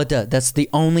all it does. That's the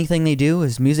only thing they do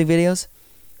is music videos?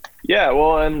 Yeah,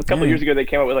 well, and a couple of years ago they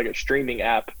came out with like a streaming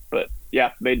app, but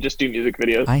yeah, they just do music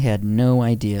videos. I had no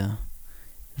idea.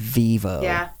 Vivo.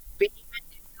 Yeah. But you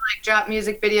like drop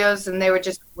music videos and they were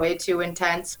just way too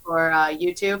intense for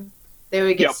YouTube. They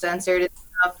would get censored and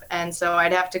stuff, and so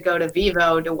I'd have to go to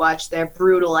Vivo to watch their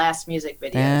brutal ass music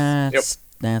videos.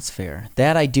 That's fair.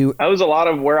 That I do. That was a lot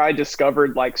of where I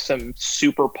discovered like some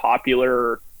super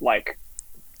popular like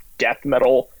death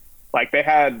metal. Like they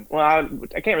had, well,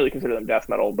 I can't really consider them death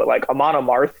metal, but like Amon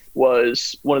Amarth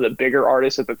was one of the bigger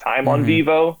artists at the time on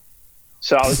Vivo.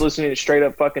 So I was listening to straight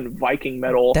up fucking Viking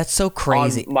metal. That's so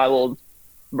crazy. On my little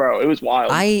bro, it was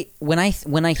wild. When I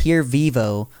hear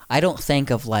Vevo, I don't think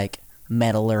of like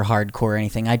metal or hardcore or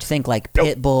anything. I think like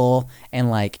Pitbull and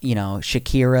like, you know,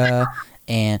 Shakira,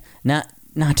 and not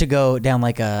to go down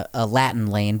like a Latin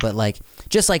lane, but like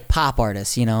just like pop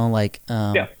artists, you know, like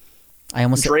I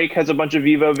almost Drake has a bunch of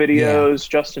Vevo videos. Yeah.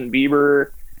 Justin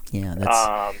Bieber. Yeah, that's.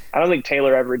 I don't think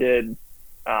Taylor ever did,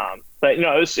 but you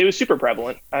know, it was super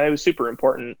prevalent. It was super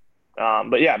important.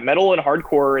 But yeah, metal and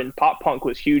hardcore and pop punk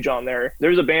was huge on there. There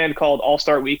was a band called All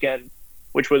Star Weekend,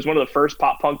 which was one of the first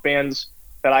pop punk bands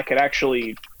that I could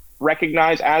actually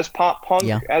recognize as pop punk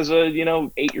as a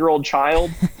 8-year-old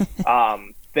child.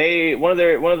 One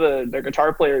of their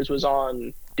guitar players was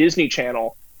on Disney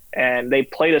Channel, and they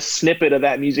played a snippet of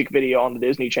that music video on the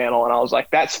Disney Channel, and I was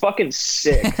like, that's fucking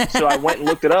sick. So I went and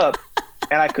looked it up,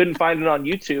 and I couldn't find it on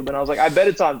YouTube, and I was like, I bet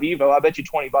it's on Vevo. I bet you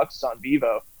 $20 it's on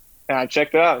Vevo. And I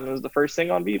checked it out, and it was the first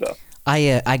thing on Vevo.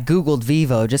 I Googled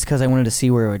Vevo just because I wanted to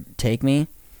see where it would take me,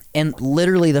 and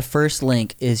literally the first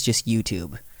link is just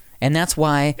YouTube. And that's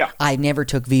why I never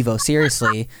took Vevo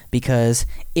seriously, because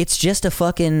it's just a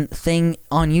fucking thing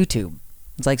on YouTube.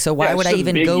 It's like, so why would I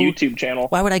even go YouTube channel?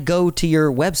 Why would I go to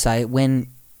your website when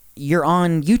you're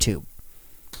on YouTube?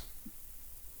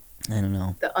 I don't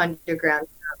know. The underground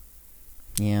stuff.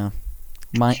 Yeah.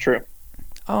 It's true.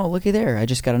 Oh, looky there. I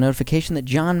just got a notification that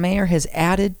John Mayer has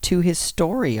added to his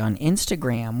story on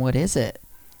Instagram. What is it?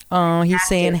 Oh, he's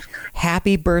saying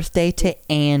happy birthday to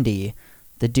Andy,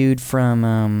 the dude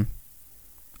from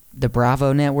the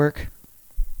Bravo network.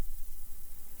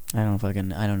 I don't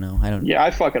know. Yeah,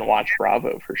 I fucking watch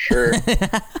Bravo for sure.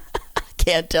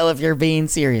 Can't tell if you're being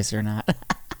serious or not.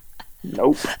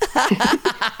 Nope.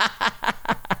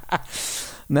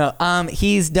 No,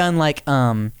 he's done like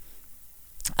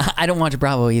I don't watch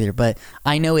Bravo either, but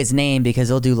I know his name because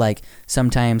he'll do like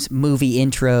sometimes movie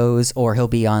intros, or he'll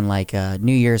be on like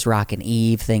New Year's Rockin'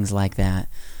 Eve, things like that.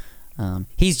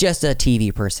 He's just a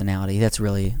TV personality. That's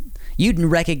really, you'd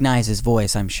recognize his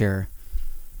voice, I'm sure.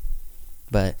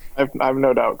 But I've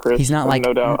no doubt, Chris. He's not like,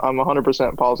 no doubt. I'm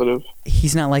 100% positive.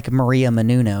 He's not like Maria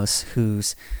Menounos,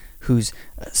 who's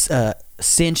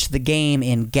cinched the game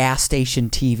in gas station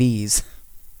TVs.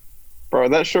 Bro,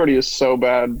 that shorty is so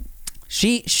bad.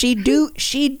 She do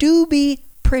be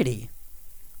pretty.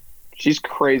 She's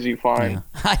crazy fine.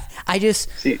 Yeah. I just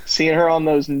seeing her on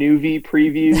those Nuvi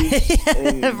previews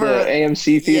in the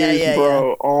AMC theaters, bro.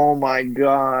 Yeah. Oh my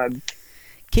god!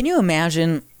 Can you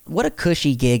imagine what a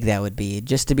cushy gig that would be?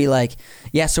 Just to be like,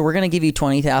 yeah, so we're gonna give you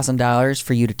 $20,000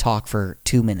 for you to talk for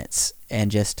 2 minutes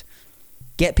and just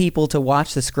get people to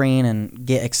watch the screen and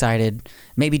get excited.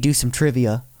 Maybe do some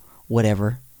trivia,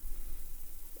 whatever.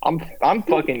 I'm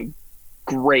fucking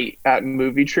great at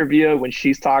movie trivia when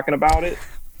she's talking about it.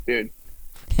 Dude,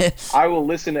 I will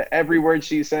listen to every word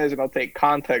she says, and I'll take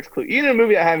context clues. Even in a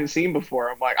movie I haven't seen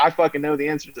before, I'm like, I fucking know the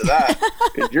answer to that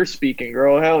because you're speaking,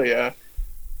 girl. Hell yeah.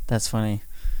 That's funny.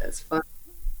 That's fun.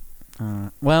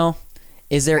 Well,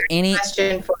 is there any...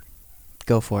 Question for...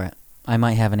 Go for it. I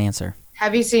might have an answer.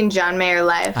 Have you seen John Mayer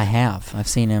live? I have. I've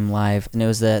seen him live, and it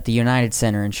was the United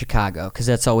Center in Chicago, because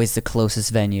that's always the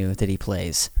closest venue that he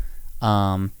plays.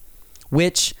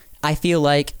 Which I feel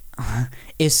like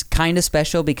is kind of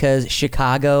special because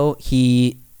Chicago,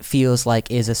 he feels like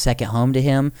is a second home to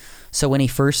him. So when he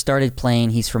first started playing,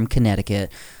 he's from Connecticut.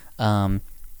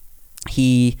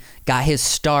 He got his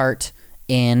start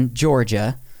in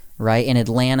Georgia, right? In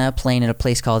Atlanta, playing at a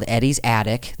place called Eddie's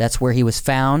Attic. That's where he was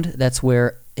found. That's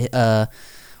where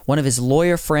one of his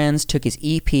lawyer friends took his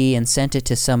EP and sent it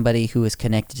to somebody who was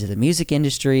connected to the music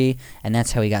industry, and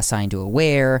that's how he got signed to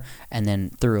Aware, and then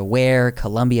through Aware,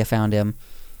 Columbia found him.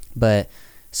 But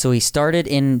so he started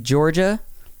in Georgia,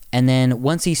 and then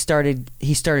once he started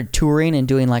touring and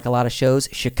doing like a lot of shows,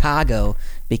 Chicago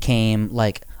became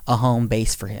like a home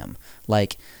base for him.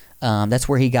 Like that's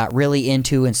where he got really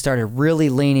into and started really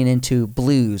leaning into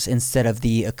blues instead of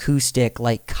the acoustic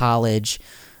like college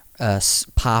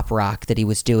pop rock that he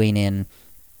was doing in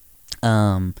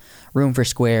Room for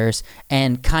Squares,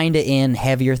 and kind of in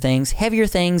Heavier Things. Heavier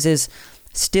Things is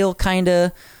still kind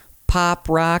of pop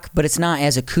rock, but it's not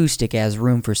as acoustic as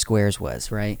Room for Squares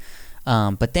was, right?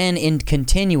 But then in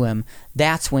Continuum,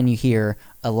 that's when you hear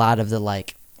a lot of the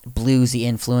like bluesy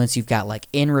influence. You've got like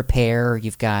In Repair,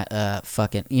 you've got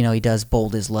he does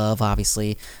Bold as Love,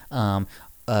 obviously. Oh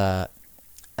no,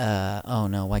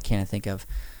 why can't I think of...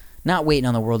 Not Waiting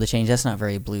on the World to Change. That's not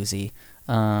very bluesy.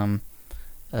 But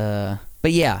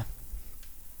yeah,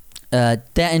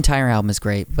 that entire album is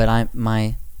great. But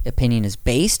my opinion is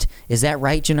based. Is that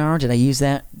right, Gennaro? Did I use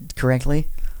that correctly?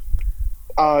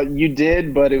 You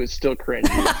did, but it was still cringy.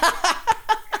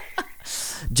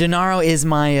 Gennaro is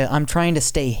my. I'm trying to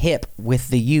stay hip with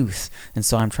the youth, and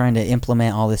so I'm trying to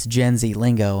implement all this Gen Z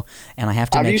lingo, and I have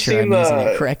to make sure I'm using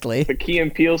it correctly. The Key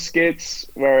and Peele skits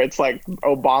where it's like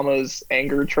Obama's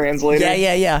anger translator.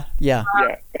 Yeah. Yeah,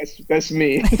 that's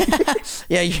me.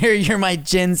 Yeah, you're my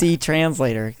Gen Z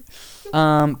translator.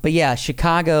 But yeah,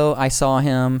 Chicago. I saw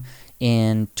him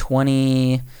in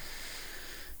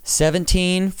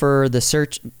 2017 for the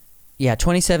Search. Yeah,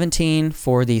 2017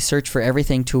 for the Search for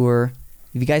Everything tour.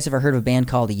 Have you guys ever heard of a band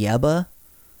called Yebba?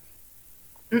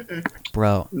 Mm-mm.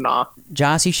 Bro. Nah.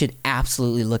 Joss, you should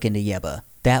absolutely look into Yebba.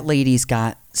 That lady's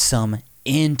got some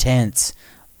intense,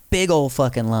 big old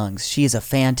fucking lungs. She is a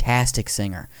fantastic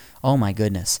singer. Oh my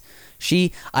goodness.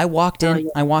 I walked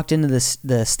into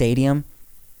the stadium.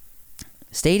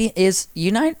 Stadium is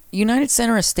United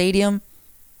Center a stadium?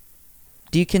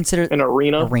 Do you consider an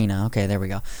arena? Arena. Okay, there we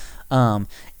go.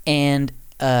 And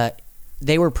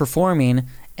they were performing,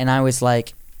 and I was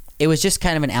like, it was just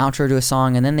kind of an outro to a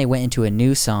song, and then they went into a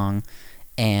new song,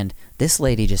 and this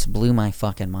lady just blew my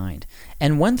fucking mind.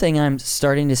 And one thing I'm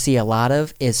starting to see a lot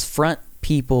of is front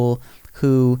people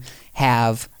who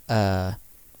have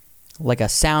like a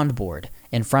soundboard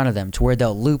in front of them to where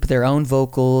they'll loop their own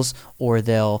vocals, or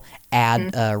they'll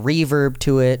add reverb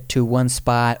to it to one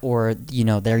spot, or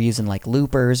they're using like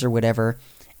loopers or whatever.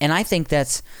 And I think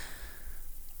that's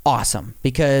awesome,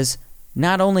 because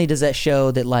not only does that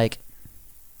show that like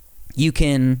you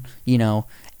can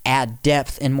add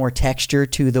depth and more texture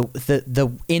to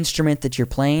the instrument that you're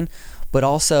playing, but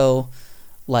also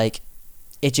like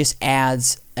it just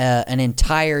adds an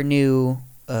entire new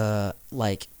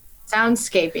like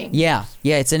soundscaping. Yeah,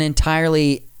 it's an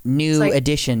entirely new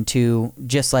addition to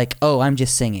just like, oh, I'm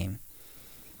just singing.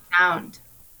 Sound.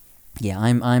 Yeah,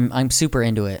 I'm super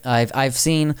into it. I've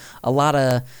seen a lot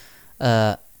of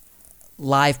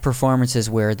live performances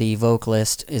where the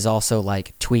vocalist is also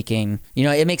like tweaking.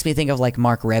 It makes me think of like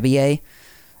Mark Rebier,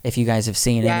 if you guys have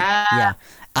seen it. Yeah,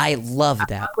 I love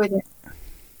that.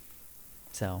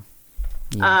 So,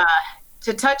 yeah.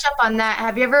 To touch up on that,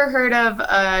 have you ever heard of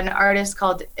an artist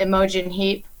called Imogen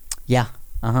Heap? Yeah.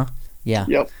 Yeah.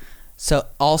 Yep. So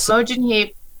also Imogen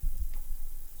Heap.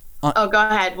 Go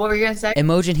ahead. What were you gonna say?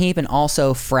 Imogen Heap, and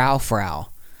also Frau,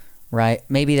 right?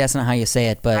 Maybe that's not how you say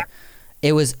it, but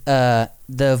it was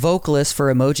the vocalist for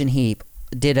Imogen Heap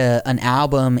did an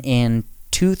album in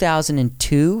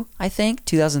 2002, I think,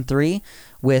 2003,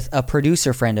 with a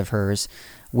producer friend of hers,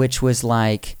 which was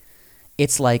like,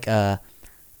 it's like a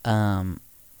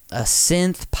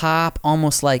synth pop,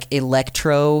 almost like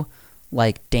electro,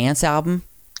 like dance album.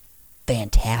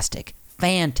 Fantastic.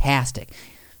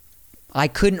 I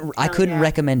couldn't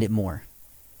recommend it more.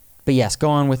 But yes, go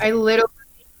on with. I literally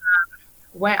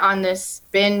went on this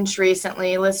binge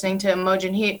recently listening to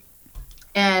Imogen Heap,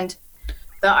 and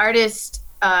the artist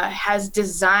has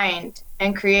designed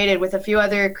and created with a few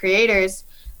other creators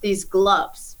these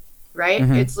gloves, right?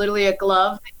 Mm-hmm. It's literally a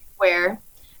glove that you wear,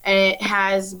 and it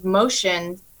has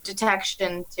motion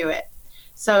detection to it.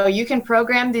 So you can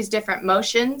program these different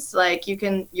motions. Like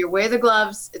you wear the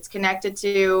gloves, it's connected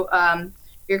to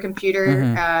your computer,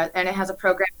 mm-hmm. And it has a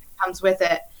program that comes with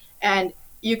it. And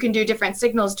you can do different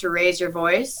signals to raise your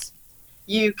voice.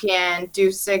 You can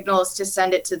do signals to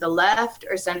send it to the left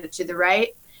or send it to the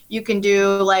right. You can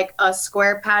do like a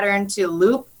square pattern to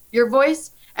loop your voice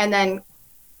and then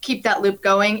keep that loop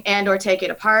going and or take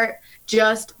it apart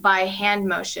just by hand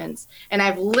motions. And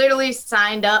I've literally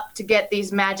signed up to get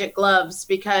these magic gloves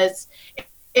because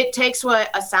it takes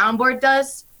what a soundboard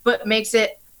does, but makes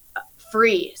it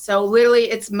free. So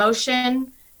literally it's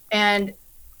motion and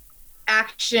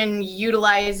action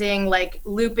utilizing like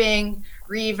looping,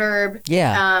 reverb,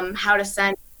 how to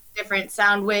send different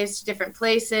sound waves to different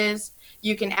places.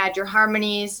 You can add your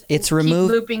harmonies. It's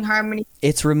looping harmonies.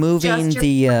 It's removing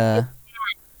the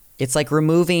it's like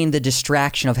removing the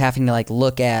distraction of having to like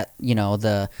look at,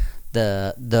 the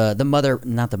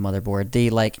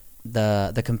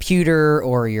computer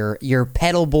or your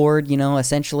pedal board,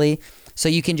 essentially. So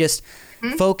you can just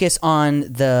focus on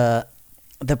the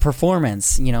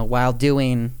performance, while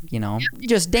doing,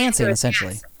 just dancing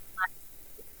essentially.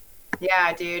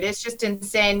 Yeah, dude, it's just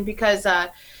insane because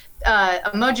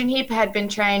Imogen Heap had been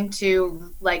trying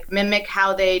to like mimic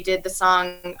how they did the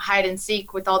song Hide and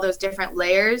Seek with all those different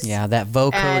layers. Yeah, that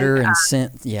vocoder and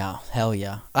synth. Yeah, hell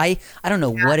yeah. I don't know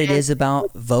what it is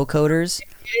about vocoders.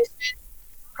 It's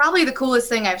probably the coolest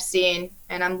thing I've seen,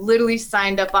 and I'm literally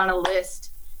signed up on a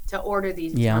list to order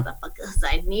these motherfuckers.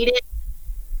 I need it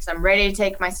because I'm ready to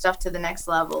take my stuff to the next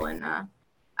level, and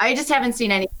I just haven't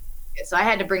seen any it. So I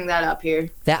had to bring that up here.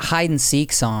 That hide and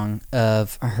seek song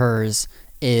of hers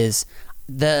is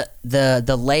the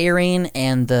layering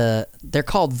and they're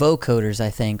called vocoders, I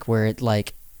think, where it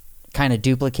like kind of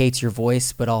duplicates your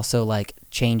voice but also like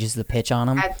changes the pitch on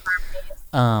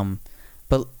them.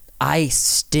 But I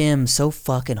stim so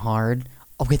fucking hard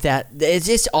with that. It's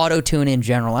just auto-tune in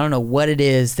general. I don't know what it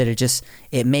is that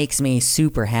it makes me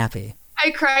super happy. I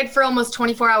cried for almost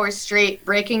 24 hours straight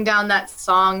breaking down that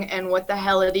song and what the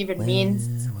hell it even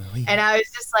means. And I was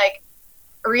just like,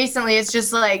 recently it's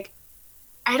just like,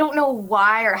 I don't know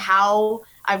why or how.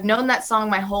 I've known that song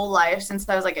my whole life since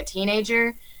I was like a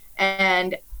teenager,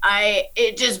 and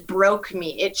it just broke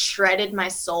me. It shredded my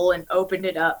soul and opened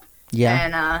it up. Yeah.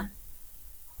 And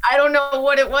I don't know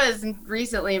what it was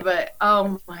recently, but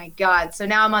oh my God. So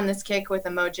now I'm on this kick with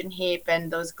Imogen Heap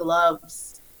and those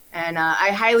gloves. And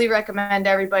I highly recommend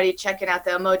everybody checking out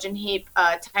the Imogen Heap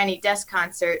Tiny Desk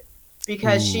concert,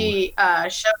 because she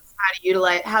shows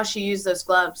how she used those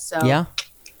gloves. So yeah,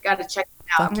 gotta check it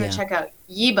out. I'm gonna check out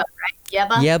Yeba, right?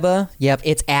 Yeba. Yeba. Yep.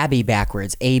 It's Abby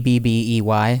backwards.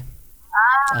 Abbey.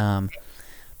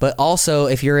 But also,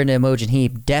 if you're into Imogen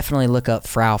Heap, definitely look up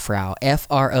Frou.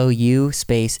 Frou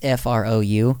space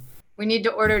FROU. We need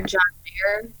to order John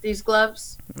Mayer these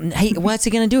gloves. Hey, what's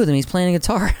he gonna do with them? He's playing a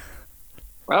guitar.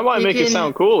 That might make it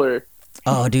sound cooler.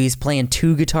 Oh, dude, he's playing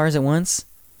 2 guitars at once?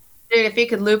 Dude, if he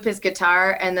could loop his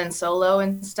guitar and then solo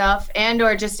and stuff, and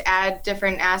or just add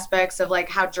different aspects of like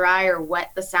how dry or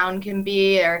wet the sound can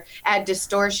be, or add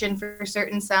distortion for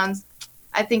certain sounds,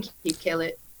 I think he'd kill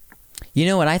it. You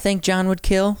know what I think John would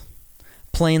kill?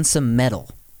 Playing some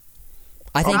metal.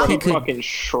 I think he could fucking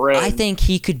shred. I think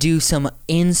he could do some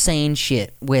insane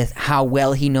shit with how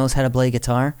well he knows how to play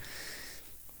guitar.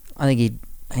 I think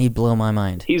he'd blow my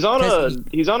mind. He's on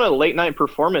a late night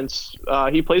performance.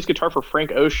 He plays guitar for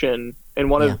Frank Ocean in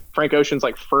one of Frank Ocean's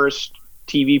like first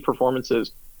TV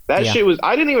performances. That shit was,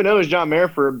 I didn't even know it was John Mayer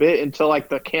for a bit until like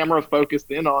the camera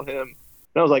focused in on him. And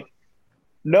I was like,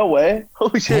 no way.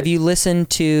 Holy shit. Have you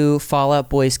listened to Fall Out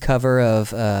Boy's cover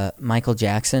of Michael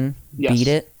Jackson? Yes. Beat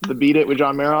It? The Beat It with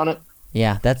John Mayer on it?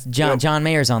 Yeah, that's John. Yep. John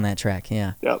Mayer's on that track.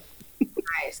 Yeah. Yep.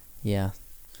 Nice. Yeah.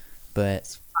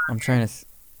 But I'm trying to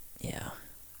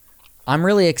I'm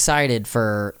really excited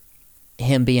for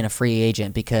him being a free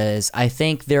agent, because I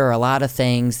think there are a lot of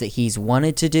things that he's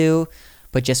wanted to do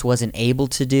but just wasn't able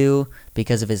to do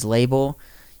because of his label.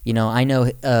 You know, I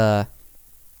know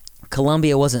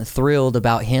Columbia wasn't thrilled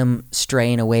about him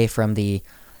straying away from the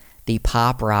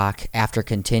pop rock after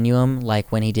Continuum,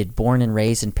 like when he did Born and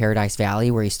Raised in Paradise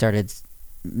Valley, where he started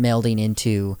melding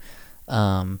into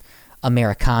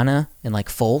Americana and like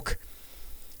folk,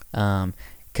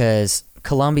 because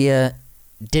Columbia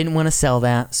didn't want to sell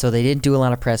that, so they didn't do a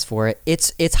lot of press for it.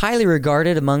 It's highly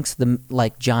regarded amongst the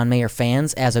like John Mayer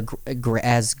fans as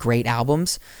as great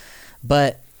albums,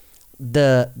 but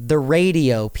the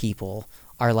radio people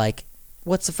are like,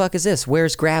 what the fuck is this?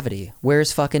 Where's Gravity?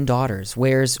 Where's fucking Daughters?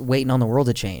 Where's Waiting on the World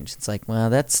to Change? It's like,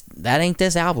 well, that ain't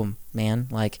this album, man.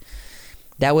 Like,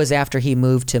 that was after he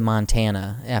moved to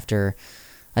Montana. After,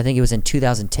 I think it was in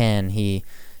 2010, he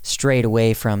strayed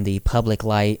away from the public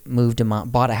light, moved to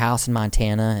bought a house in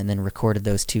Montana, and then recorded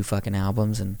those 2 fucking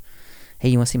albums. And hey,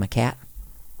 you want to see my cat?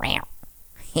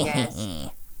 Yes.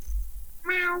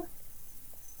 Meow.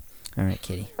 All right,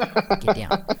 kitty, get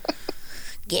down.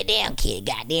 Get down, kid.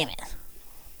 God damn it.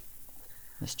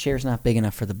 This chair's not big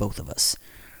enough for the both of us.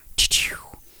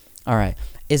 All right.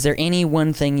 Is there any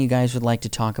one thing you guys would like to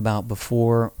talk about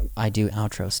before I do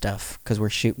outro stuff? Because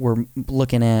we're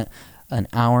looking at an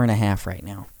hour and a half right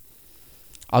now.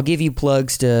 I'll give you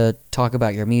plugs to talk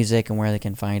about your music and where they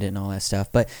can find it and all that stuff.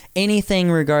 But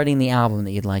anything regarding the album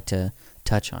that you'd like to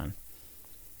touch on?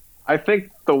 I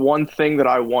think the one thing that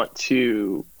I want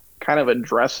to kind of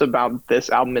address about this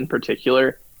album in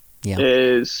particular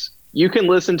is you can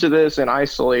listen to this in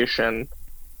isolation,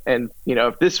 and you know,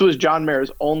 if this was John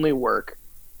Mayer's only work,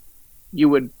 you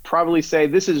would probably say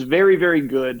this is very, very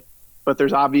good, but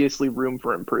there's obviously room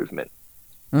for improvement.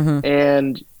 Mm-hmm.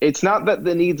 And it's not that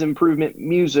it needs improvement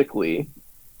musically.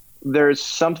 There's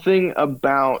something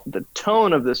about the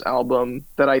tone of this album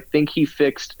that I think he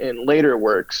fixed in later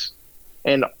works,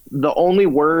 and the only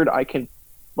word I can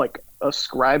like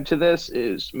ascribe to this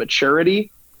is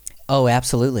maturity. Oh,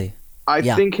 absolutely. I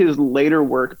think his later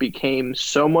work became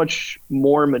so much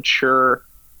more mature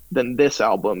than this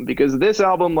album, because this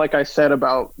album, like I said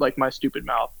about like My Stupid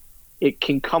Mouth, it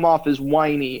can come off as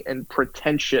whiny and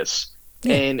pretentious,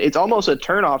 and it's almost a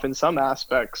turnoff in some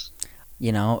aspects.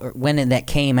 You know, when that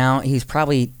came out, he was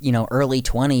probably, you know, early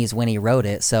 20s when he wrote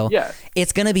it, so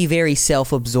it's going to be very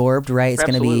self-absorbed, right? It's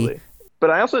going to be but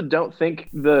I also don't think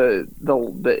the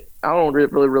I don't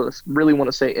really want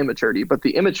to say immaturity, but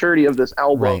the immaturity of this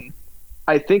album, right.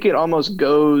 I think it almost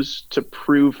goes to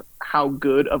prove how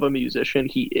good of a musician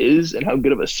he is and how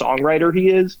good of a songwriter he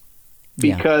is,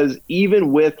 because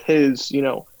even with his,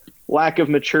 lack of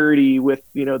maturity, with,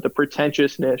 the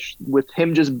pretentiousness, with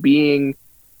him just being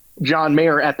John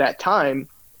Mayer at that time,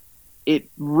 it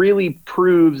really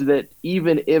proves that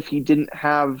even if he didn't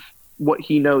have what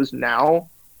he knows now,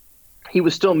 he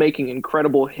was still making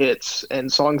incredible hits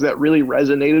and songs that really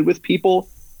resonated with people.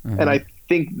 Mm-hmm. And I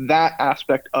think that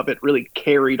aspect of it really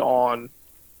carried on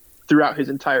throughout his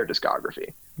entire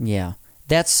discography. Yeah.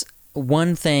 That's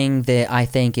one thing that I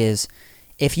think is,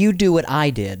 if you do what I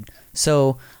did.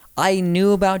 So I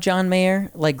knew about John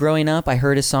Mayer, like growing up, I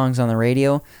heard his songs on the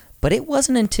radio, but it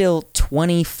wasn't until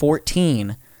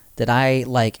 2014 that I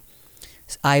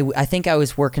think I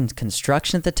was working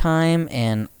construction at the time,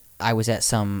 and I was at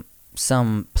some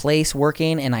place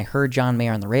working, and I heard John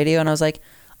Mayer on the radio, and I was like,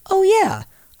 oh yeah,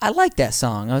 I like that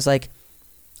song. I was like,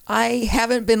 I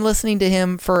haven't been listening to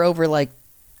him for over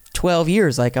 12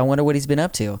 years. I wonder what he's been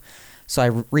up to. So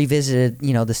I revisited,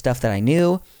 the stuff that I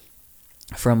knew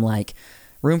from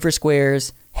Room for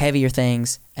Squares, Heavier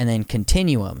Things, and then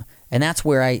Continuum. And that's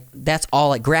where that's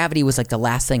all, Gravity was the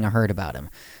last thing I heard about him.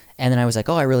 And then I was like,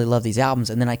 oh, I really love these albums.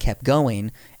 And then I kept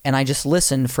going, and I just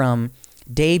listened from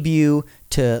debut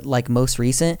to most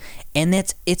recent. And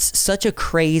it's such a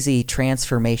crazy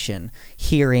transformation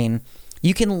hearing.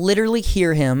 You can literally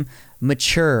hear him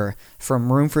mature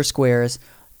from Room for Squares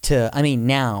to,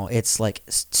 now it's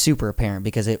super apparent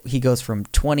because he goes from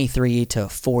 23 to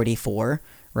 44,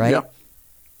 right? Yeah.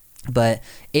 But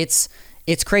it's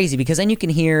crazy because then you can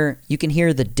hear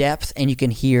the depth and you can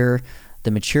hear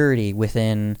the maturity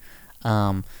within,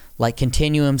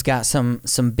 Continuum's got some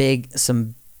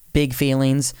big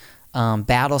feelings.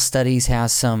 Battle Studies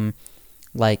has some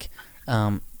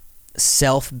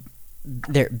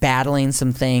they're battling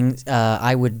some things.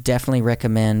 I would definitely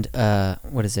recommend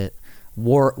what is it?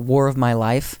 War of My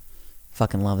Life.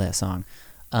 Fucking love that song.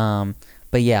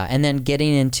 But yeah, and then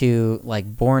getting into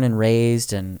Born and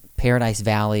Raised and Paradise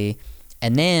Valley,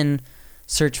 and then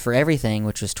Search for Everything,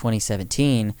 which was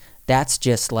 2017. That's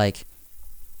just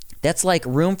that's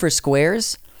Room for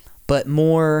Squares, but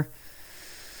mature,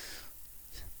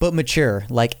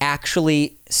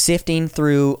 actually sifting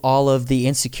through all of the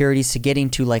insecurities to getting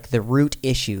to the root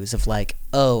issues of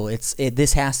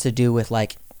this has to do with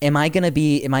am I gonna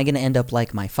end up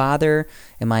like my father?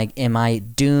 Am I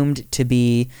doomed to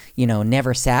be,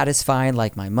 never satisfied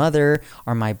like my mother?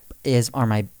 Are my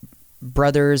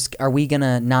brothers, are we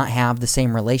gonna not have the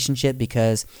same relationship?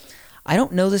 Because I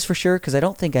don't know this for sure, because I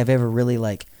don't think I've ever really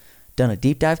done a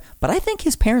deep dive, but I think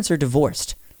his parents are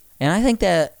divorced, and I think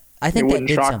that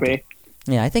did something. Me.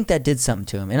 Yeah, I think that did something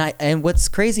to him. And what's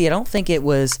crazy, I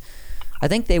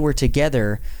think they were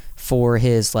together for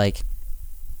his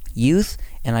youth,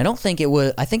 and I think it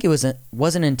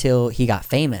wasn't until he got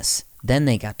famous then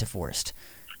they got divorced.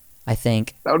 I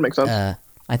think that would make sense.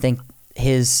 I think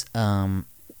his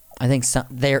I think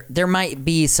there might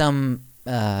be some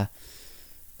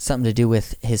something to do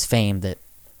with his fame that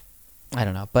I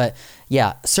don't know. But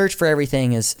yeah, Search for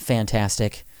Everything is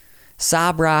fantastic.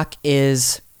 Sob Rock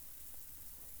is,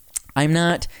 I'm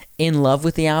not in love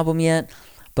with the album yet,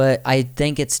 but I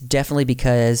think it's definitely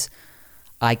because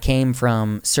I came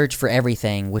from Search for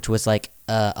Everything, which was like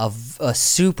a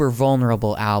super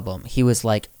vulnerable album. He was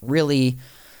like really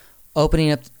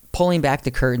opening up, pulling back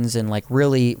the curtains and like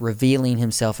really revealing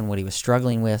himself and what he was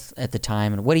struggling with at the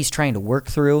time and what he's trying to work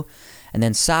through. And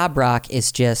then Sob Rock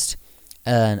is just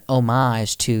an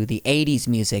homage to the 80s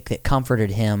music that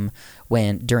comforted him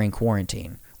during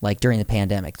quarantine, like during the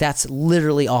pandemic. That's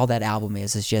literally all that album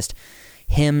is just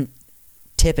him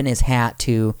tipping his hat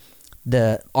to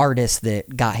the artist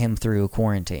that got him through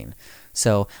quarantine.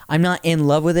 So I'm not in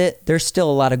love with it. There's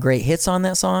still a lot of great hits on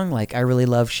that song. Like I really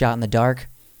love Shot in the Dark,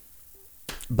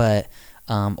 but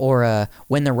or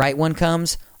When the Right One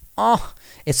Comes. Oh,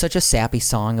 it's such a sappy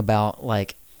song about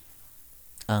like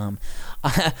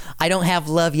I don't have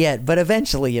love yet, but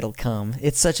eventually it'll come.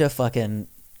 It's such a fucking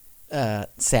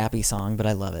sappy song, but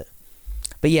I love it.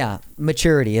 But yeah,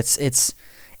 maturity. It's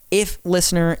if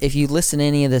you listen to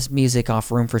any of this music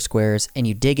off Room for Squares and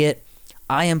you dig it,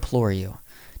 I implore you,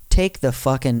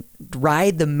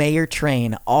 ride the Mayer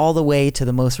train all the way to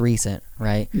the most recent,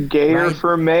 right? Gayer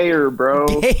for Mayer, bro.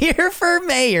 Gayer for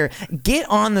Mayer. Get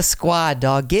on the squad,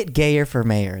 dog. Get gayer for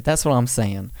Mayer. That's what I'm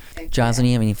saying. Joss, do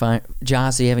you have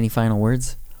any final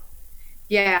words?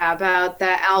 Yeah, about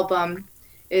that album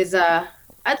is I'd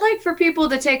like for people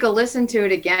to take a listen to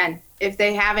it again. if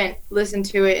they haven't listened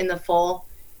to it in the full,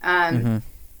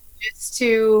 just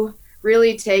to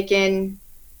really take in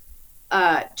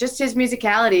just his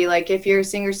musicality. Like if you're a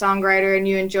singer-songwriter and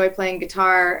you enjoy playing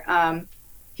guitar,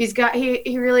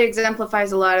 he really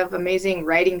exemplifies a lot of amazing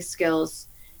writing skills.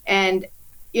 And,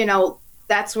 you know,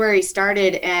 that's where he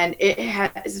started, and it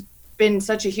has been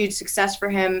such a huge success for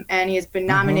him, and he has been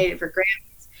nominated for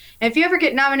Grammys. And if you ever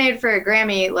get nominated for a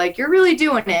Grammy, like, you're really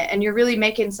doing it, and you're really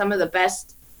making some of the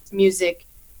best music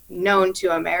known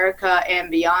to America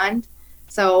and beyond.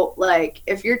 So, like,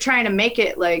 if you're trying to make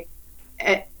it, like,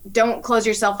 don't close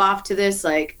yourself off to this.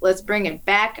 Like, let's bring it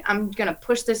back. I'm going to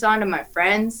push this on to my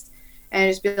friends and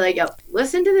just be like, yo,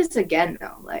 listen to this again,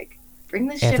 though. Like, bring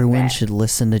this shit back. Everyone should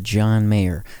listen to John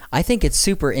Mayer. I think it's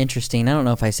super interesting. I don't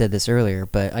know if I said this earlier,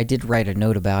 but I did write a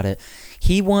note about it.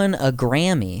 He won a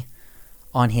Grammy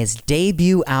on his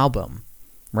debut album,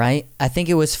 right? I think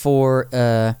it was for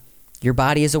Your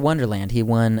Body is a Wonderland. He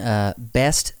won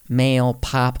Best Male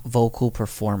Pop Vocal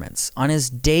Performance on his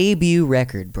debut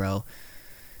record, bro.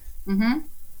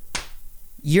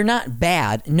 You're not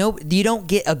bad. No, you don't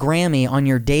get a Grammy on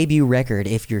your debut record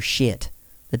if you're shit.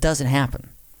 That doesn't happen.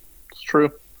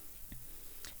 True.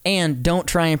 And don't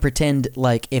try and pretend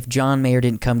like if John Mayer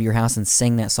didn't come to your house and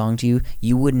sing that song to you,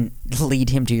 you wouldn't lead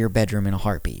him to your bedroom in a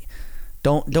heartbeat.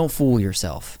 Don't fool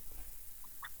yourself.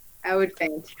 I would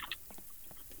faint.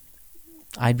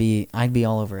 I'd be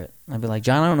all over it. I'd be like,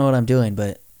 John, I don't know what I'm doing,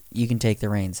 but you can take the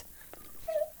reins.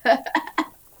 All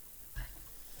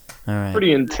right.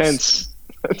 Pretty intense.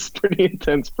 That's pretty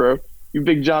intense, bro. You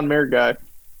big John Mayer guy.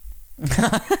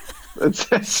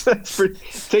 That's pretty.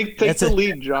 Take the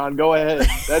lead, John. Go ahead.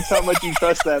 That's how much you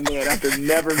trust that man after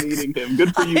never meeting him.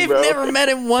 Good for you, bro. I've never met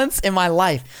him once in my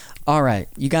life. All right,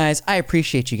 you guys. I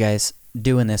appreciate you guys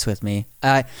doing this with me.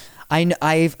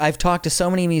 I've talked to so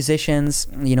many musicians,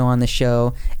 you know, on the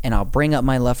show, and I'll bring up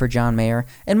my love for John Mayer.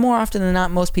 And more often than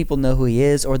not, most people know who he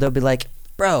is, or they'll be like,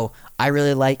 "Bro, I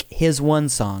really like his one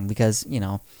song because, you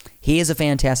know, he is a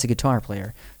fantastic guitar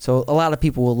player." So a lot of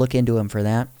people will look into him for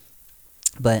that.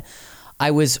 But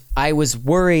I was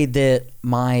worried that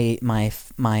my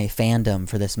fandom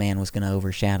for this man was going to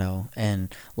overshadow,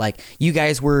 and like you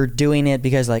guys were doing it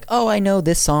because like, oh, I know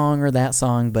this song or that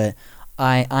song, but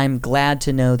I'm glad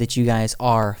to know that you guys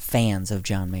are fans of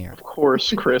John Mayer. Of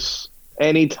course, Chris.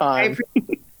 Anytime.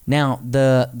 Now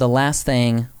the last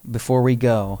thing before we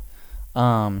go,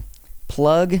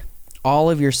 plug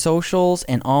all of your socials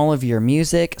and all of your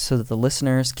music so that the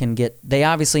listeners can they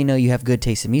obviously know you have good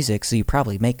taste in music, so you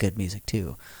probably make good music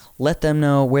too. Let them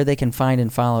know where they can find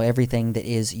and follow everything that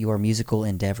is your musical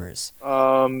endeavors.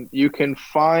 You can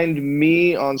find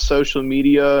me on social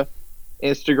media,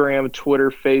 Instagram, Twitter,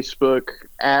 Facebook,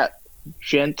 at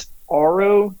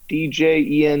Gentaro,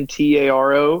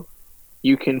 DJENTARO.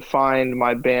 You can find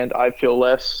my band I Feel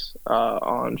Less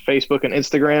on Facebook and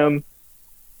Instagram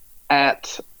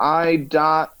at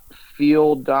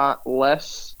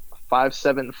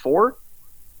I.feel.less574.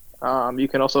 You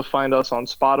can also find us on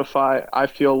Spotify. I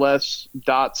Feel Less,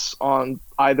 dots on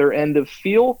either end of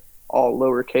feel, all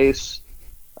lowercase.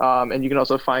 And you can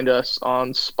also find us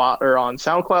on on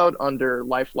SoundCloud under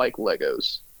Life Like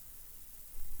Legos.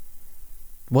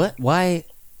 What? Why?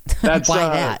 That's why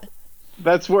that?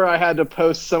 That's where I had to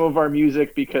post some of our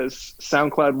music because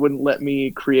SoundCloud wouldn't let me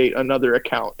create another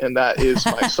account, and that is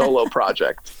my solo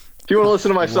project. If you want to listen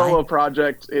to my solo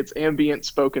project, it's ambient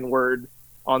spoken word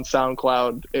on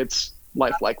SoundCloud. It's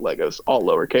Life Like Legos, all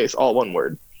lowercase, all one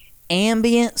word.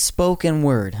 Ambient spoken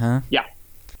word, huh? Yeah.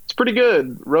 It's pretty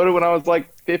good. Wrote it when I was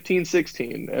like 15,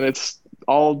 16, and it's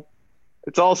all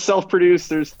self-produced.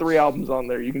 There's 3 albums on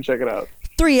there. You can check it out.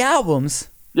 3 albums?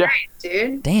 Yeah. Right,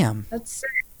 dude. Damn. That's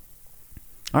sick.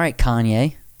 All right,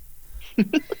 Kanye.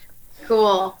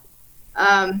 Cool.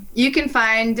 You can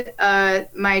find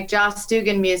my Joss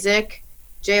Dugan music,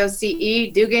 Joce,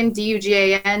 Dugan,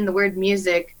 Dugan, the word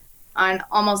music, on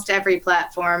almost every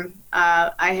platform.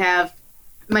 I have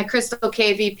my Crystal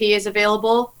KVP is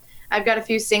available. I've got a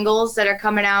few singles that are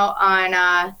coming out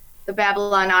on the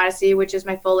Babylon Odyssey, which is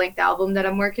my full-length album that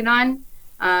I'm working on.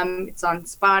 It's on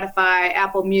Spotify,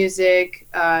 Apple Music,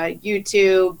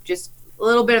 YouTube, just a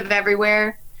little bit of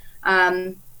everywhere.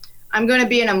 I'm going to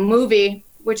be in a movie,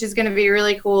 which is going to be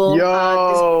really cool.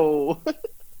 Yo!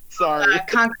 Sorry.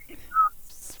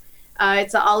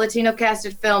 It's an all-Latino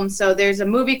casted film. So there's a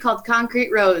movie called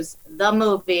Concrete Rose, the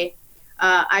movie.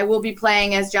 I will be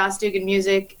playing as Joss Dugan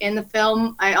music in the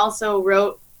film. I also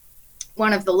wrote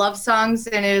one of the love songs,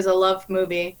 and it is a love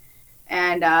movie.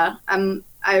 And I'm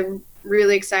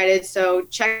really excited. So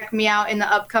check me out in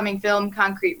the upcoming film,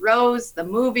 Concrete Rose, the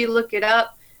movie. Look it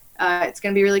up. It's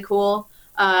going to be really cool.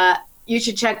 you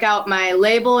should check out my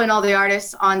label and all the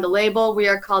artists on the label. We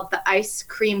are called the Ice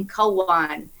Cream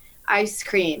Koan. Ice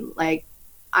cream, like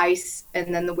ice,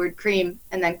 and then the word cream,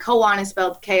 and then Koan is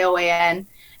spelled Koan.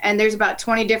 And there's about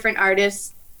 20 different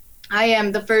artists. I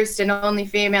am the first and only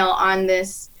female on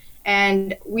this.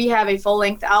 And we have a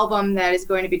full-length album that is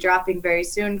going to be dropping very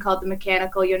soon called The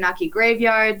Mechanical Yonaki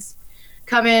Graveyards,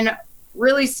 coming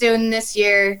really soon this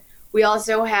year. We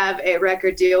also have a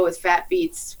record deal with Fat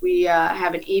Beats. We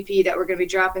have an EP that we're going to be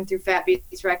dropping through Fat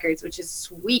Beats Records, which is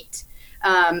sweet.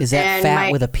 Is that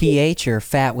fat with a PH or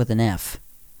fat with an F?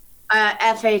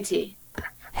 F-A-T.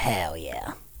 Hell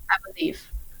yeah. I believe.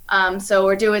 So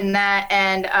we're doing that,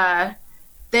 and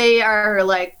they are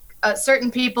like certain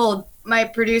people. My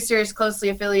producer is closely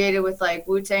affiliated with like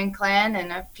Wu-Tang Clan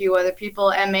and a few other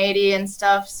people, M80 and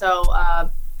stuff. So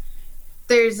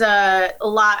there's a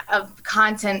lot of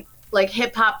content, like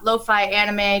hip-hop, lo-fi,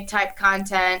 anime type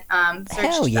content.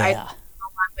 Hell yeah.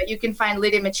 But you can find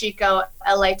Lydia Michiko,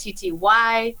 Litty,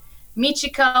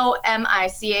 Michiko,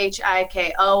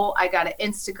 Michiko. I got an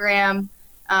Instagram.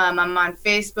 I'm on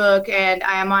Facebook, and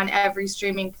I am on every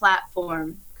streaming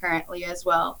platform currently as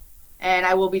well. And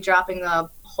I will be dropping a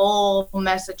whole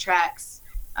mess of tracks,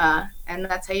 and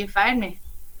that's how you find me.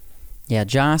 Yeah,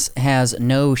 Joss has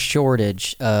no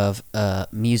shortage of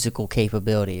musical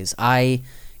capabilities. I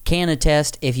can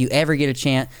attest, if you ever get a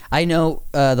chance. I know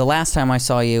the last time I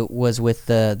saw you was with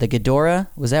the Ghidorah.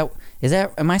 Is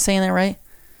that? Am I saying that right?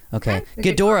 Okay,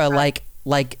 Ghidorah,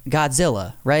 like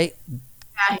Godzilla, right?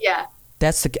 Yeah.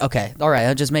 That's okay. All right,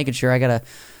 I'm just making sure. I gotta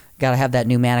have that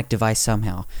pneumatic device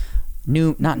somehow.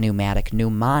 Pneumonic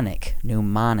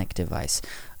device.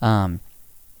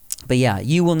 But yeah,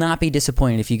 you will not be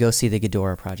disappointed if you go see the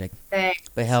Ghidorah project. Thanks.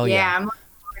 But hell yeah. Yeah, I'm looking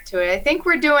forward to it. I think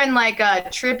we're doing like a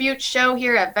tribute show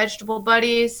here at Vegetable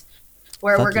Buddies,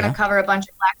 where we're going to cover a bunch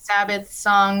of Black Sabbath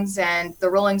songs and the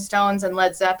Rolling Stones and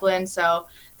Led Zeppelin. So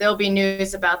there'll be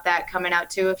news about that coming out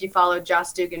too. If you follow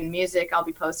Joss Dugan Music, I'll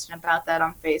be posting about that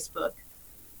on Facebook.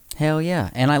 Hell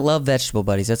yeah. And I love Vegetable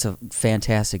Buddies. That's a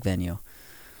fantastic venue.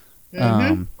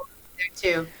 There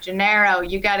too. Gennaro,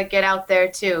 you got to get out there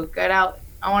too. Get out.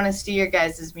 I want to see your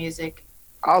guys' music.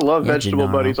 I love Vegetable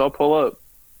Buddies. I'll pull up.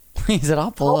 He said,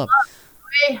 I'll pull up.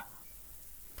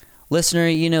 Listener,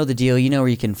 you know the deal. You know where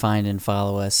you can find and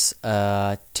follow us.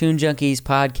 Tune Junkies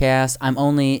Podcast. I'm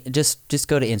only just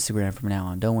go to Instagram from now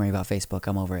on. Don't worry about Facebook.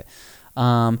 I'm over it.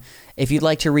 If you'd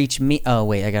like to reach me, oh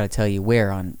wait, I got to tell you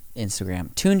where on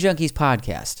Instagram. Tune Junkies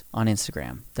Podcast on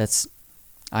Instagram.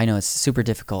 I know it's super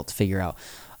difficult to figure out.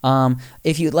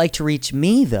 If you'd like to reach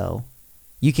me though,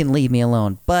 you can leave me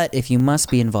alone. But if you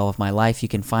must be involved with my life, you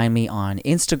can find me on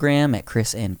Instagram at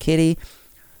Chris and Kitty,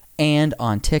 and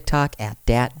on TikTok at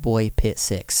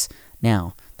DatBoyPit6.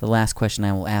 Now, the last question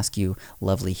I will ask you,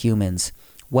 lovely humans,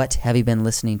 what have you been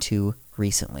listening to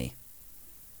recently?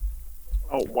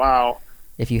 Oh, wow.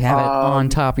 If you have it on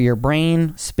top of your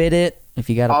brain, spit it. If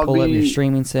you got to pull up your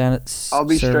streaming service, I'll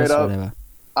be straight up. Whatever.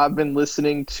 I've been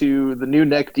listening to the new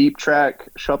Neck Deep track,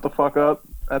 Shut the Fuck Up.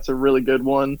 That's a really good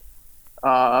one.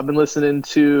 I've been listening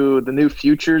to the new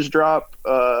Futures drop,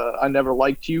 I Never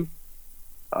Liked You.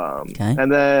 Okay.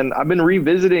 And then I've been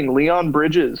revisiting Leon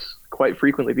Bridges quite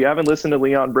frequently. If you haven't listened to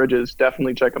Leon Bridges,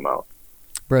 definitely check him out.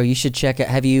 Bro, you should check it.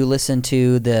 Have you listened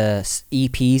to the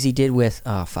EPs he did with,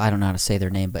 I don't know how to say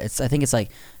their name, but I think it's like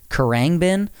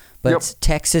Karangbin, but it's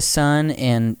Texas Sun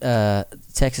and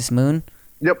Texas Moon.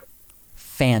 Yep.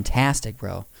 Fantastic,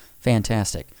 bro.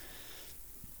 Fantastic.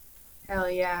 Hell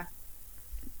yeah.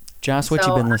 Joss, what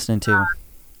you been listening to?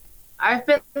 I've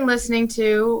been listening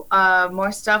to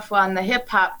more stuff on the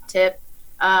hip-hop tip.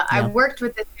 I worked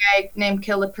with this guy named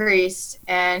Killa Priest,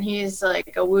 and he's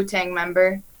like a Wu-Tang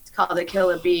member. It's called the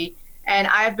Killa Bee. And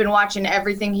I've been watching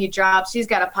everything he drops. He's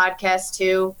got a podcast,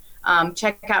 too.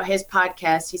 Check out his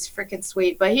podcast. He's freaking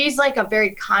sweet. But he's like a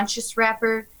very conscious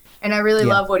rapper, and I really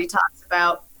love what he talks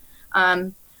about.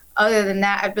 Other than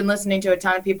that, I've been listening to a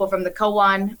ton of people from the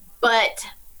Koan, but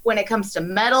when it comes to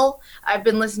metal, I've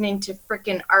been listening to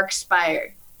freaking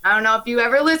Archspire. I don't know if you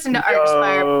ever listened to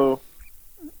Archspire.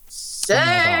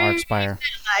 Archspire.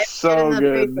 So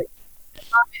good.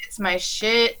 It's my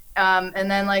shit.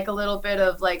 And then like a little bit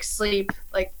of like sleep,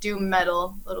 like doom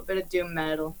metal, a little bit of doom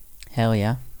metal. Hell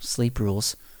yeah. Sleep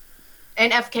rules.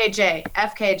 And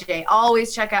FKJ.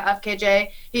 Always check out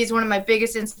FKJ. He's one of my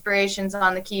biggest inspirations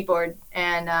on the keyboard.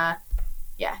 And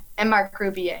and Mark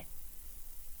Rubier.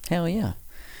 Hell yeah.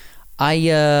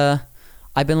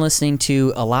 I've been listening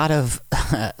to a lot of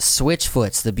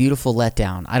Switchfoot's The Beautiful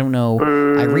Letdown. I don't know.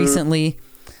 I recently...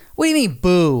 What do you mean,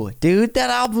 boo? Dude, that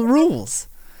album rules.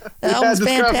 That album's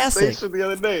fantastic. The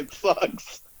other day. It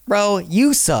sucks. Bro,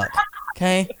 you suck.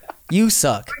 Okay? You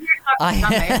suck.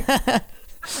 Yeah.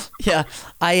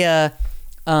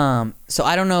 So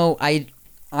I don't know. I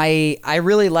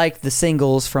really liked the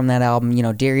singles from that album,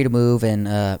 Dare You to Move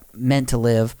and Meant to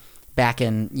Live back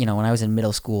in, when I was in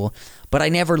middle school. But I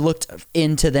never looked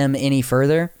into them any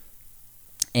further.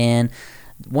 And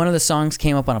one of the songs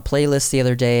came up on a playlist the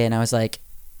other day, and I was like,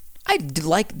 I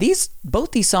like these.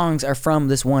 Both these songs are from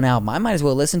this one album. I might as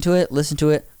well listen to it,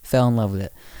 fell in love with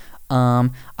it.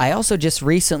 I also just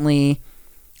recently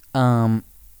found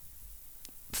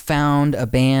a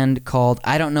band called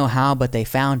I Don't Know How, But They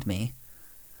Found Me.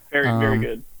 Very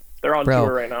good. They're on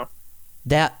tour right now.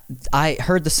 That I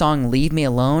heard the song Leave Me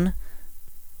Alone.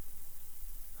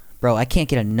 Bro, I can't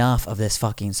get enough of this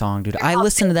fucking song, dude. I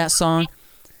listened to that song.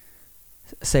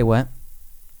 Say what?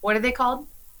 What are they called?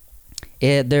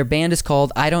 Their band is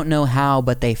called I Don't Know How,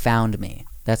 But They Found Me.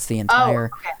 That's the entire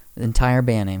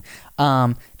band name.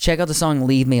 Check out the song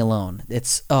Leave Me Alone.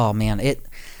 It's, oh man.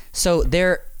 So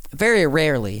there, very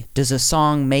rarely does a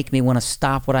song make me want to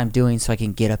stop what I'm doing so I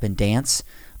can get up and dance.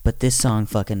 But this song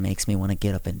fucking makes me want to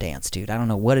get up and dance, dude. I don't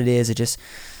know what it is. It just,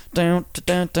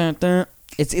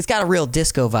 it's got a real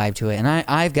disco vibe to it. And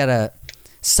I've got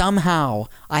somehow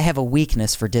I have a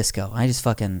weakness for disco. I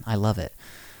love it.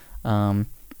 I've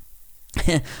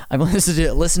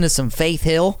listened to some Faith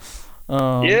Hill.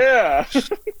 Yeah.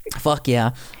 Fuck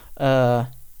yeah.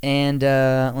 And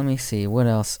let me see what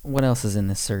else is in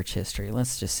the search history.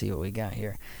 Let's just see what we got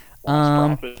here.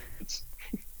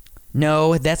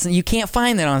 No, you can't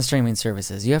find that on streaming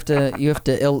services. You have to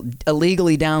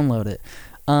illegally download it.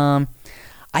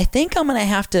 I think I'm gonna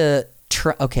have to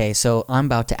try. Okay, so I'm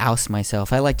about to oust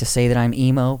myself. I like to say that I'm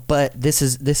emo, but this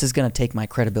is gonna take my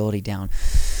credibility down.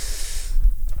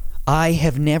 I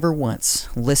have never once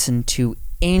listened to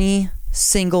any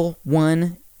single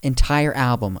one entire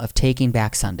album of Taking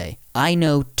Back Sunday. I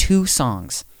know 2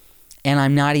 songs, and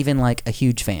I'm not even like a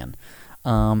huge fan.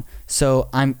 So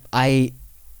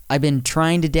I've been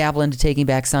trying to dabble into Taking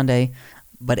Back Sunday,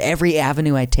 but every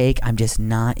avenue I take, I'm just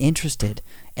not interested.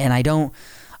 And I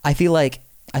feel like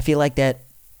that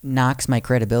knocks my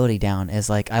credibility down. As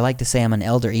like, I like to say I'm an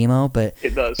elder emo, but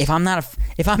it does. If I'm not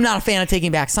a fan of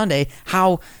Taking Back Sunday,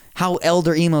 how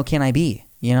elder emo can I be?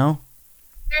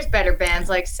 There's better bands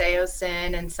like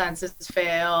Seosin and Senses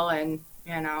Fail and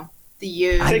The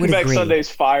Used. Taking Back Sunday's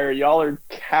fire. Y'all are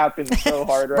capping so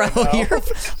hard right now.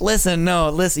 Listen,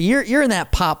 you're in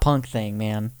that pop punk thing,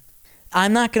 man.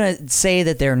 I'm not gonna say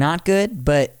that they're not good,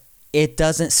 but it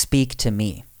doesn't speak to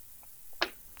me.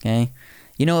 Okay,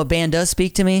 what band does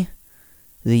speak to me?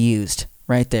 The Used,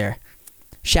 right there.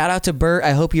 Shout out to Bert.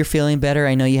 I hope you're feeling better.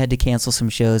 I know you had to cancel some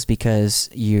shows because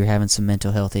you're having some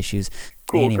mental health issues.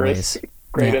 Cool, anyways, Chris.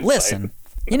 Great insight. Listen.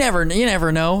 You never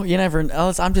know. I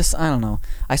don't know.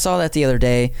 I saw that the other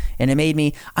day, and it made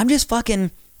me. I'm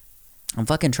fucking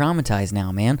traumatized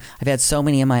now, man. I've had so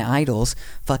many of my idols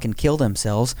fucking kill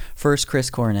themselves. First Chris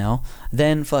Cornell,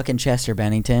 then fucking Chester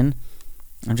Bennington.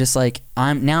 I'm just like,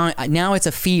 now it's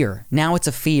a fear. Now it's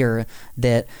a fear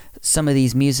that some of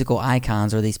these musical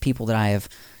icons or these people that I have,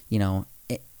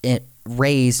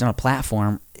 raised on a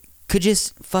platform could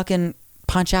just fucking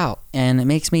punch out, and it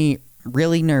makes me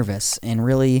really nervous and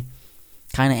really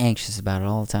kind of anxious about it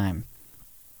all the time.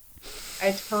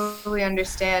 I totally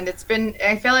understand. I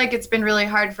feel like it's been really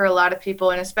hard for a lot of people,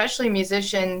 and especially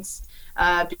musicians,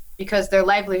 because their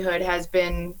livelihood has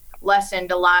been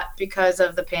lessened a lot because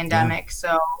of the pandemic. Yeah.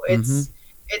 So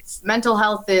it's mental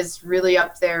health is really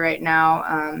up there right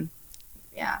now.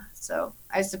 So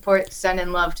I support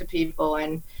sending love to people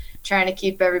and trying to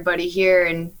keep everybody here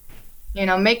and,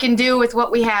 making do with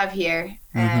what we have here.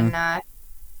 And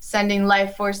sending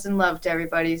life force and love to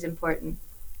everybody is important.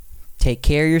 Take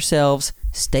care of yourselves,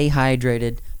 stay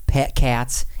hydrated, pet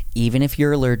cats, even if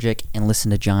you're allergic, and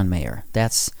listen to John Mayer.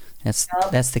 That's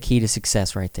the key to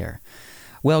success right there.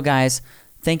 Well, guys,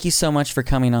 thank you so much for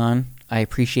coming on. I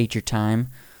appreciate your time.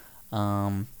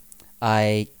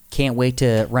 I can't wait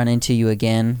to run into you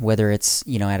again, whether it's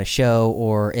at a show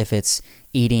or if it's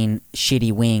eating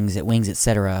shitty wings at Wings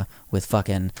Etc. with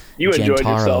fucking you Jen enjoyed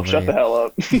Taro yourself. Shut the hell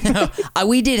up.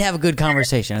 We did have a good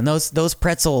conversation, and those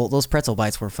pretzel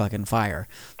bites were fucking fire.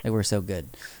 They were so good.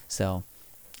 So,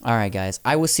 all right, guys,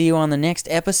 I will see you on the next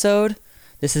episode.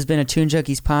 This has been a Tune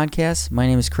Junkies podcast. My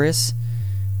name is Chris.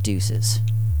 Deuces.